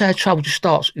 And that's how trouble just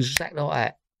starts, exactly like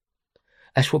that.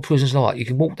 That's what prison's like. You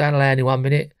can walk down the lane in 1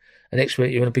 minute, and next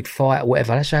minute you're in a big fight or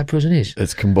whatever. That's how prison is.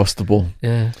 It's combustible.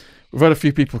 Yeah. We've had a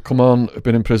few people come on, have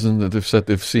been in prison, that they've said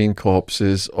they've seen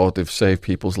corpses or they've saved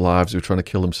people's lives who are trying to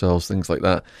kill themselves, things like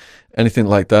that. Anything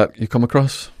like that you come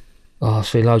across? Oh, I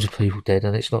see loads of people dead,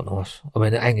 and it's not nice. I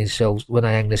mean, hanging cells, when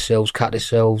they hang themselves, cut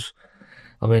themselves.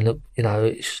 I mean, look,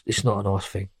 it's not a nice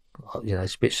thing.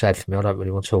 It's a bit sad for me. I don't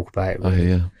really want to talk about it.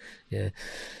 Really. Oh, yeah.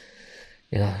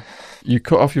 Yeah. You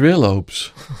cut off your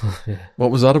earlobes? Yeah.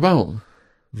 What was that about?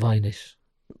 Vainness.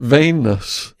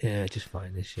 Vainness? Yeah, just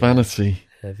vainness. Yeah. Vanity?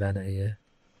 Yeah, vanity, yeah.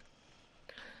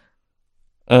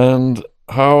 And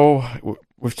how...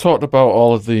 We've talked about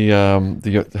all of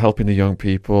the helping the young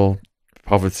people,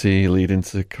 poverty leading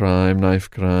to crime,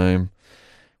 knife crime.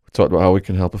 We've talked about how we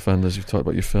can help offenders. We've talked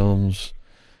about your films,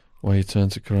 why you turn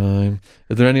to crime.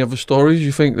 Are there any other stories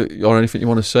you think or anything you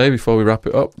want to say before we wrap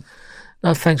it up?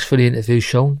 No, thanks for the interview,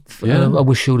 Sean. Yeah. I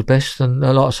wish you all the best. And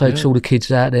like I say to all the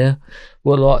kids out there,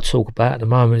 what I like to talk about at the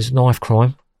moment is knife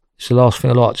crime. It's the last thing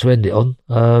I like to end it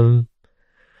on.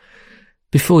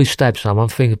 Before you stab someone,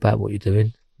 think about what you're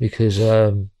doing, because they're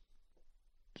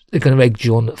going to egg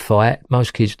you on to fight.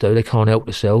 Most kids do. They can't help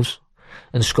themselves.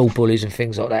 And school bullies and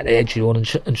things like that, they edge you on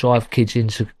and drive kids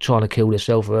into trying to kill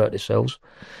themselves or hurt themselves.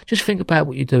 Just think about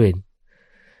what you're doing.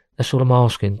 That's all I'm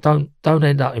asking. Don't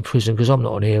end up in prison, because I'm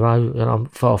not an hero and I'm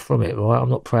far from it, right? I'm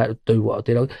not proud to do what I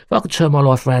did. If I could turn my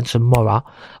life around tomorrow,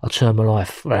 I'll turn my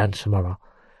life around tomorrow.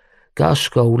 Go to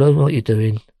school, learn what you're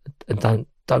doing, and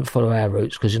don't follow our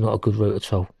routes, because it's not a good route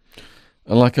at all.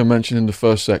 And like I mentioned in the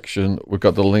first section, we've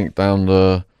got the link down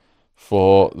there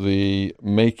for the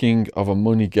Making of a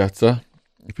Money Getter.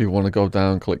 If people want to go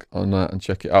down, click on that and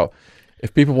check it out.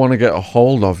 If people want to get a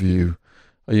hold of you,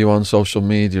 are you on social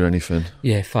media or anything?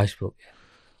 Yeah, Facebook. Yeah.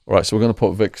 All right, so we're going to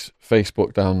put Vic's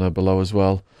Facebook down there below as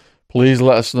well. Please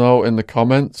let us know in the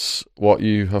comments what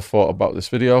you have thought about this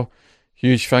video.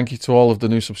 Huge thank you to all of the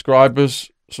new subscribers.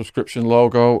 Subscription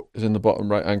logo is in the bottom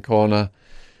right-hand corner.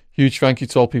 Huge thank you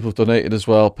to all people who've donated as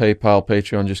well. PayPal,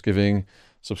 Patreon, Just Giving,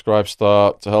 Subscribe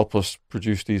Star, to help us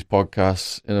produce these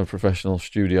podcasts in a professional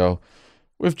studio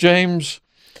with James,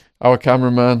 our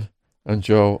cameraman, and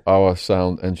Joe, our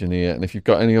sound engineer. And if you've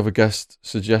got any other guest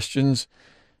suggestions,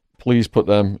 please put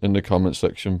them in the comment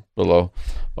section below.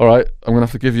 All right, I'm going to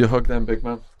have to give you a hug then, big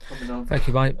man. Thank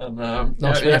you, mate. And,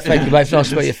 thank you, mate. Nice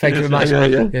to meet you. Thank you very much.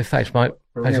 Yeah, thanks, mate.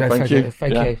 Thank you.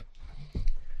 Thank you.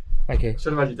 Thank you.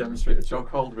 Should have had you demonstrate a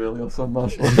chokehold, really, or something.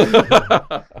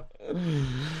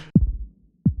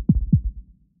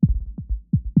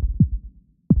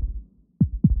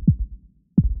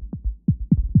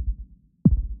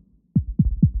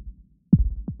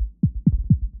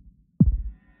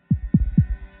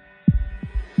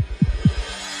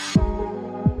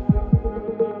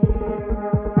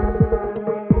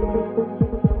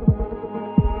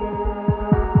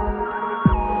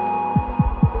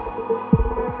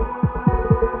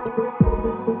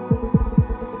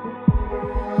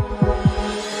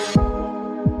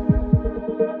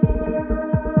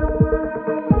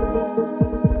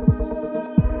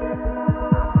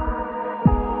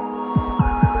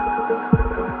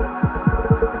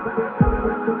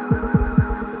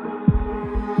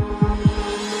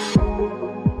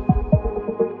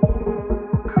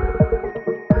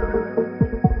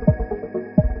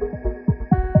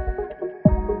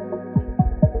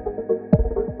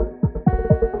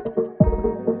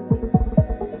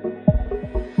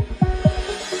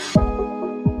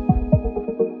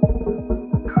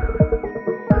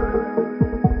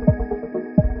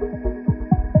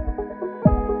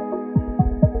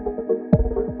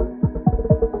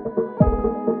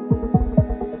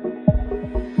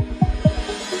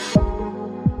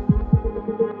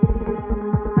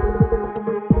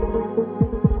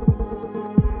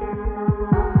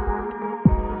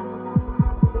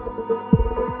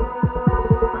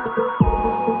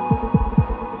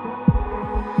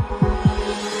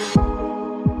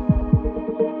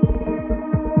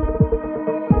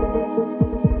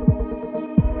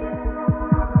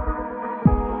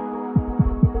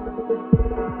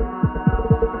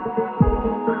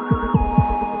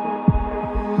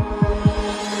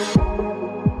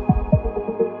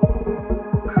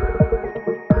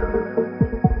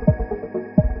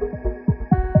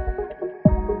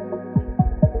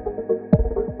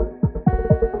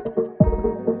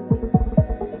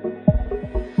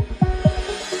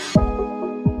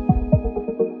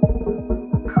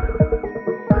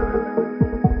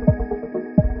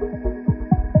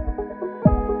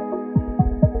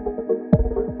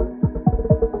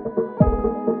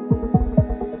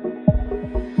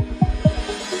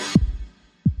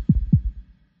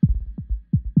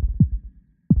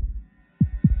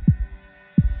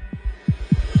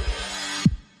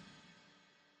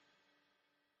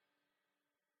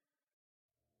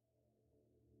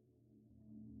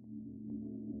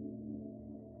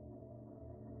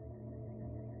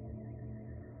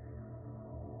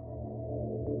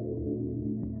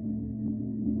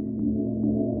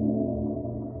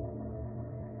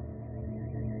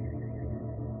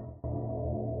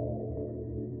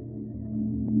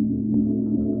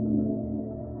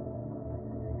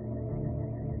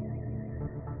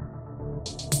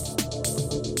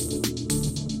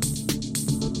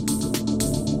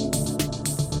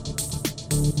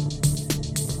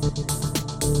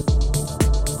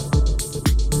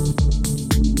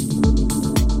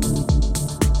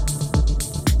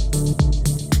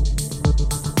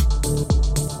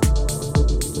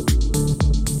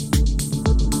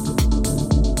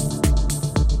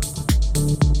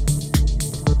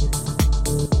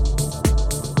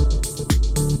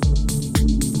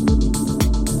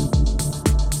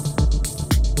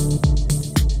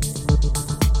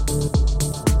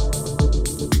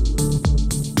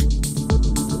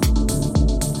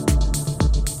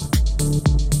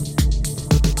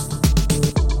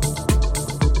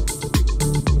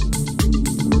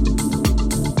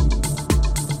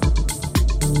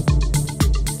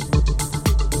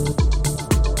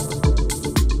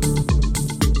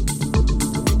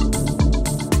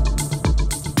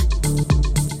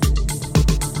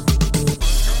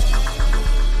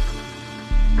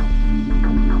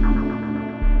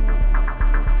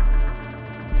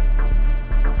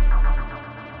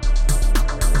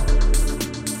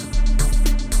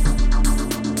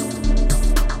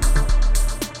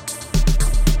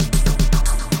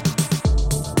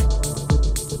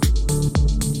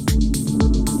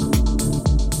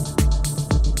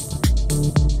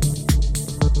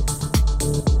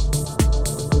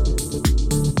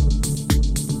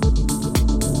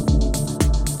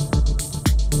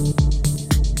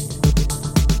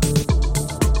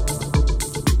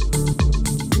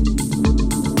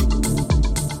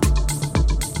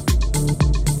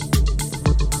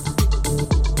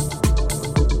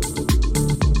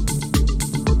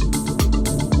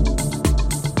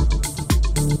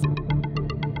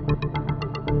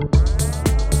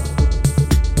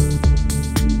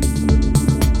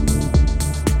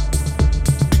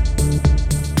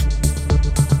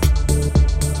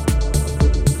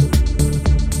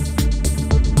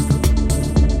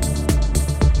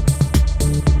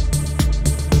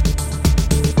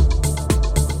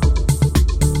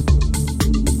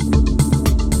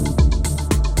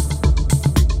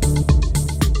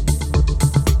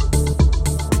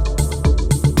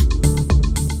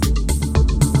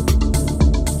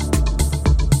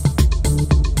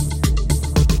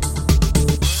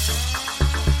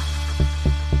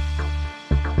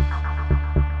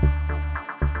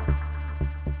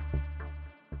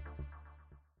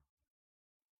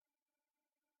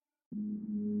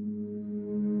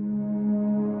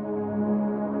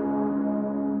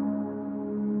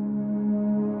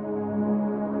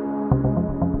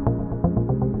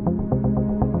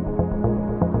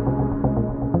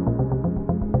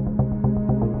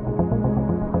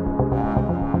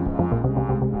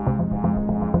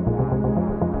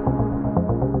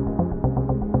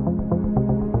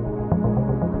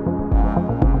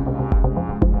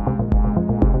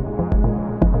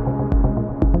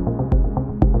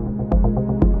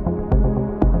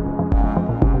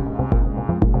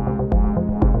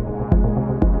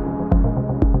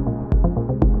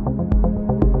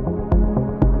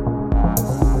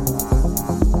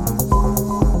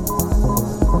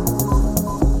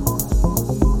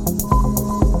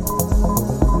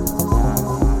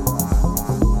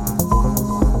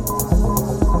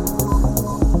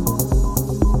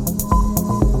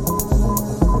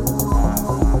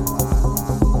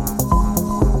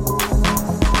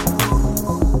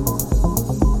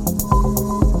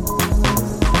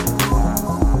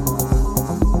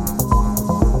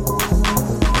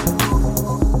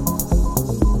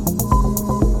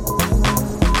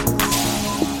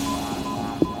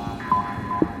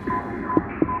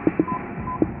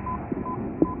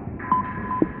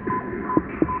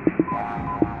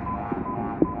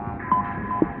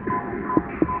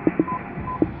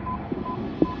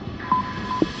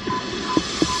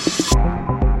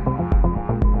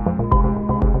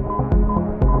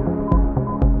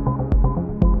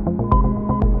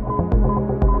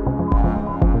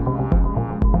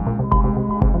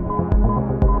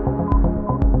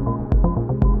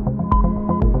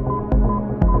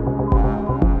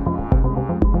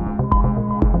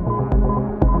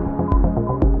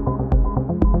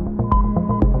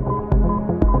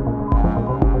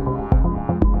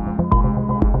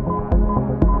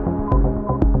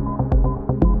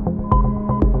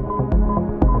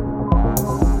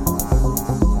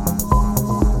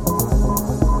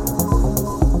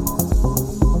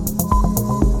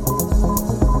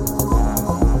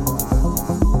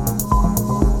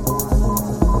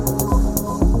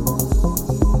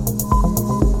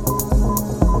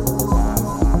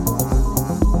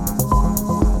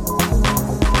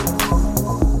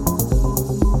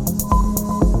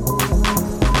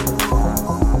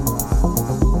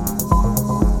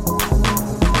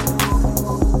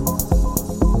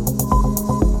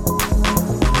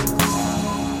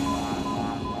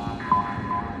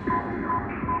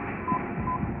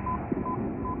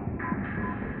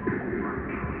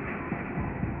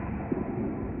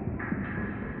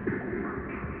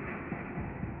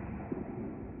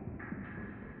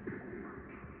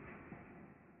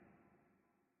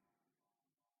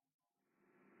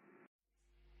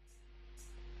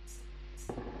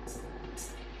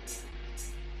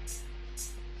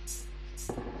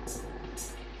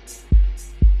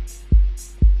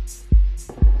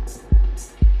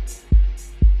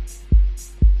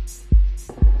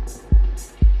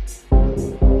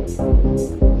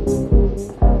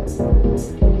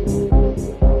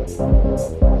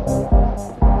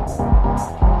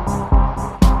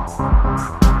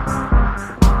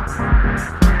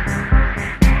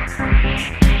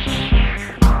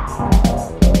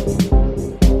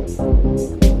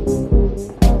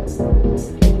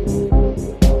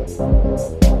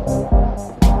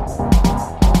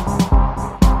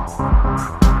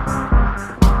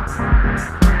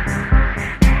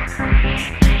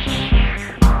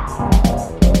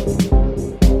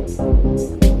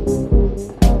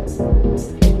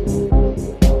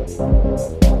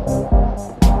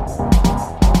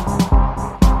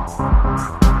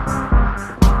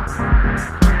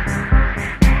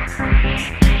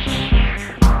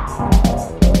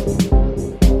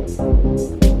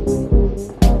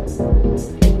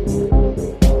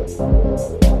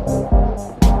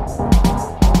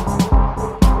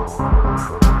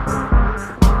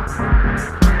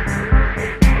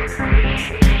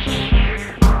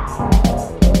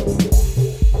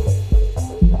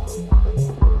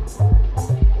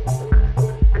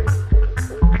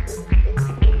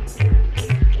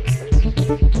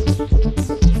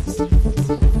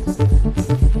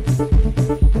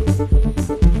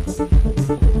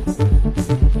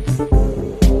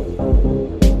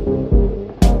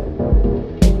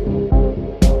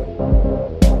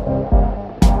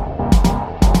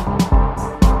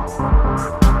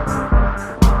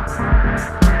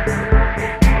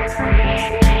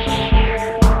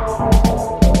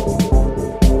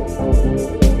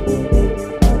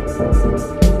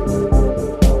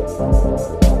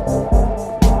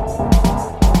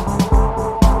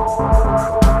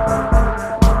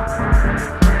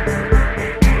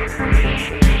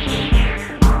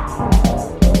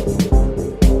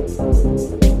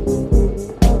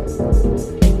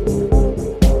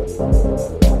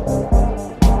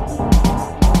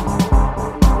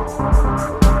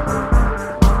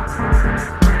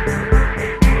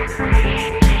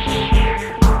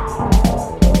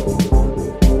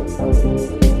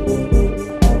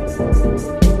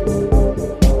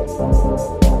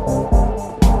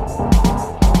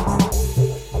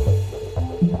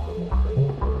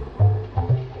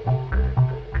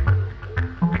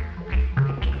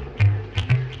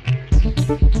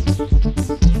 Bye.